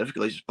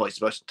specifically just play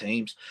special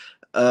teams.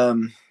 I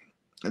don't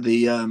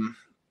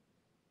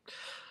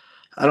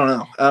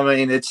know. I'm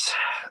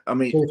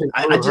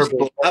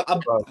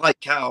like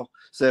Cal.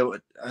 So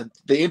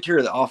the interior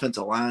of the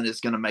offensive line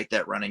is going to make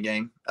that running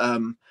game.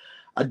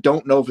 I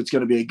don't know if it's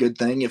going to be a good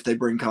thing if they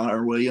bring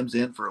Connor Williams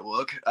in for a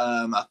look.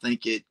 I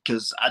think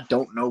because I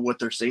don't know what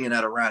they're seeing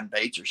out of Ryan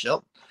Bates or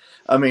Shelton.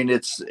 I mean,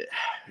 it's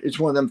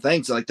one of them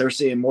things, like they're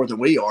seeing more than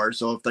we are.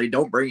 So if they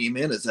don't bring him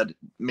in, does that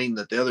mean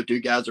that the other two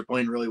guys are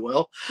playing really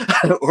well?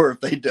 Or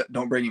if they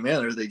don't bring him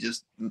in, are they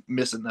just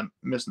missing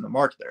the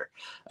mark there?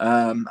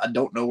 I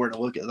don't know where to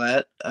look at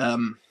that.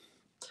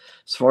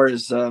 As far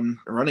as the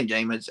running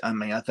game, I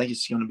think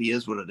it's going to be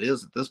what it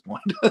is at this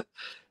point.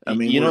 I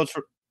mean,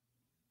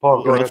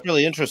 Paul, go ahead. It's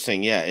really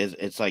interesting. Yeah,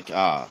 it's like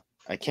I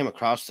came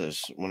across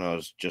this when I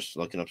was just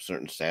looking up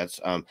certain stats.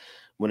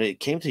 When it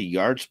came to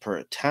yards per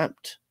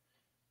attempt,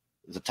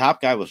 the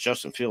top guy was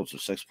Justin Fields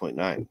with 6.9.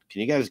 Can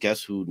you guys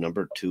guess who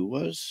number 2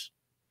 was?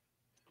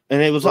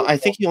 And it was, I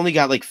think he only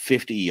got like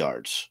 50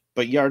 yards,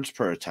 but yards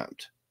per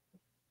attempt.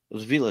 It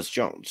was Velus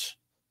Jones.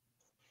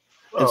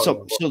 And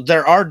so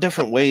there are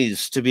different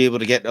ways to be able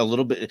to get a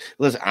little bit.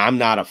 Listen, I'm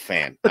not a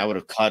fan. I would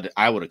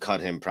have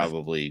cut him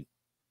probably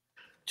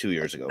 2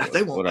 years ago.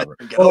 Whatever.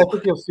 Well, I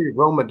think you'll see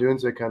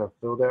Odunze kind of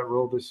fill that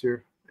role this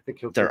year. I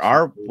think there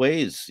are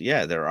ways.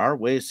 Yeah, there are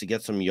ways to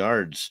get some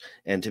yards.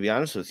 And to be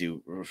honest with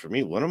you, for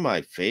me, one of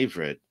my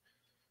favorite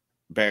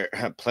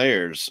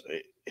players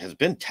has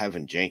been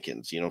Tevin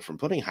Jenkins. You know, from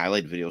putting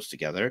highlight videos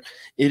together,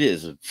 it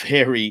is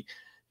very,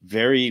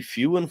 very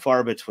few and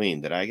far between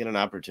that I get an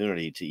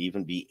opportunity to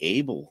even be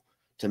able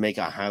to make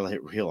a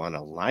highlight reel on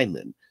a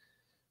lineman.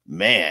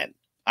 Man,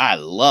 I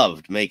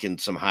loved making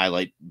some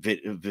highlight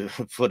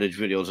footage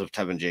videos of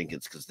Tevin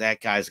Jenkins because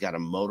that guy's got a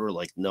motor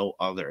like no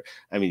other.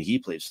 I mean, he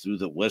plays through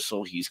the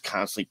whistle. He's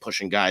constantly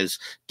pushing guys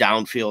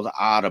downfield,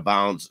 out of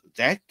bounds.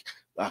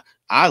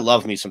 I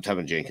love me some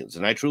Tevin Jenkins,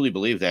 and I truly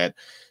believe that,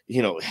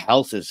 you know,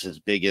 health is his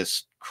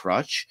biggest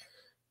crutch,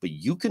 but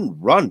you can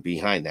run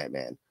behind that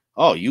man.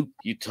 Oh, you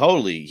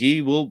totally,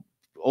 he will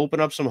open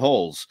up some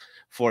holes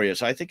for you.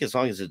 So I think as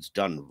long as it's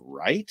done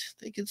right,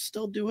 they can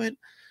still do it.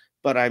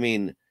 But I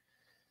mean,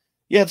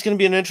 yeah, it's going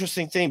to be an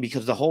interesting thing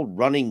because the whole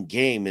running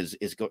game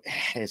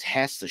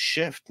has to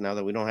shift now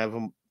that we don't have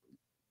a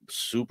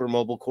super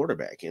mobile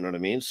quarterback. You know what I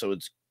mean? So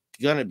it's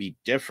going to be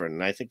different,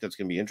 and I think that's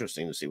going to be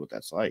interesting to see what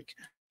that's like.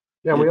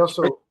 Yeah, I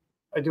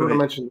do want to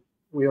mention,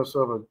 we also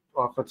have an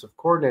offensive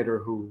coordinator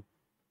who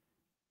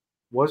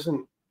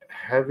wasn't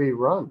heavy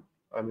run.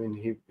 I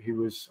mean, he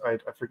was, I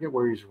forget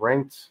where he's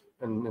ranked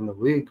in the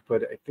league,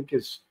 but I think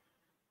his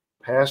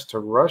pass to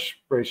rush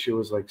ratio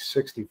is like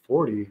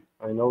 60-40.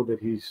 I know that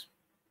he's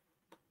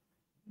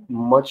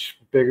much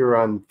bigger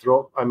on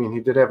throw. I mean, he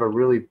did have a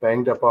really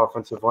banged up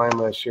offensive line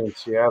last year in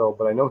Seattle,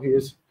 but I know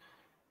he's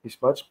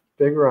much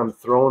bigger on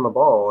throwing the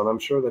ball, and I'm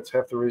sure that's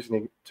half the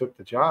reason he took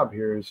the job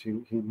here is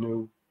he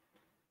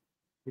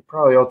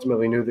probably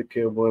ultimately knew that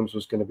Caleb Williams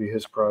was going to be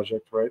his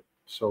project, right?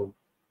 So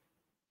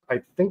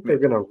I think they're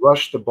going to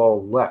rush the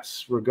ball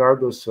less,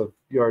 regardless of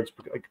yards,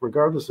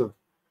 regardless of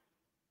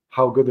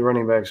how good the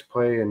running backs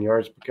play and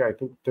yards. I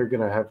think they're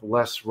going to have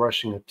less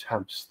rushing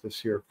attempts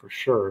this year for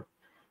sure.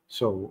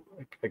 So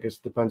I guess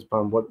it depends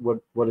upon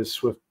what does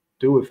Swift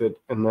do with it.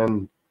 And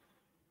then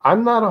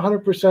I'm not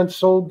 100%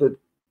 sold that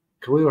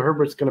Khalil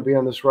Herbert's going to be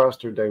on this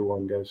roster day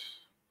one, guys.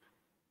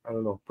 I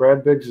don't know.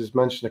 Brad Biggs has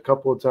mentioned a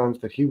couple of times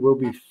that he will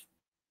be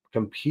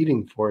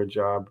competing for a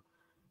job,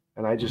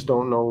 and I just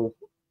don't know.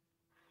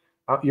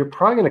 You're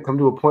probably going to come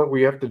to a point where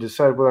you have to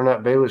decide whether or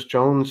not Velus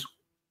Jones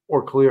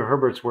or Khalil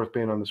Herbert's worth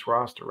being on this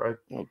roster, right?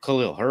 Well,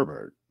 Khalil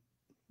Herbert.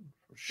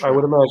 Sure. I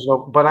would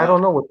imagine, but I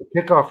don't know. With the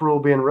kickoff rule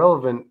being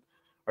relevant,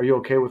 are you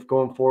okay with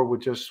going forward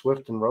with just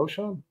Swift and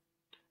Roschon?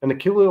 And the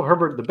Khalil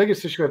Herbert, the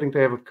biggest issue I think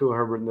they have with Khalil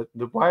Herbert, and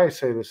the why I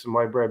say this and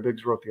why Brad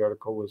Biggs wrote the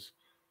article was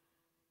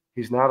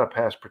he's not a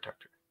pass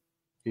protector.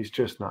 He's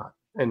just not.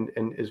 And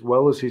as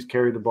well as he's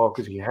carried the ball,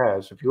 because he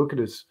has, if you look at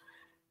his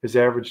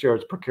average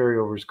yards per carry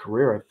over his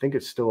career, I think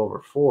it's still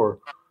over 4,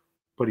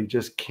 but he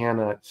just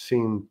cannot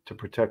seem to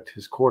protect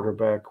his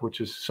quarterback, which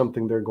is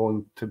something they're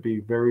going to be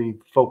very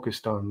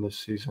focused on this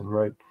season,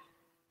 right?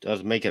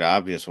 Does make it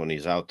obvious when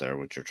he's out there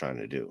what you're trying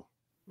to do.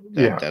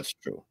 That's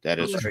true. That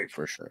is true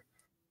for sure.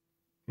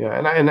 Yeah,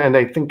 and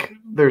I think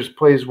there's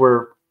plays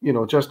where, you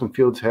know, Justin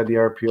Fields had the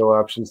RPO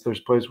options.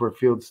 There's plays where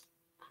Fields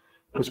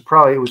was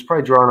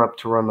probably drawn up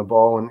to run the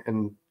ball,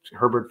 and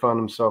Herbert found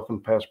himself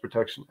in pass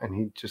protection, and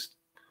he just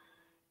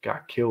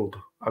got killed.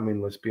 I mean,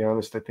 let's be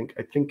honest. I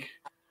think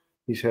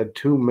he's had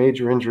 2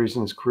 major injuries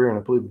in his career, and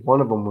I believe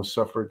one of them was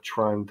suffered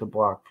trying to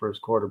block for his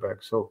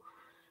quarterback. So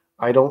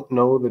I don't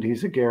know that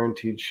he's a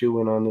guaranteed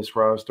shoe-in on this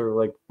roster.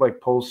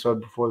 Like Pohl said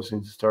before the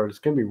season started, it's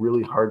going to be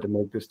really hard to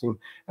make this team.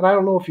 And I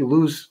don't know if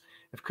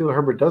Khalil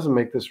Herbert doesn't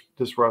make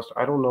this roster,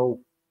 I don't know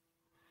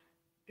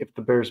if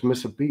the Bears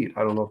miss a beat.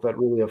 I don't know if that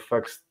really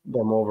affects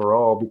them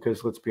overall,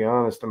 because let's be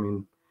honest, I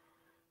mean,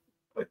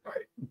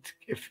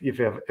 if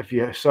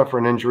you suffer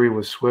an injury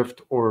with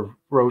Swift or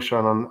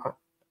Roschon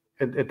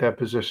at that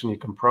position, you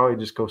can probably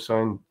just go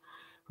sign.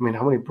 I mean,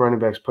 how many running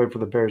backs played for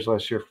the Bears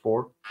last year?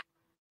 4.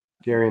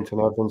 Darrington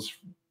Evans,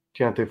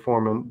 Dante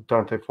Foreman,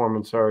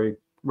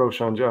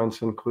 Roschon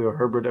Johnson, Khalil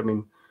Herbert. I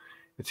mean,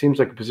 it seems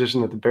like a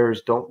position that the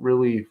Bears don't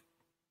really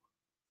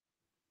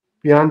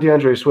beyond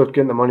DeAndre Swift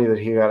getting the money that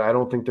he got, I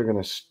don't think they're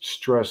going to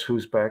stress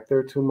who's back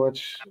there too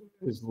much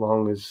as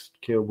long as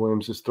Caleb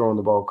Williams is throwing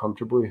the ball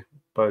comfortably.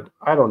 But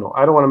I don't know.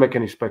 I don't want to make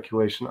any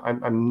speculation.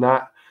 I'm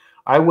not.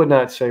 I would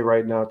not say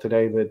right now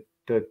today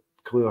that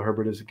Khalil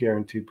Herbert is a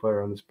guaranteed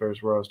player on this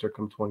Bears roster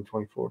come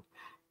 2024.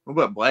 What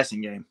about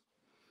Blasting Game?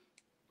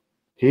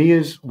 He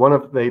is one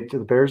of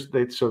the Bears.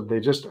 They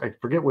just I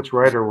forget which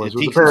writer was. Is It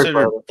was he the Bears considered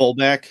writer.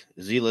 fullback?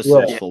 Is he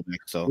listed as fullback?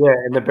 So yeah,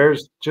 and the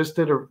Bears just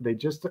did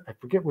I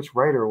forget which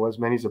writer it was.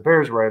 Man, he's a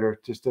Bears writer.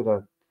 Just did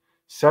a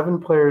 7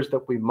 players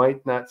that we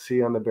might not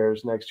see on the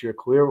Bears next year.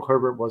 Khalil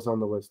Herbert was on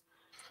the list.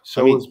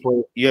 So was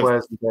you have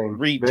Blasingame.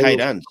 3 tight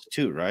ends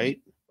too, right?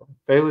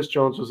 Bayless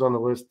Jones was on the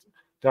list.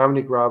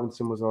 Dominique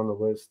Robinson was on the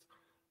list.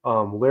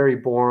 Larry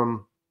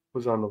Borum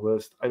was on the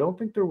list. I don't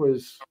think there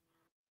was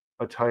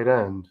a tight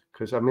end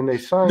because I mean they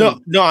signed.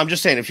 No, I'm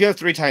just saying if you have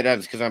 3 tight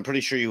ends, because I'm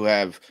pretty sure you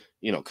have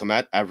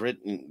Komet, Everett,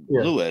 and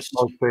Lewis.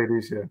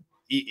 Ladies, yeah.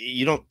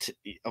 You don't.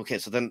 Okay,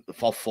 so then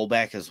fall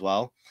fullback as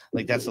well.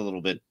 Like that's a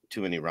little bit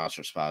too many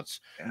roster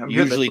spots.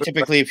 Usually,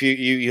 typically, if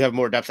you have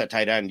more depth at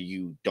tight end,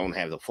 you don't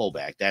have the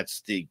fullback.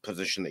 That's the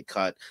position they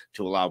cut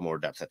to allow more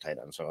depth at tight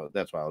end. So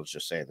that's why I was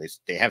just saying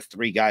they have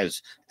 3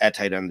 guys at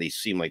tight end. They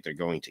seem like they're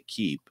going to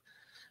keep.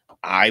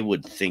 I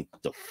would think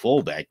the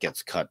fullback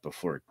gets cut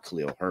before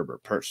Khalil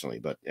Herbert personally,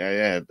 but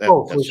that's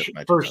just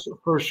my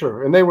for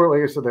sure. And they were,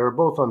 like I said, they were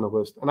both on the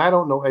list. And I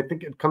don't know. I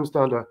think it comes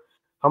down to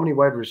how many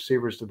wide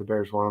receivers do the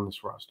Bears want on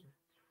this roster?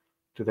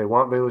 Do they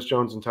want Bayless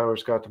Jones and Tyler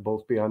Scott to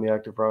both be on the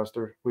active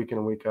roster week in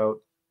and week out?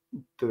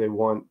 Do they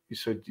want? You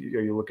said,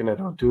 are you looking at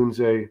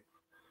Odunze,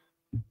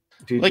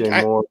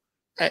 DJ Moore?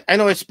 I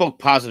know I spoke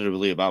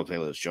positively about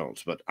Bayless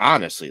Jones, but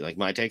honestly, like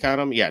my take on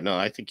him,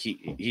 I think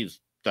he's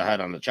the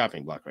head on the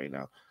chopping block right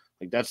now.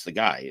 Like that's the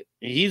guy.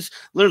 He's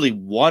literally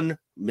one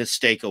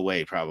mistake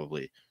away,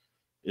 probably,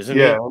 isn't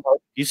he?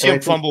 You see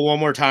him fumble one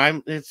more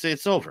time,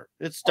 it's over.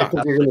 It's done.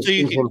 So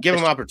you can give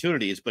him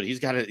opportunities, but he's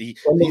got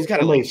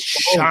to like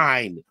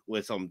shine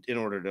with them in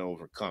order to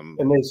overcome.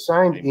 And they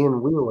signed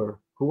Ian Wheeler,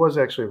 who was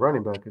actually a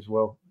running back as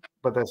well,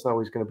 but that's not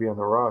always going to be on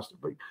the roster.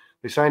 But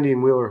they signed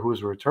Ian Wheeler, who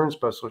was a return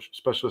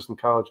specialist in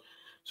college.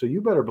 So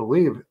you better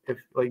believe, if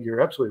like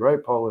you're absolutely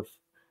right, Paul, if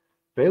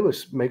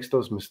Bayless makes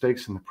those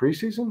mistakes in the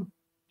preseason,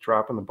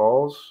 dropping the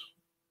balls,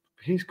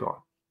 he's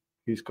gone.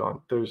 He's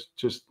gone. There's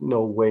just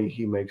no way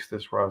he makes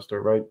this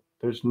roster, right?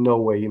 There's no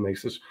way he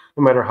makes this.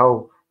 No matter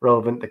how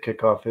relevant the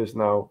kickoff is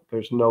now,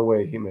 there's no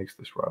way he makes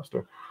this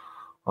roster.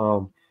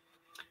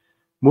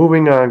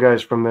 Moving on,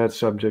 guys, from that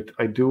subject,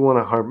 I do want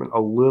to harp a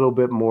little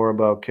bit more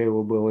about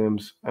Caleb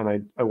Williams,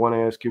 and I want to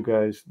ask you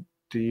guys,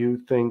 do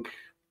you think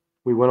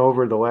we went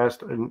over the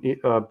last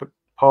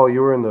Paul,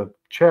 you were in the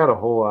chat a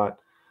whole lot.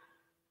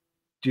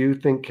 Do you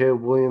think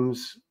Caleb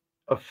Williams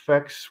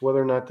affects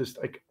whether or not this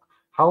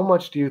how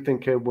much do you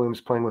think Caleb Williams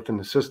playing within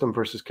the system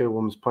versus Caleb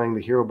Williams playing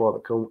the hero ball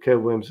that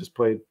Caleb Williams has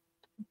played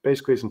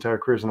basically his entire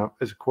career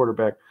as a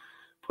quarterback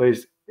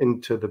plays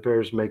into the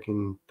Bears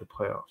making the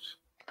playoffs?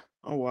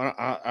 Oh, well,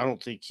 I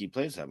don't think he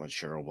plays that much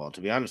hero ball,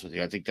 to be honest with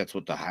you. I think that's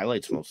what the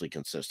highlights mostly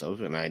consist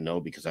of, and I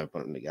know because I've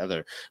put them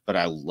together. But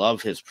I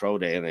love his pro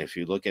day, and if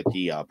you look at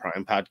the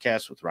Prime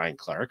podcast with Ryan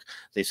Clark,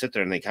 they sit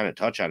there and they kind of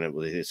touch on it.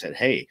 Where they said,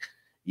 "Hey,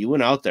 you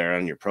went out there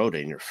on your pro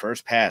day, and your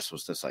first pass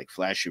was this like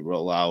flashy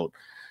rollout,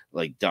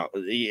 like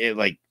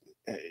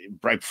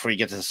right before you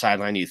get to the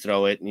sideline, you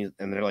throw it, and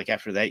they're like,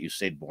 after that, you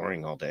stayed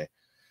boring all day.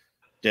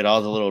 Did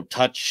all the little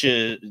touch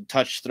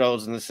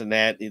throws and this and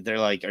that." They're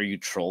like, "Are you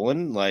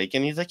trolling?" Like,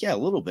 and he's like, "Yeah, a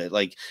little bit.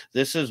 Like,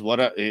 this is what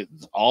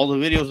all the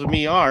videos of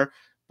me are."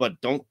 But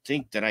don't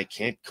think that I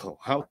can't go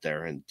out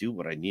there and do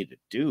what I need to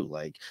do.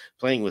 Like,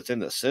 playing within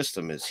the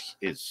system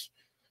is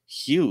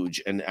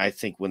huge, and I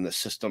think when the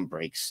system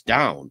breaks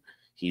down,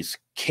 he's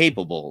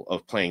capable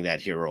of playing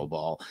that hero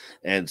ball.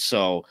 And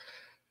so,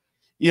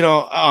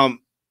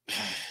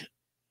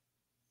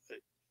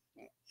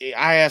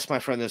 I asked my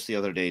friend this the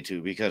other day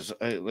too, because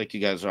like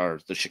you guys are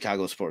the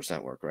Chicago Sports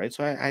Network, right?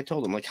 So I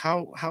told him, like,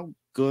 how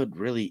good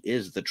really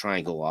is the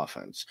triangle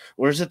offense?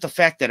 Or is it the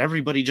fact that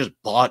everybody just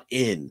bought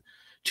in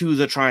to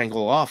the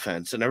triangle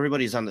offense and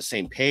everybody's on the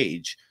same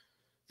page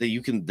that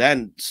you can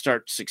then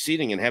start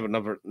succeeding and have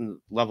another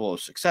level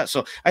of success?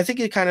 So I think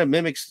it kind of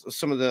mimics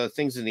some of the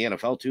things in the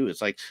NFL too.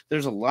 It's like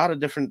there's a lot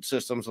of different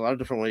systems, a lot of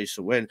different ways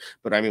to win.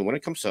 But I mean, when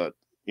it comes to,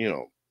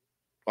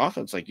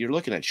 offense, like you're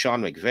looking at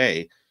Sean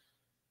McVay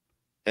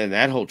and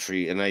that whole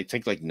tree, and I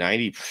think like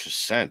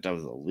 90%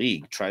 of the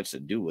league tries to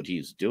do what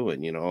he's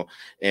doing,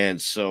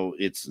 and so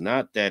it's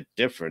not that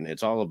different.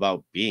 It's all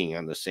about being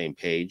on the same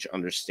page,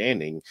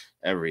 understanding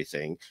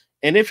everything,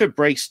 and if it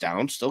breaks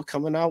down, still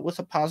coming out with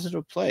a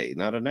positive play,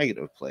 not a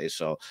negative play.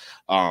 So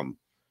I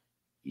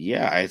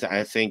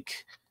think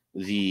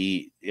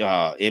the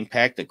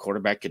impact the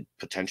quarterback could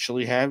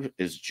potentially have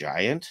is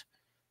giant.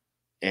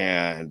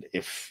 And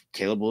if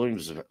Caleb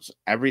Williams is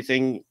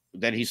everything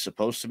that he's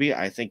supposed to be,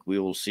 I think we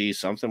will see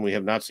something we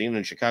have not seen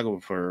in Chicago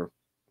for,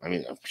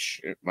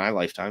 my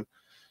lifetime.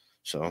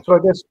 So I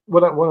guess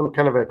what I'm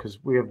kind of at,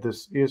 because we have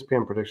this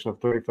ESPN prediction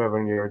of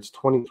 3,500 yards,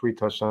 23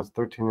 touchdowns,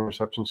 13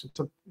 interceptions.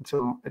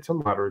 It's a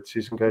moderate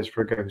season, guys,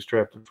 for a guy who's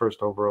drafted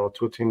first overall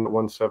to a team that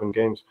won 7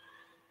 games.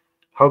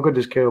 How good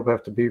does Caleb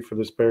have to be for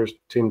this Bears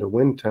team to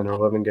win 10 or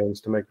 11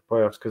 games to make the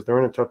playoffs? Because they're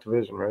in a tough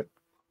division, right?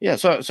 yeah,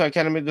 so I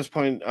kind of made this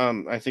point.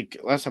 I think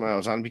last time I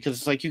was on, because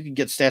it's like you can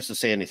get stats to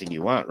say anything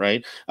you want,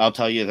 right? I'll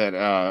tell you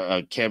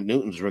that Cam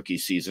Newton's rookie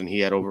season, he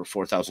had over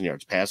 4,000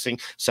 yards passing,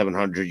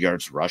 700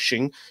 yards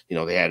rushing. You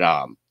know, they had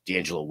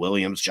D'Angelo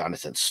Williams,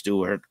 Jonathan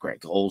Stewart,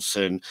 Greg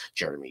Olson,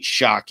 Jeremy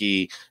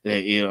Shockey.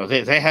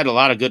 They had a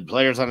lot of good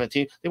players on the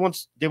team. They won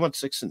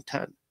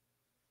 6-10.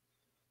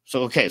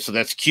 So okay, so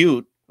that's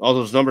cute. All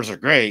those numbers are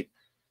great.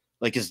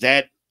 Like,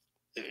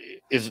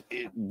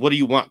 what do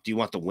you want? Do you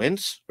want the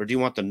wins or do you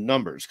want the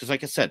numbers? Because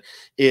like I said,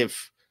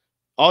 if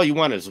all you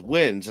want is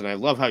wins, and I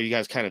love how you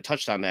guys kind of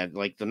touched on that,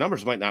 like the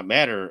numbers might not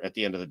matter at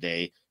the end of the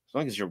day as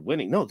long as you're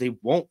winning. No, they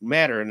won't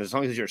matter. And as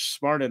long as you're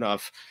smart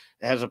enough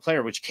as a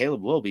player, which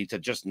Caleb will be, to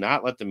just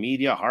not let the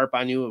media harp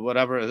on you or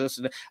whatever, this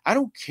and that. I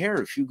don't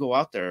care if you go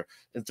out there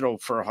and throw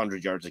for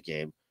 100 yards a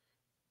game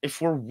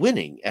if we're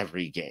winning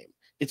every game.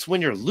 It's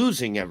when you're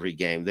losing every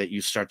game that you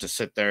start to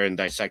sit there and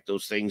dissect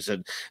those things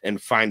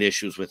and find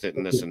issues with it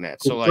and this and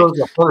that. So like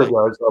 100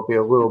 yards, I'll be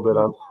a little bit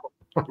on.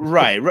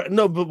 right.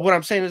 No, but what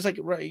I'm saying is like,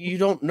 right, you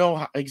don't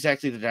know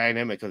exactly the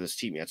dynamic of this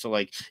team yet. So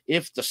like,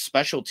 if the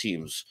special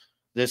teams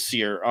this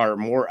year are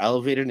more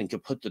elevated and can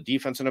put the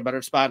defense in a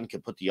better spot and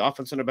can put the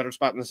offense in a better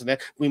spot and this and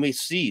that, we may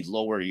see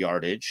lower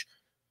yardage.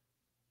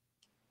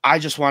 I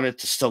just want it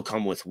to still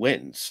come with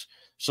wins.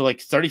 So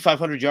like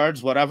 3,500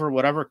 yards,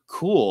 whatever,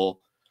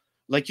 cool.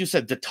 Like you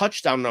said, the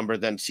touchdown number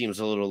then seems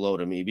a little low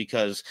to me,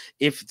 because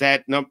if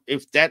that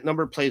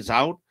number plays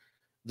out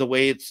the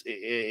way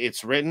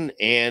it's written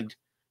and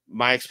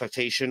my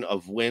expectation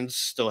of wins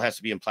still has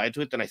to be implied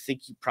to it, then I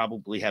think you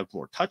probably have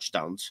more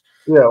touchdowns.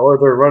 Yeah, or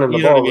they're running the ball.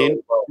 You know what I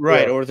mean? Well.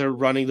 Right, Yeah. or they're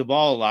running the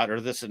ball a lot or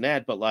this and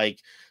that. But like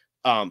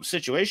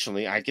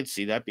situationally, I could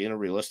see that being a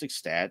realistic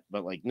stat.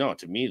 But like, no,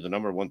 to me, the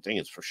number one thing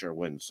is for sure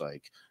wins.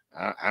 Like,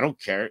 I don't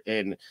care,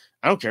 and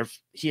I don't care if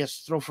he has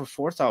to throw for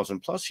 4,000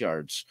 plus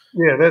yards.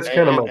 Yeah, that's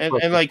kind of my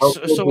and like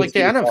so like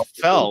the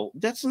NFL,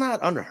 that's not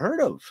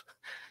unheard of.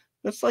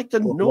 That's like the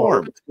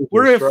norm.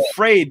 We're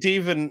afraid to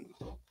even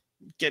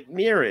get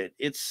near it.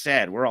 It's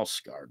sad. We're all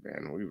scarred,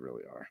 man. We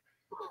really are.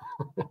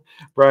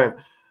 Brian,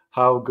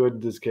 how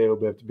good does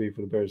Caleb have to be for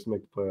the Bears to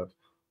make the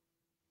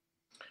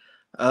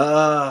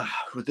playoffs?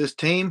 With this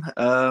team,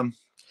 I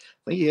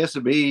think he has to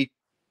be,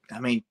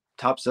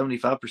 top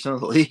 75%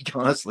 of the league,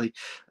 honestly.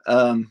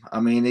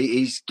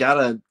 He's got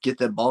to get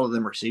that ball to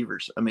them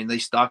receivers. They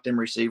stock them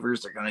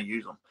receivers. They're going to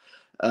use them.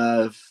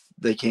 If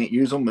they can't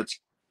use them, it's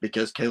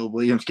because Caleb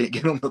Williams can't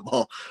get them the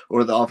ball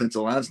or the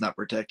offensive line's not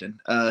protecting.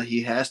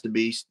 He has to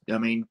be,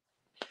 top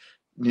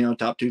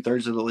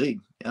 2/3 of the league.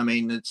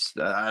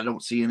 I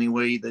don't see any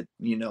way that,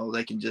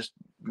 they can just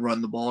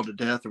run the ball to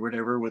death or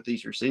whatever with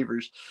these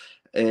receivers.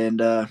 And,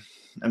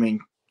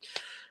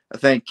 I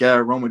think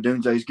Rome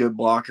Odunze's a good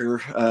blocker.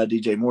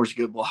 DJ Moore's a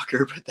good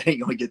blocker, but they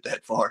ain't going to get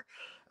that far.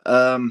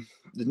 The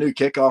new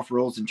kickoff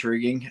rule is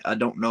intriguing. I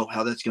don't know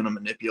how that's going to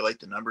manipulate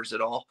the numbers at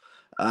all,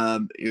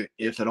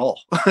 if at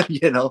all.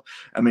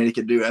 It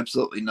could do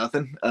absolutely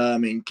nothing.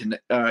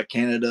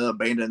 Canada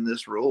abandoned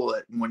this rule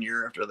 1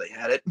 year after they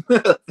had it,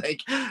 I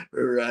think.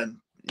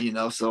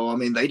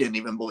 They didn't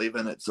even believe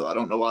in it. So I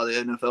don't know why the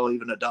NFL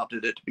even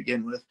adopted it to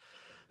begin with.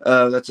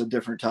 That's a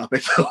different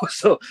topic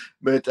though.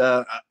 But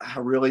I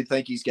really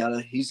think he's got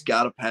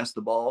to pass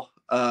the ball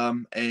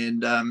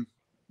and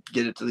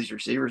get it to these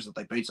receivers that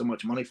they paid so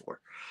much money for.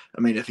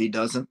 If he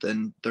doesn't,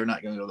 then they're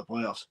not going to go to the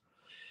playoffs.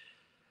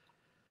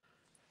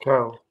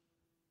 Kyle,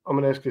 I'm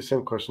going to ask you the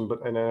same question,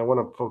 and I want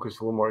to focus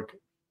a little more.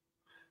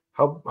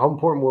 How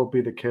important will it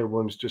be that Caleb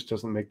Williams just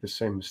doesn't make the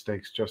same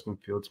mistakes Justin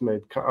Fields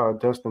made?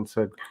 Dustin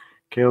said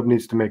Caleb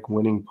needs to make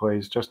winning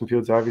plays. Justin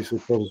Fields obviously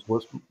played his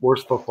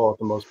worst football at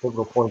the most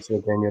pivotal points of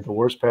the game. He had the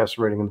worst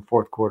passer rating in the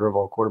fourth quarter of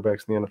all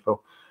quarterbacks in the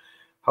NFL.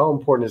 How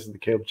important is it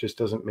that Caleb just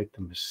doesn't make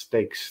the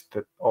mistakes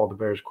that all the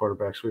Bears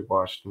quarterbacks we've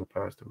watched in the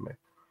past have made?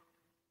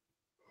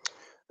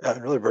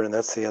 Really, Brendan,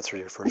 that's the answer to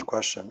your first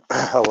question.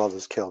 How well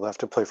does Caleb have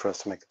to play for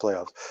us to make the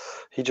playoffs?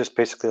 He just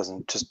basically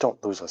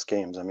don't lose us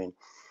games. You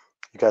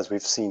guys, we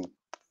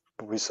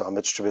saw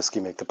Mitch Trubisky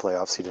make the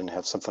playoffs. He didn't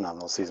have some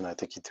phenomenal season. I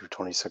think he threw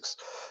 26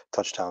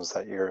 touchdowns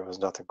that year. It was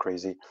nothing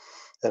crazy.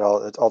 It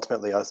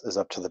ultimately is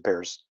up to the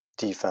Bears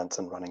defense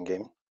and running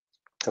game.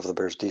 If the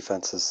Bears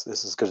defense is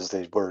as good as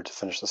they were to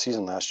finish the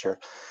season last year,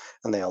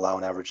 and they allow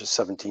an average of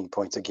 17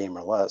 points a game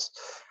or less,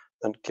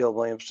 then Caleb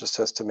Williams just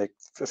has to make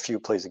a few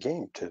plays a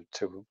game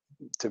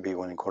to be a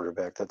winning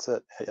quarterback. That's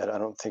it. I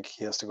don't think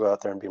he has to go out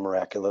there and be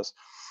miraculous.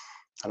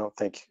 I don't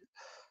think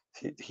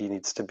he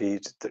needs to be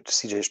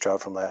CJ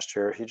Stroud from last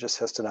year. He just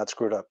has to not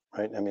screw it up,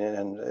 right?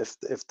 And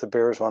if the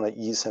Bears want to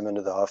ease him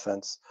into the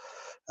offense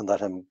and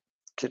let him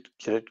get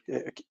it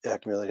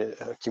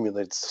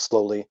accumulate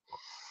slowly,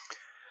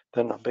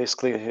 Then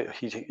basically,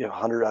 he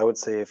 100. I would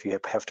say if you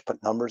have to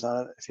put numbers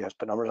on it, if you have to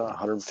put numbers on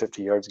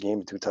 150 yards a game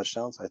and 2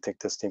 touchdowns, I think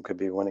this team could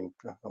be a winning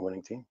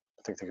team.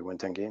 I think they could win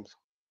 10 games.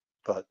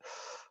 But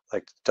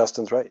like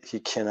Justin's right, he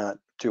cannot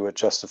do what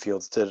Justin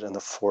Fields did in the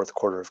fourth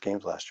quarter of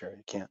games last year.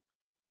 He can't.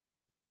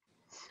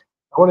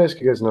 I want to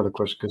ask you guys another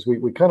question because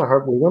we kind of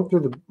we went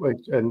through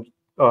and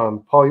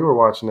Paul, you were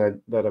watching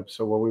that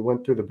episode where we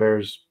went through the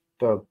Bears,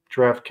 the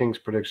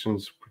DraftKings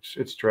predictions, which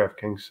it's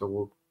DraftKings, so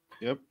we'll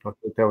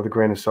take that with a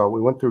grain of salt.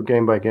 We went through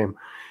game by game, and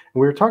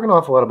we were talking an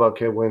awful lot about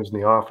Caleb Williams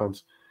and the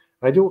offense.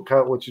 And I do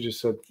count what you just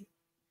said.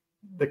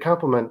 The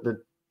compliment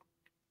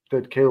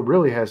that Caleb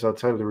really has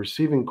outside of the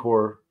receiving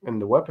core and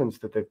the weapons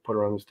that they've put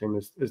around this team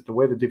is the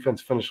way the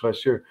defense finished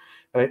last year.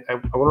 And I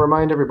want to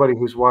remind everybody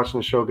who's watching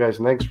the show, guys,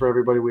 and thanks for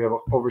everybody. We have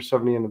over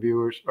 70 in the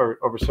viewers, or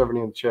over 70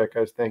 in the chat,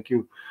 guys. Thank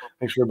you.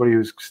 Thanks for everybody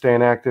who's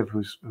staying active,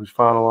 who's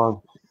following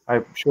along.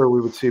 I'm sure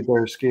we would see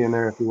Bearski in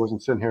there if he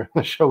wasn't sitting here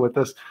on the show with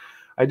us.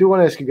 I do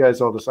want to ask you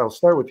guys all this. I'll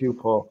start with you,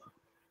 Paul.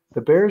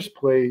 The Bears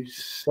play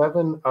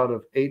 7 out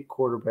of 8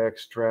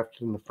 quarterbacks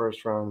drafted in the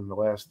first round in the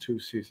last 2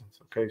 seasons.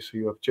 Okay, so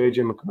you have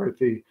J.J.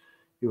 McCarthy,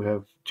 you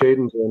have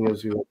Jaden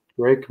Daniels, you have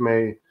Drake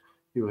May,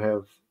 you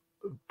have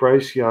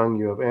Bryce Young,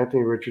 you have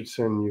Anthony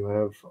Richardson, you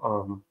have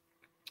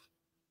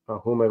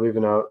who am I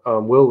leaving out?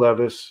 Will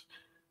Levis.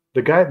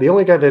 The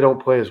only guy they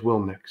don't play is Will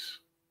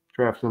Nix,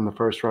 drafted in the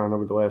first round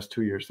over the last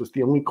 2 years. That's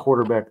the only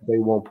quarterback they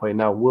won't play.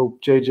 Now, will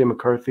J.J.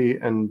 McCarthy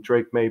and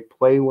Drake May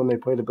play when they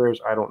play the Bears?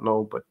 I don't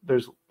know, but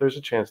there's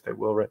a chance they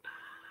will, right?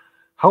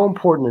 How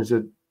important is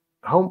it?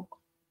 How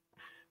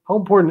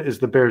important is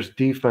the Bears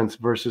defense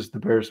versus the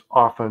Bears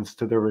offense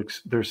to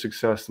their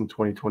success in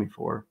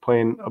 2024?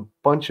 Playing a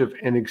bunch of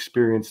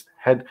inexperienced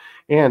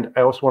and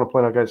I also want to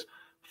point out, guys,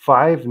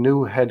 5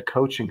 new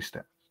coaching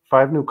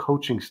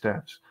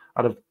staffs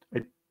out of,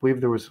 I believe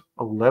there was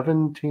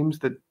 11 teams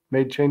that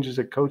made changes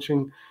at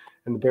coaching,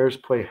 and the Bears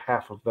play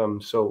half of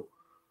them. So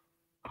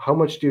how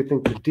much do you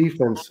think the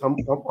defense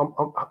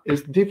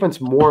is the defense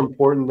more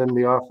important than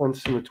the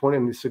offense in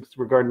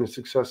regarding the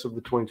success of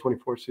the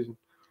 2024 season?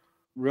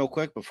 Real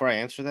quick, before I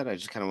answer that, I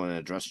just kind of want to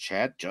address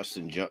chat.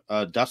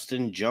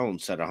 Dustin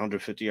Jones said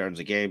 150 yards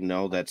a game.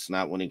 No, that's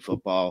not winning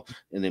football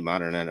in the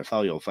modern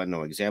NFL. You'll find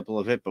no example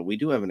of it, but we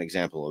do have an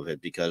example of it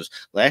because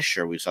last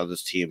year we saw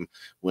this team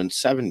win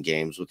 7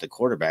 games with a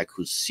quarterback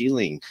whose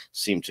ceiling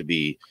seemed to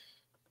be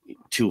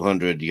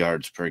 200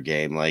 yards per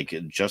game. Like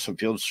Justin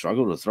Fields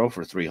struggled to throw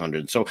for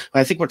 300. So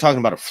I think we're talking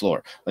about a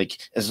floor. Like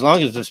as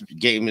long as this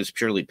game is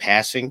purely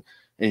passing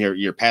and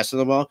you're passing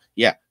the ball,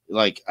 yeah.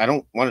 Like I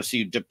don't want to see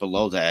you dip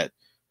below that.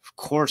 Of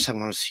course, I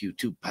want to see you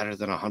do better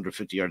than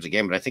 150 yards a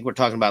game, but I think we're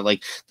talking about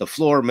like the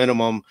floor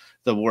minimum,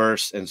 the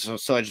worst, and so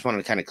I just wanted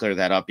to kind of clear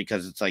that up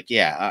because it's like,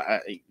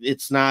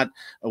 it's not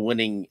a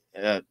winning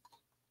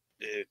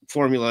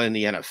formula in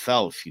the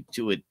NFL if you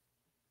do it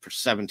for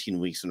 17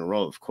 weeks in a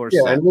row. Of course,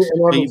 but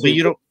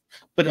you don't.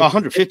 But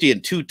 150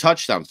 and 2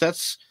 touchdowns,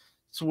 that's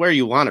where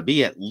you want to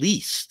be at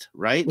least,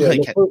 right? Yeah,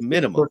 like at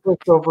minimum. The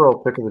first overall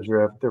pick of the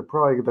draft,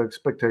 the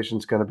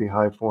expectation's going to be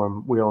high for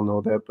him. We all know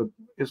that. But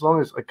as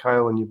long as, like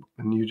Kyle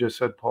and you just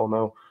said, Paul,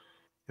 no,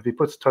 if he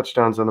puts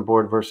touchdowns on the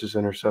board versus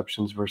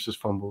interceptions versus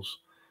fumbles,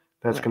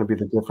 that's going to be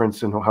the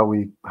difference in how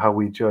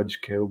we judge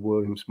Caleb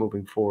Williams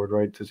moving forward,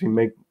 right? Does he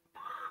make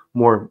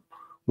more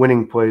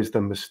winning plays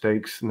than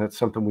mistakes? And that's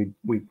something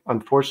we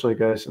unfortunately,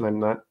 guys, and I'm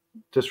not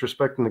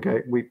disrespecting the guy,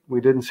 we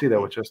didn't see that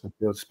with Justin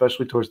Fields,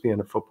 especially towards the end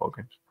of football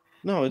games.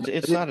 No,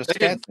 it's not a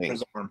stat thing.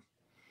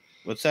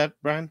 What's that,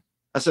 Brian?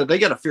 I said they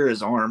got to fear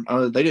his arm.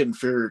 They didn't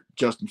fear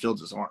Justin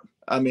Fields' arm.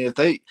 I mean, if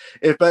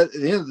at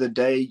the end of the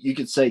day you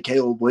could say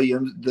Caleb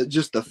Williams,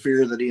 just the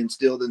fear that he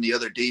instilled in the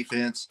other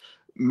defense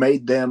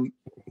made them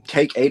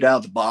take 8 out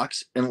of the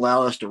box and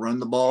allow us to run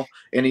the ball,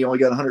 and he only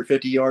got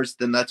 150 yards,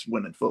 then that's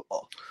winning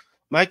football.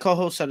 My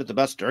co-host said it the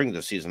best during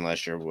the season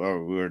last year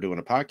where we were doing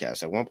a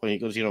podcast. At one point, he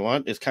goes, you know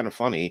what? It's kind of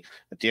funny.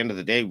 At the end of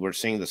the day, we're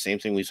seeing the same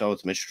thing we saw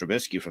with Mitch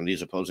Trubisky from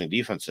these opposing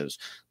defenses.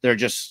 They're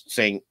just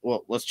saying,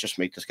 well, let's just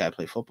make this guy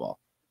play football.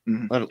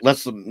 Mm-hmm.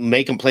 Let's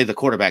make him play the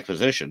quarterback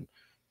position.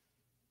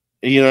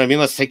 You know what I mean?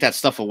 Let's take that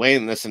stuff away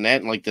and this and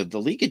that. And like the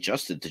league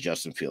adjusted to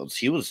Justin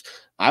Fields.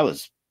 I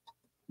was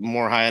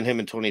more high on him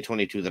in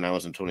 2022 than I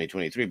was in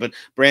 2023. But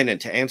Brandon,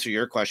 to answer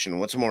your question,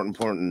 what's more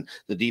important,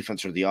 the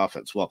defense or the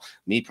offense? Well,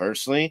 me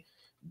personally,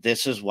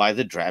 this is why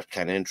the draft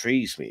kind of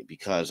intrigues me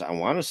because I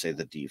want to say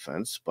the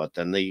defense, but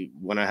then they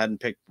went ahead and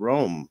picked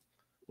Rome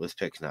with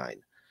pick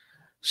 9.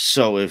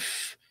 So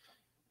if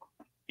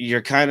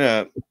you're kind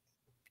of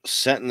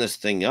setting this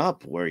thing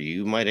up where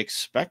you might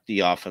expect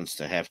the offense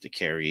to have to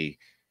carry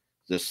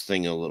this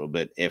thing a little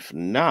bit, if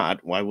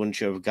not, why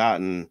wouldn't you have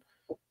gotten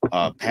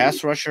a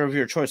pass rusher of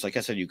your choice? Like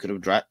I said, you could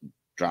have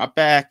dropped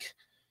back.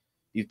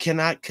 You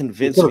cannot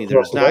convince me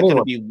there's not going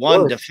to be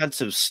one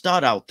defensive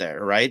stud out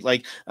there, right?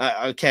 Like,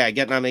 okay, I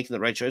get not making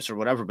the right choice or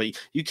whatever, but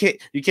you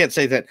can't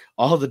say that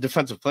all the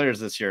defensive players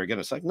this year are going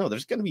to suck. No,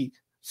 there's going to be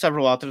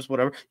several out there,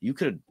 whatever. You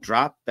could have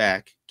dropped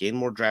back, gained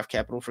more draft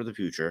capital for the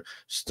future,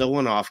 still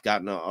went off,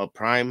 gotten a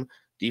prime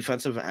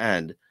defensive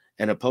end,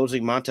 and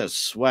opposing Montez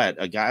Sweat,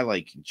 a guy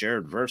like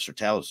Jared Verse or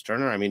Tallis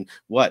Turner, I mean,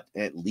 what,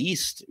 at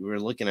least we're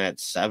looking at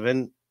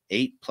 7,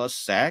 8+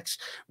 sacks,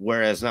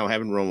 whereas now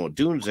having Rome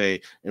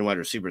Odunze in wide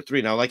receiver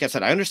 3. Now, like I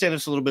said, I understand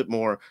it's a little bit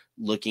more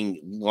looking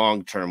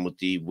long-term with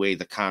the way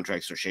the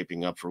contracts are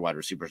shaping up for wide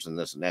receivers and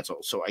this and that.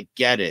 So I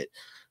get it.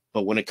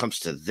 But when it comes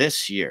to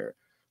this year,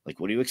 like,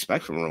 what do you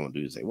expect from Rome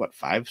Odunze? What,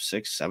 5,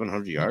 6,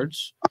 700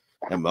 yards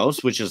at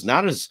most, which is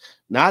not as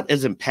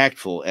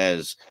impactful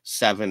as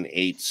 7,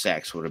 8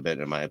 sacks would have been,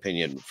 in my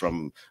opinion,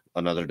 from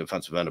another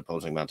defensive end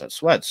opposing Montez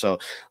Sweat. So,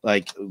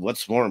 like,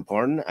 what's more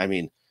important? I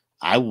mean,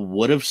 I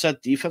would have said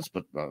defense,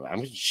 but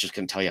I'm just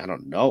going to tell you I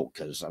don't know,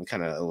 because I'm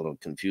kind of a little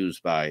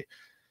confused by.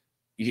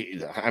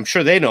 I'm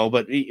sure they know,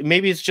 but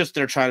maybe it's just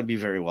they're trying to be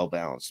very well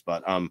balanced.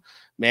 But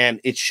man,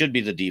 it should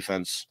be the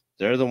defense.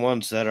 They're the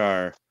ones that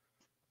are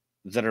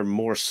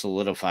more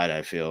solidified,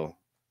 I feel.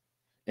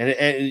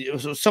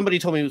 And somebody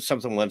told me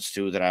something once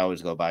too that I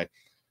always go by,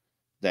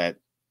 that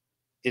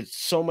it's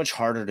so much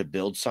harder to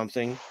build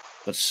something,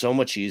 but so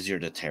much easier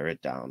to tear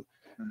it down.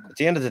 At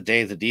the end of the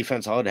day, the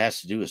defense, all it has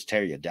to do is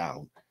tear you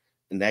down.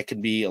 And that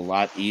can be a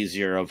lot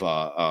easier of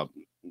a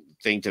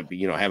thing to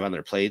have on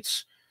their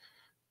plates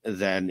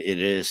than it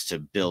is to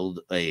build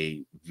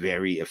a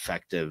very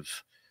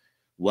effective,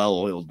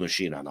 well-oiled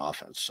machine on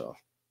offense. So,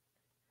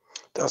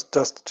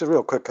 Dustin,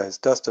 real quick, guys.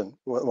 Dustin,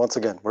 once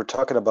again, we're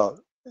talking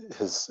about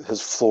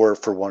his floor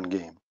for one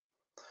game.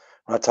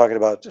 We're not talking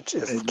about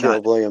if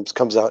Caleb Williams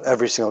comes out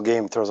every single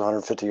game, throws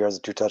 150 yards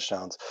and 2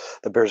 touchdowns,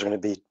 the Bears are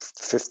going to be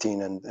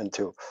 15 and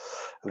 2.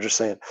 I'm just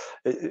saying,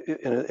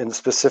 in a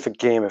specific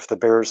game, if the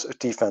Bears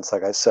defense,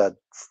 like I said,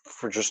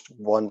 for just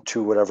 1,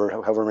 2, whatever,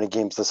 however many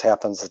games this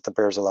happens, that the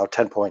Bears allow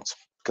 10 points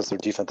because their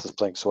defense is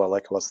playing so well,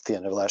 like it was at the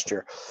end of last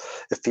year.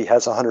 If he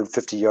has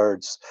 150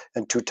 yards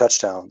and 2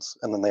 touchdowns,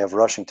 and then they have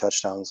rushing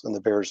touchdowns, and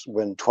the Bears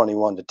win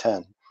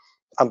 21-10,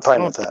 I'm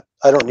fine with that.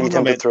 I don't need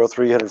him to throw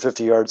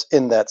 350 yards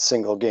in that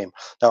single game.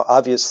 Now,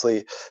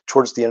 obviously,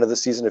 towards the end of the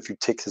season, if you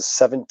take his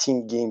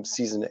 17-game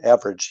season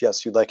average,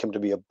 yes, you'd like him to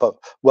be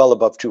well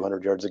above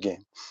 200 yards a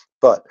game.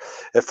 But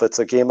if it's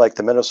a game like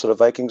the Minnesota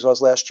Vikings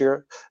was last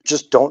year,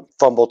 just don't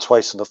fumble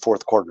twice in the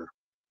fourth quarter.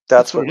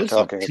 That's what we're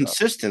talking about.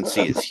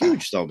 Consistency is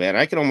huge, though, man.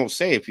 I can almost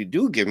say if you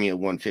do give me a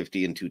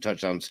 150 and 2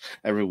 touchdowns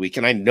every week,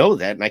 and I know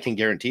that, and I can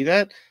guarantee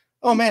that,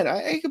 oh man,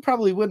 I could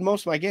probably win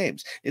most of my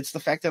games. It's the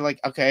fact that, like,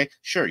 okay,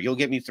 sure, you'll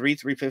get me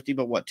 350,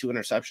 but what, 2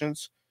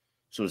 interceptions?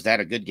 So is that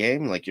a good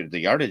game? Like, the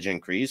yardage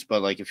increase,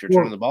 but like if you're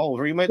turning the ball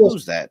over, you might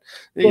lose that.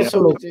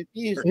 So,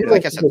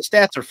 like I said, the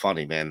stats are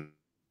funny, man.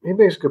 He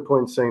makes a good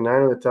point saying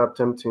 9 of the top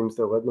 10 teams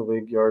that led in the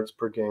league yards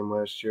per game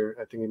last year.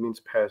 I think he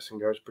means passing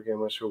yards per game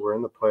last year were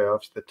in the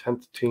playoffs. The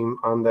 10th team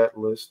on that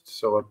list.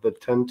 So of the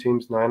 10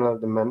 teams, 9 of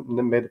them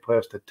made the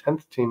playoffs. The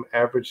 10th team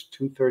averaged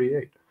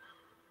 238.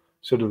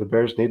 So do the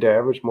Bears need to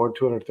average more than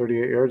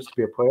 238 yards to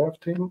be a playoff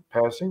team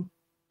passing?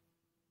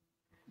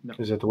 No.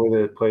 Is that the way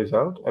that it plays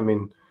out? I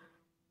mean,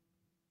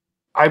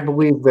 I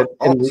believe that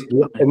in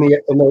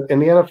the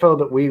NFL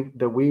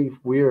that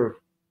we are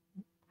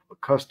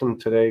accustomed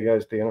today,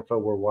 guys, the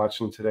NFL we're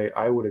watching today,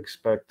 I would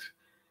expect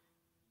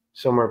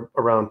somewhere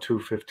around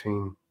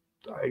 215.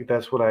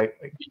 That's what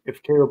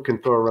if Caleb can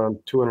throw around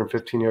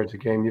 215 yards a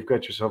game, you've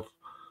got yourself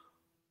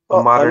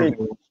a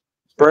modern.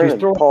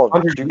 Brandon, Paul,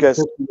 you guys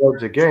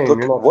yards a game,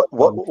 look,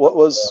 what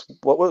was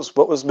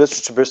Mitch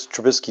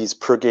Trubisky's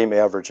per game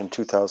average in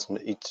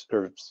 2008,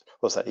 or what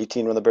was that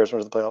 18 when the Bears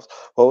went to the playoffs?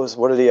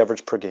 What did he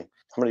average per game?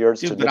 How many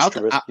yards did Mitch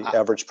Trubisky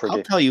average per game?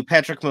 I'll tell you,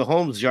 Patrick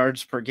Mahomes'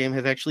 yards per game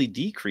has actually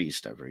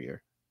decreased every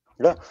year.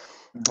 Yeah,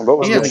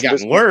 he hasn't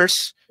gotten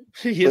worse.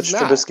 Mitch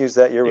Trubisky's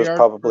that year was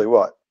probably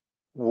what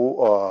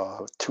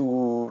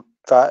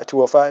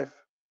 205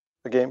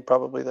 a game,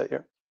 probably that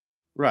year.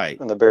 Right.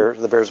 And the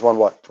Bears won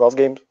what, 12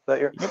 games that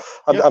year? Yep.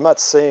 I'm not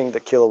saying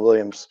that Caleb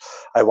Williams,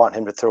 I want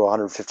him to throw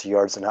 150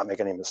 yards and not make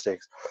any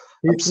mistakes.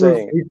 He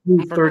threw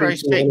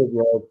 3,200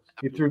 yards.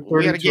 He threw 30.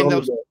 We had a game that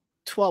was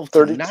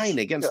 12-9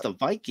 against the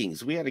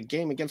Vikings. We had a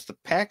game against the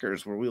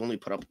Packers where we only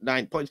put up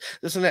 9 points.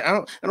 Listen,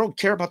 I don't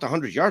care about the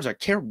 100 yards. I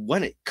care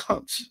when it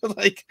comes.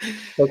 like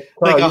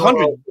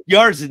 100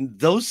 yards in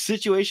those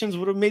situations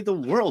would have made the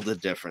world a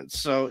difference.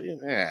 So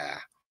yeah.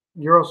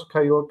 You're also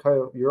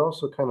Kyle, you're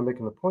also kind of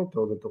making the point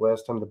though that the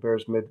last time the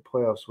Bears made the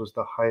playoffs was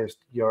the highest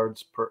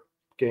yards per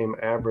game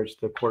average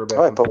the quarterback.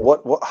 All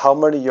right, but how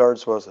many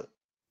yards was it?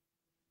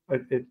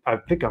 I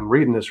think I'm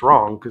reading this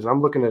wrong because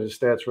I'm looking at his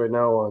stats right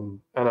now on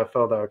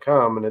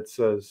NFL.com and it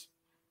says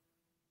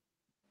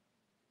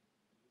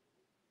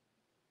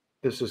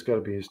this has got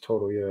to be his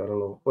total. Yeah, I don't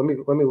know. Let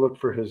me look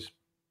for his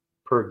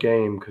per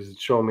game because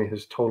it's showing me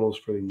his totals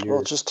for the year.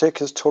 Well, just take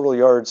his total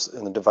yards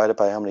and then divide it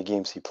by how many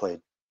games he played.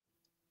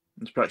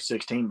 It's probably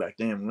 16 back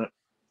then, wasn't it?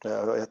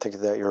 Yeah, I think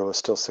that year was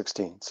still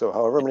 16. So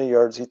however many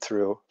yards he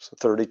threw, so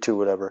 32,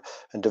 whatever,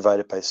 and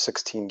divide it by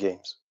 16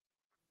 games.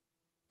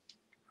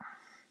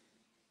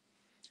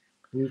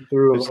 He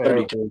threw it's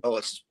 32. Oh,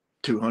 it's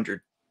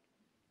 200.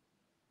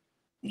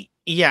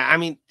 Yeah, I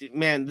mean,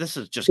 man, this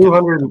is just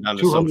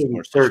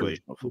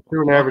 230. He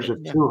threw an average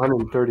of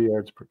 230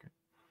 yards per game.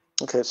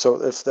 Okay,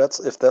 so if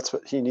that's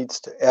what he needs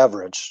to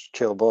average,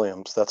 Caleb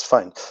Williams, that's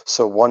fine.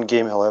 So one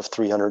game he'll have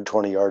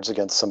 320 yards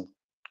against some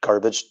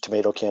garbage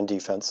tomato can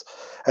defense,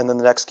 and then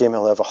the next game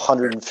he'll have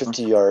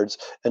 150 yards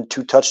and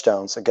 2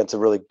 touchdowns against a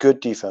really good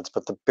defense.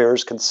 But the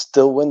Bears can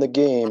still win the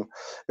game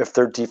if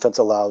their defense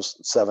allows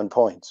 7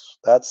 points.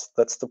 That's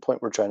the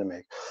point we're trying to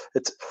make.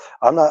 It's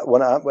I'm not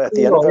when I'm at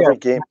the end of every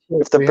game.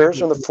 If the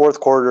Bears are in the fourth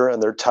quarter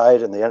and they're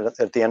tied in the end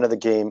at the end of the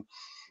game,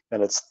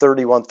 and it's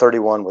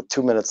 31-31 with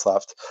 2 minutes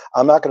left,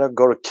 I'm not going to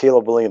go to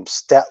Caleb Williams'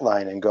 stat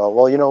line and go,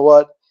 well, you know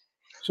what?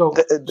 So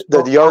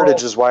the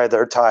yardage is why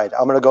they're tied.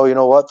 I'm going to go, you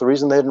know what? The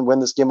reason they didn't win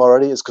this game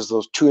already is because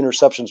those 2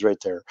 interceptions right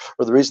there.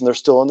 Or the reason they're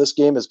still in this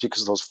game is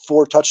because of those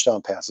 4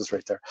 touchdown passes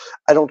right there.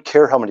 I don't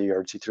care how many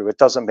yards he threw. It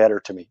doesn't matter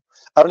to me.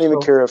 I don't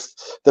even care if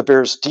the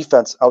Bears'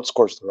 defense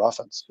outscores their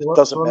offense. It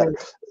doesn't matter.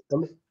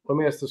 Let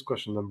me ask this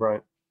question then,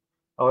 Brian.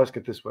 I'll ask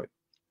it this way.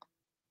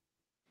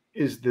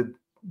 Is the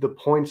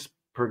points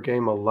per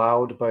game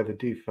allowed by the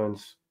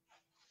defense,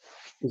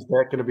 is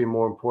that going to be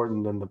more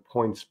important than the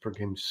points per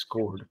game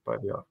scored by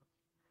the offense?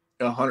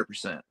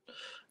 100%.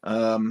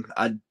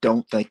 I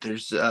don't think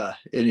there's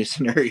any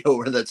scenario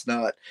where that's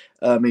not.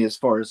 I mean, as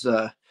far as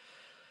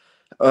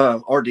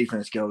our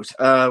defense goes,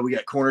 we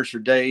got corners for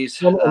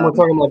days. And we're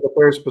talking about the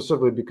Bears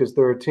specifically because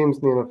there are teams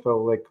in the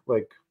NFL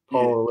like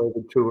Paul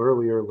alluded to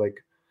earlier,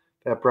 like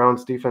that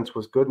Browns defense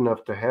was good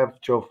enough to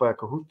have Joe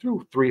Flacco, who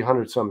threw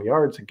 300-some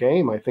yards a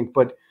game, I think,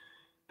 but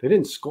they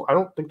didn't score. I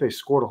don't think they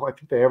scored. I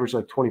think they averaged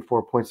like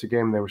 24 points a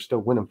game. And they were still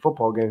winning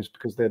football games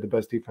because they had the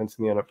best defense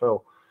in the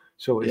NFL.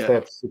 So is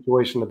that the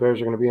situation the Bears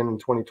are going to be in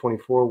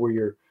 2024 where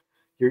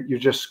you're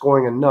just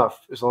scoring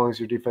enough as long as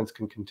your defense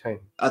can contain?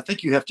 I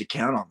think you have to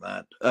count on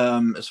that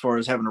as far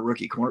as having a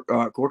rookie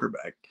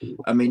quarterback.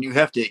 I mean, you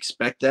have to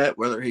expect that,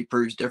 whether he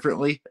proves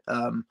differently.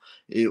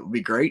 It would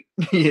be great,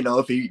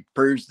 if he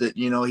proves that,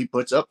 he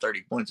puts up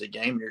 30 points a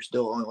game and you're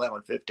still only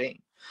allowing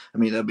 15. I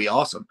mean, that'd be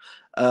awesome.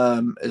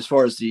 As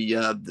far as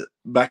the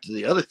back to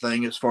the other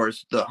thing, as far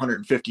as the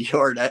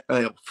 150-yard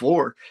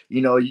floor,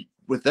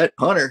 with that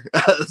punter,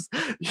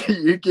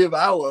 you give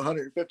Iowa a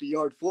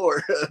 150-yard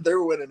floor,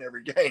 they're winning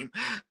every game.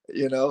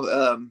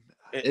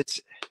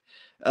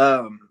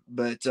 I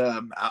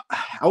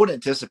would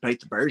anticipate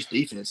the Bears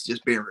defense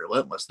just being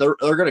relentless. They're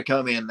going to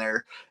come in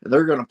there.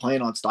 They're going to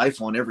plan on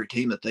stifling every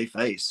team that they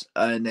face.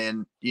 And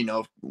then,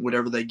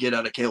 whatever they get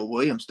out of Caleb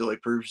Williams still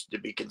proves to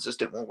be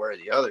consistent one way or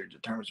the other,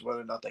 determines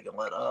whether or not they can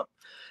let up.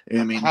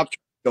 I mean,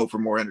 go for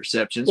more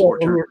interceptions.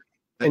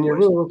 And you're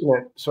really looking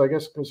at, so I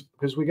guess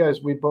because we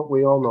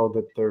all know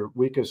that their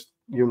weakest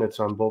units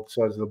on both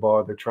sides of the ball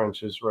are their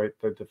trenches, right?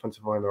 Their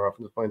defensive line, their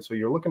offensive line. So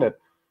you're looking at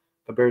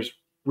the Bears'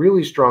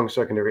 really strong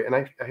secondary.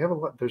 And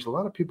there's a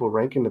lot of people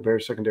ranking the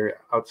Bears secondary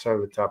outside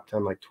of the top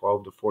 10, like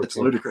 12 to 14. It's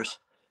ludicrous.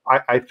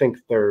 I think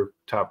they're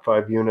top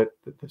 5 unit,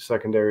 the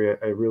secondary.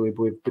 I really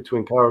believe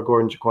between Kyler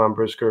Gordon, Jaquan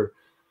Brisker,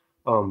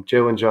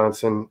 Jalen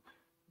Johnson,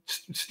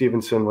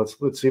 Stevenson,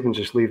 let's even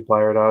just leave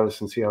Byard out of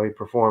this and see how he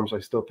performs. I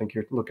still think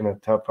you're looking at a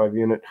top 5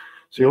 unit.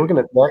 So you're looking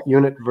at that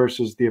unit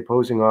versus the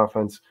opposing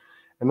offense.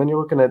 And then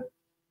you're looking at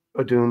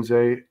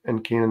Odunze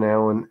and Keenan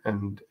Allen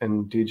and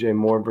DJ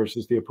Moore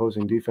versus the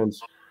opposing defense.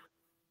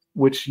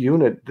 Which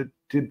unit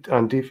did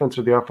on defense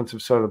or the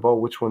offensive side of the ball,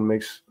 which one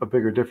makes a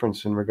bigger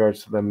difference in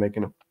regards to them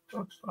making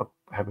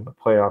having a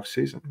playoff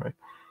season, right?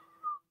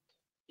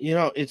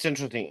 It's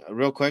interesting.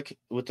 Real quick,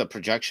 with the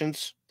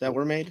projections that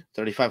were made,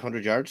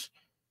 3,500 yards.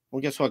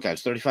 Well, guess what,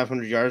 guys?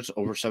 3,500 yards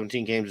over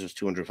 17 games is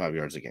 205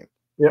 yards a game.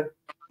 Yep.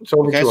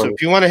 So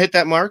if you want to hit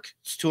that mark,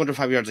 it's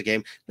 205 yards a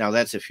game. Now,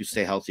 that's if you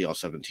stay healthy all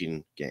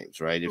 17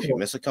 games, right? If you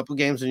miss a couple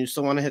games and you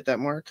still want to hit that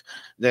mark,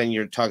 then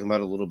you're talking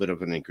about a little bit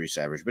of an increased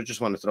average. But just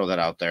want to throw that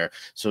out there.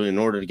 So in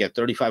order to get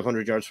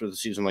 3,500 yards for the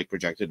season like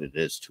projected, it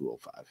is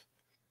 205.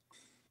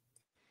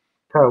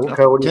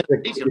 Kyle, what do you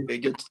think? He's going to be a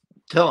good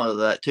telling of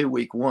that too,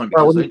 week 1,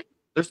 because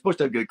they're supposed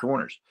to have good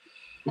corners.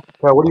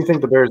 Kyle, what do you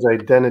think the Bears'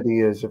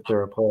 identity is if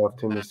they're a playoff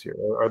team this year?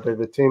 Are they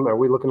the team? Are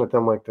we looking at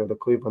them like they're the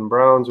Cleveland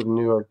Browns or the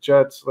New York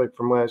Jets, like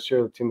from last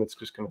year, the team that's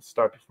just going to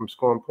stop you from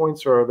scoring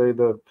points, or are they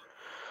the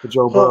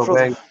Joe Burrow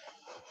Bang?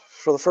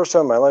 For the first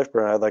time in my life,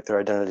 Brian, I'd like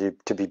their identity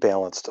to be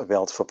balanced, a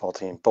balanced football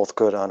team, both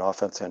good on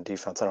offense and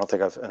defense. I don't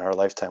think in our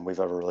lifetime we've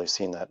ever really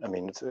seen that. I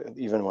mean,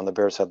 even when the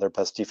Bears had their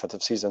best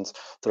defensive seasons,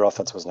 their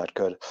offense was not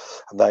good.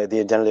 The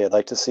identity I'd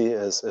like to see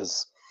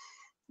is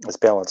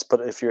balanced.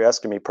 But if you're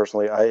asking me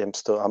personally, I'm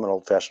an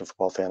old-fashioned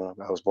football fan.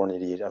 I was born in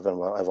 '88. I've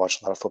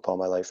watched a lot of football in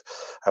my life.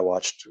 I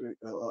watched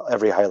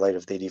every highlight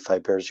of the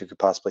 '85 Bears you could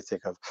possibly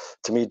think of.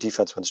 To me,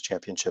 defense wins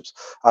championships.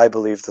 I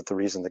believe that the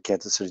reason the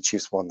Kansas City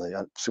Chiefs won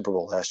the Super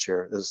Bowl last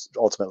year is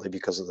ultimately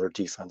because of their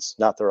defense,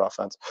 not their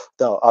offense.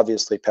 Now,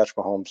 obviously, Patrick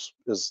Mahomes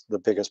is the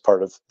biggest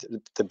part of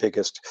the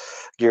biggest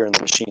gear in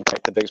the machine,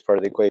 right? The biggest part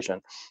of the equation.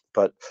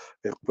 But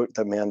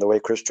the way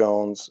Chris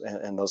Jones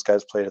and those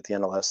guys played at the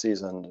end of last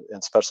season,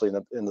 and especially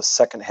in the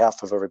second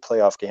half of every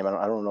playoff game,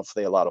 I don't know if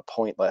they allowed a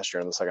point last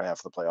year in the second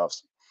half of the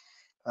playoffs.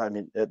 I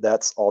mean,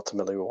 that's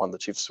ultimately what won the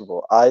Chiefs Super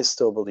Bowl. I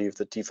still believe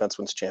that defense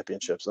wins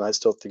championships, and I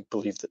still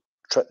believe that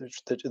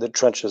the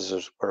trenches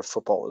is where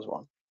football is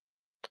won.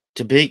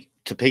 To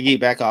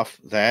piggyback off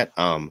that,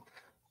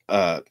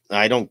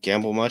 I don't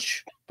gamble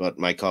much, but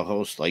my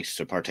co-host likes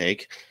to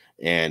partake.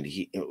 And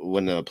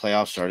when the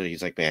playoffs started,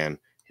 he's like, man,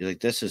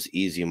 this is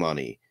easy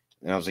money.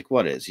 And I was like,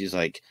 what is? He's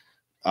like,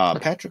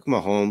 Patrick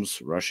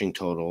Mahomes rushing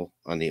total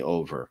on the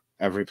over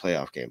every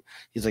playoff game.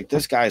 He's like,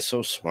 this guy is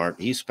so smart.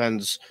 He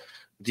spends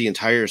the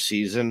entire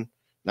season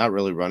not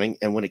really running.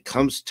 And when it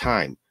comes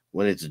time,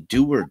 when it's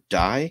do or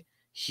die,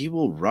 he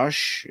will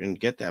rush and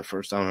get that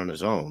first down on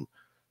his own.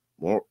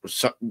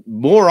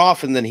 More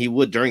often than he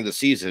would during the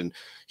season.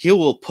 He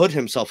will put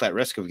himself at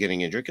risk of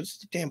getting injured because it's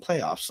the damn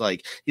playoffs.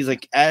 Like, he's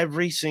like,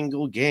 every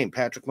single game,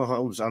 Patrick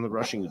Mahomes on the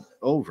rushing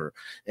over.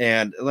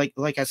 And like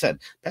I said,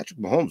 Patrick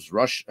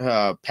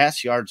Mahomes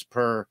pass yards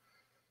per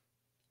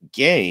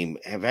game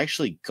have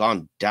actually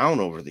gone down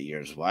over the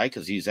years. Why?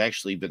 Because he's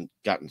actually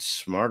gotten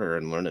smarter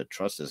and learned to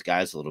trust his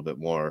guys a little bit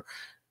more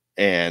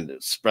and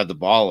spread the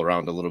ball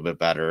around a little bit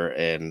better.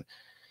 And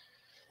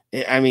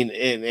I mean,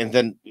 and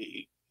then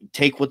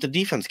take what the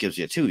defense gives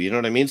you too. You know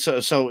what I mean? So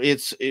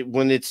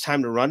when it's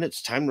time to run,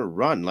 it's time to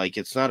run. Like,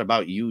 it's not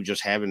about you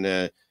just having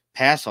to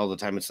pass all the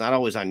time. It's not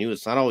always on you.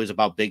 It's not always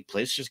about big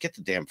plays. Just get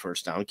the damn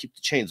first down, keep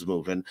the chains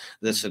moving,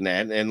 this and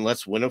that, and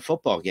let's win a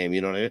football game.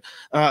 You know what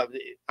I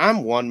mean?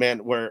 I'm one man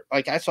where,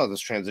 like, I saw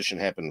this transition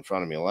happen in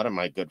front of me. A lot of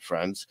my good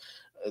friends,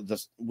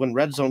 when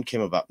Red Zone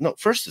came about, no,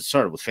 first it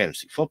started with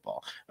fantasy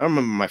football. I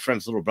remember my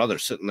friend's little brother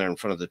sitting there in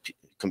front of the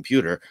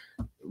computer,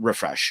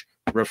 refresh.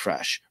 Oh,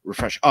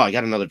 I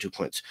got another 2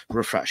 points.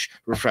 Refresh.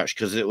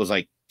 Because it was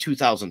like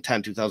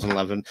 2010,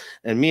 2011.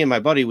 And me and my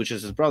buddy, which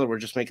is his brother, were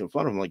just making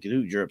fun of him. Like,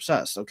 dude, you're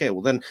obsessed. Okay,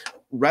 well, then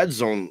Red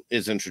Zone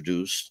is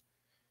introduced.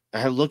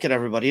 I look at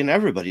everybody, and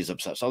everybody's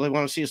obsessed. All they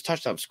want to see is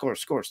touchdown, score,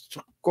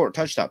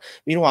 touchdown.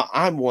 Meanwhile,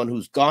 I'm one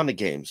who's gone to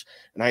games,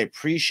 and I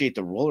appreciate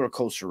the roller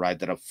coaster ride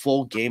that a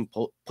full game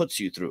puts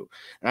you through.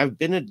 And I've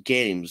been at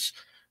games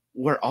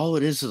where all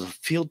it is a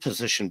field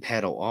position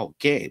paddle all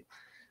game.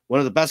 One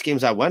of the best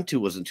games I went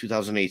to was in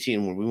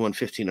 2018 when we won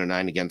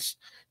 15-9 against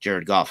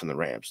Jared Goff and the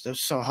Rams.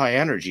 There's so high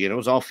energy, and it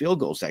was all field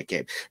goals that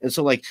game. And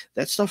so, like,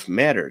 that stuff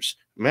matters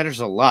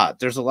a lot.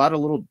 There's a lot of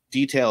little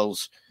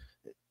details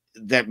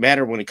that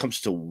matter when it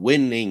comes to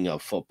winning a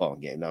football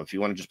game. Now, if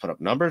you want to just put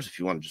up numbers, if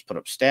you want to just put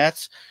up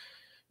stats,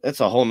 that's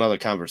a whole nother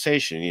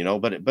conversation, you know,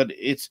 but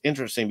it's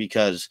interesting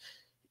because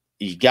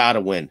you got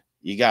to win.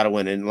 You got to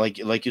win. And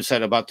like you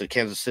said about the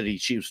Kansas City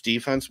Chiefs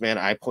defense, man,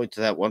 I point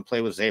to that one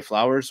play with Zay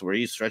Flowers where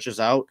he stretches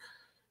out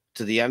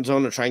to the end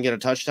zone to try and get a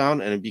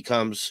touchdown, and it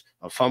becomes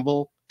a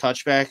fumble,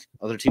 touchback,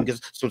 other team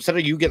gets. So instead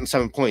of you getting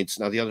 7 points,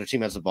 now the other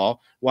team has the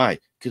ball. Why?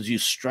 Because you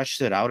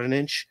stretched it out an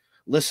inch.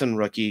 Listen,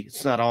 rookie,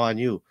 it's not all on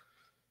you.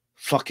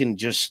 Fucking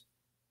just,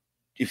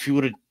 if you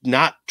would have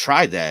not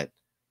tried that,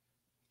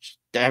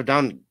 dive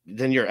down,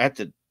 then you're at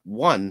the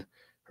 1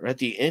 or at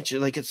the inch.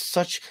 Like, it's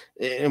such,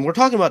 and we're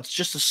talking about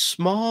just a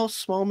small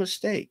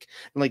mistake.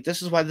 And like,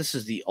 this is why this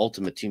is the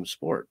ultimate team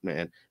sport,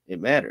 man. It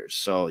matters.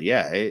 So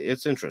yeah,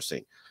 it's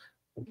interesting.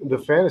 The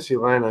fantasy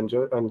line on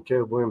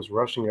Caleb Williams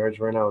rushing yards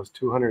right now is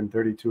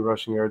 232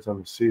 rushing yards on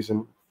the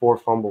season, 4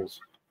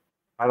 fumbles.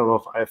 I don't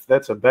know if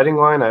that's a betting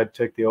line. I'd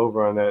take the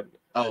over on that.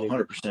 Oh,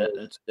 100%.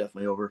 That's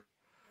definitely over.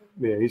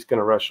 Yeah, he's going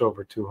to rush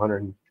over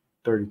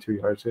 232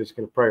 yards. He's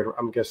going to probably,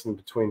 I'm guessing,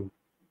 between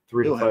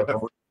 3 to 5.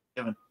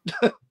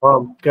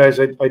 Guys,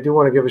 I do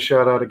want to give a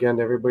shout out again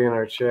to everybody in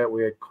our chat.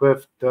 We had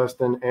Cliff,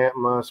 Dustin, Ant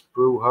Moss,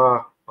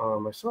 Bruja.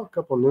 I saw a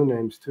couple new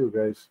names too,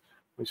 guys.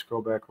 Let me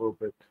scroll back a little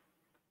bit.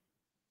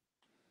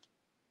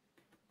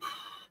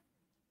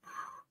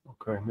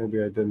 Okay, maybe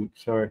I didn't.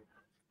 Sorry.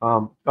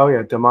 Oh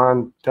yeah,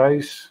 Damon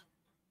Dice,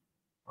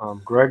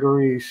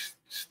 Gregory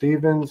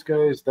Stevens,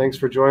 guys. Thanks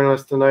for joining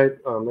us tonight.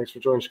 Thanks for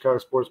joining Chicago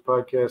Sports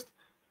Podcast.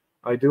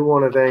 I do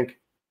want to thank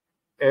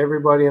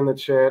everybody in the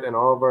chat and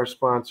all of our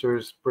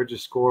sponsors: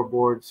 Bridges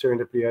Scoreboard,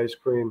 Serendipity Ice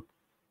Cream,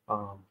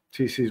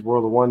 TC's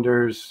World of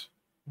Wonders,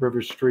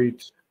 River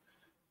Street,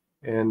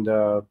 and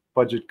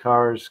Budget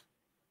Cars,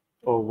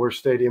 We're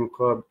Stadium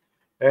Club.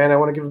 And I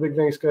want to give a big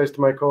thanks, guys, to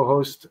my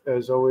co-host,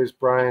 as always,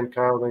 Brian,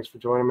 Kyle. Thanks for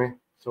joining me.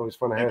 It's always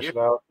fun to hash it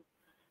out.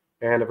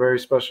 And a very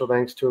special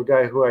thanks to a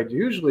guy who I'd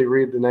usually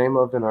read the name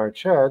of in our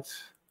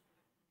chats,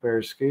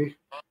 Bearski,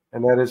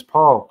 and that is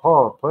Paul.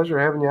 Paul, pleasure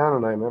having you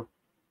on tonight, man.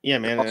 Yeah,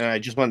 man. And I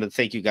just wanted to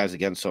thank you guys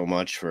again so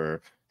much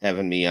for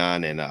having me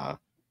on and,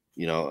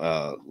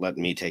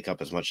 letting me take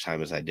up as much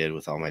time as I did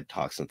with all my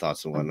talks and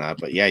thoughts and whatnot.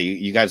 But yeah,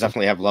 you guys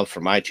definitely have love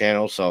for my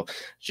channel. So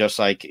just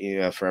like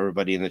for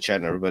everybody in the chat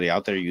and everybody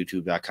out there,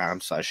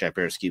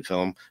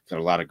 youtube.com/@BEARSKIFILM. Got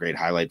a lot of great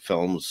highlight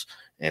films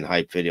and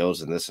hype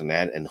videos and this and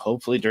that. And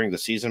hopefully during the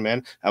season,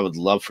 man, I would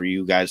love for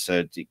you guys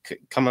to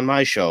come on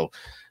my show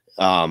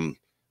and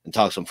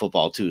talk some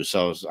football too.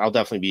 So I'll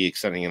definitely be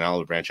extending an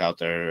olive branch out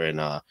there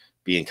and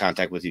be in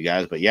contact with you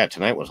guys. But yeah,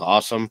 tonight was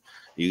awesome.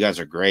 You guys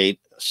are great,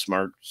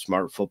 smart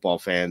football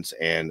fans,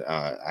 and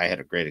I had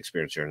a great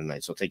experience here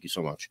tonight. So thank you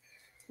so much.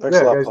 Thanks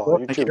a lot, guys, Paul.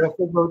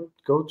 Definitely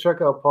go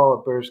check out Paul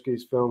at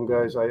Bearski's Film,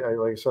 guys. I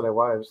like I said, I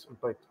was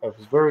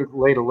very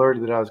late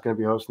alerted that I was going to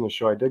be hosting the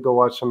show. I did go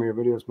watch some of your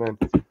videos, man.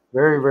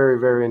 Very, very,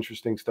 very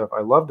interesting stuff.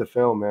 I love the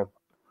film, man.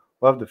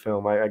 love the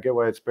film. I get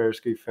why it's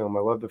Bearski Film. I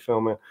love the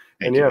film, and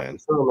Thank you, yeah, man.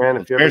 for sure, man.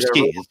 Well, If you ever got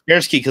it's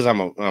Bearski because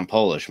I'm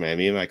Polish, man.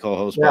 Me and my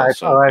co-host yeah, both.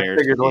 So I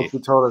figured Bearski, once you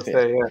told us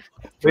that, yeah.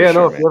 But for yeah,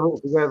 sure, no, man.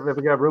 if you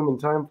ever got room and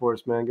time for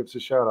us, man, give us a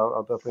shout.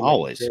 I'll definitely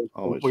Always,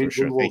 we, for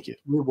sure. we will, Thank you.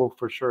 We will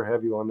for sure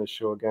have you on this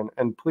show again.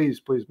 And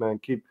please, man,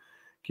 keep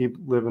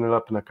living it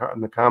up in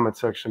the comment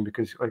section,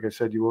 because, like I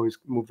said, you always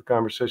move the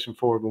conversation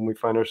forward when we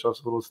find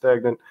ourselves a little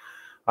stagnant.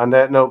 On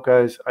that note,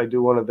 guys, I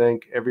do want to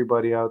thank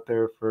everybody out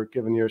there for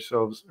giving your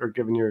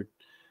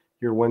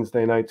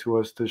Wednesday night to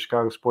us, the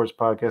Chicago Sports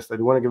Podcast. I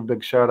do want to give a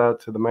big shout out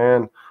to the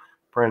man,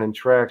 Brandon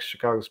Trax,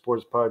 Chicago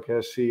Sports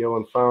Podcast CEO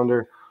and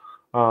founder,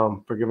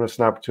 for giving us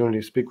an opportunity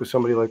to speak with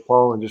somebody like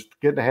Paul and just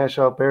getting to hash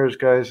out Bears,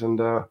 guys. And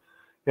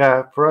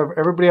yeah, for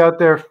everybody out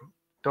there,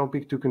 don't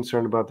be too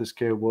concerned about this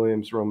Caleb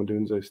Williams,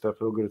 Odunze stuff.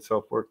 It'll get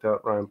itself worked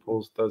out. Ryan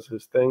Poles does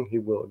his thing. He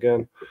will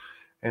again.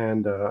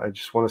 And I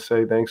just want to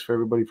say thanks for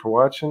everybody for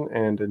watching,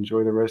 and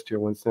enjoy the rest of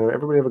your Wednesday.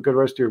 Everybody have a good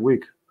rest of your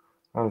week,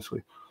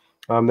 honestly.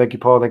 Thank you,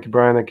 Paul. Thank you,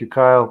 Brian. Thank you,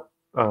 Kyle.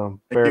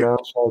 Bear down,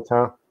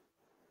 Chi-Town.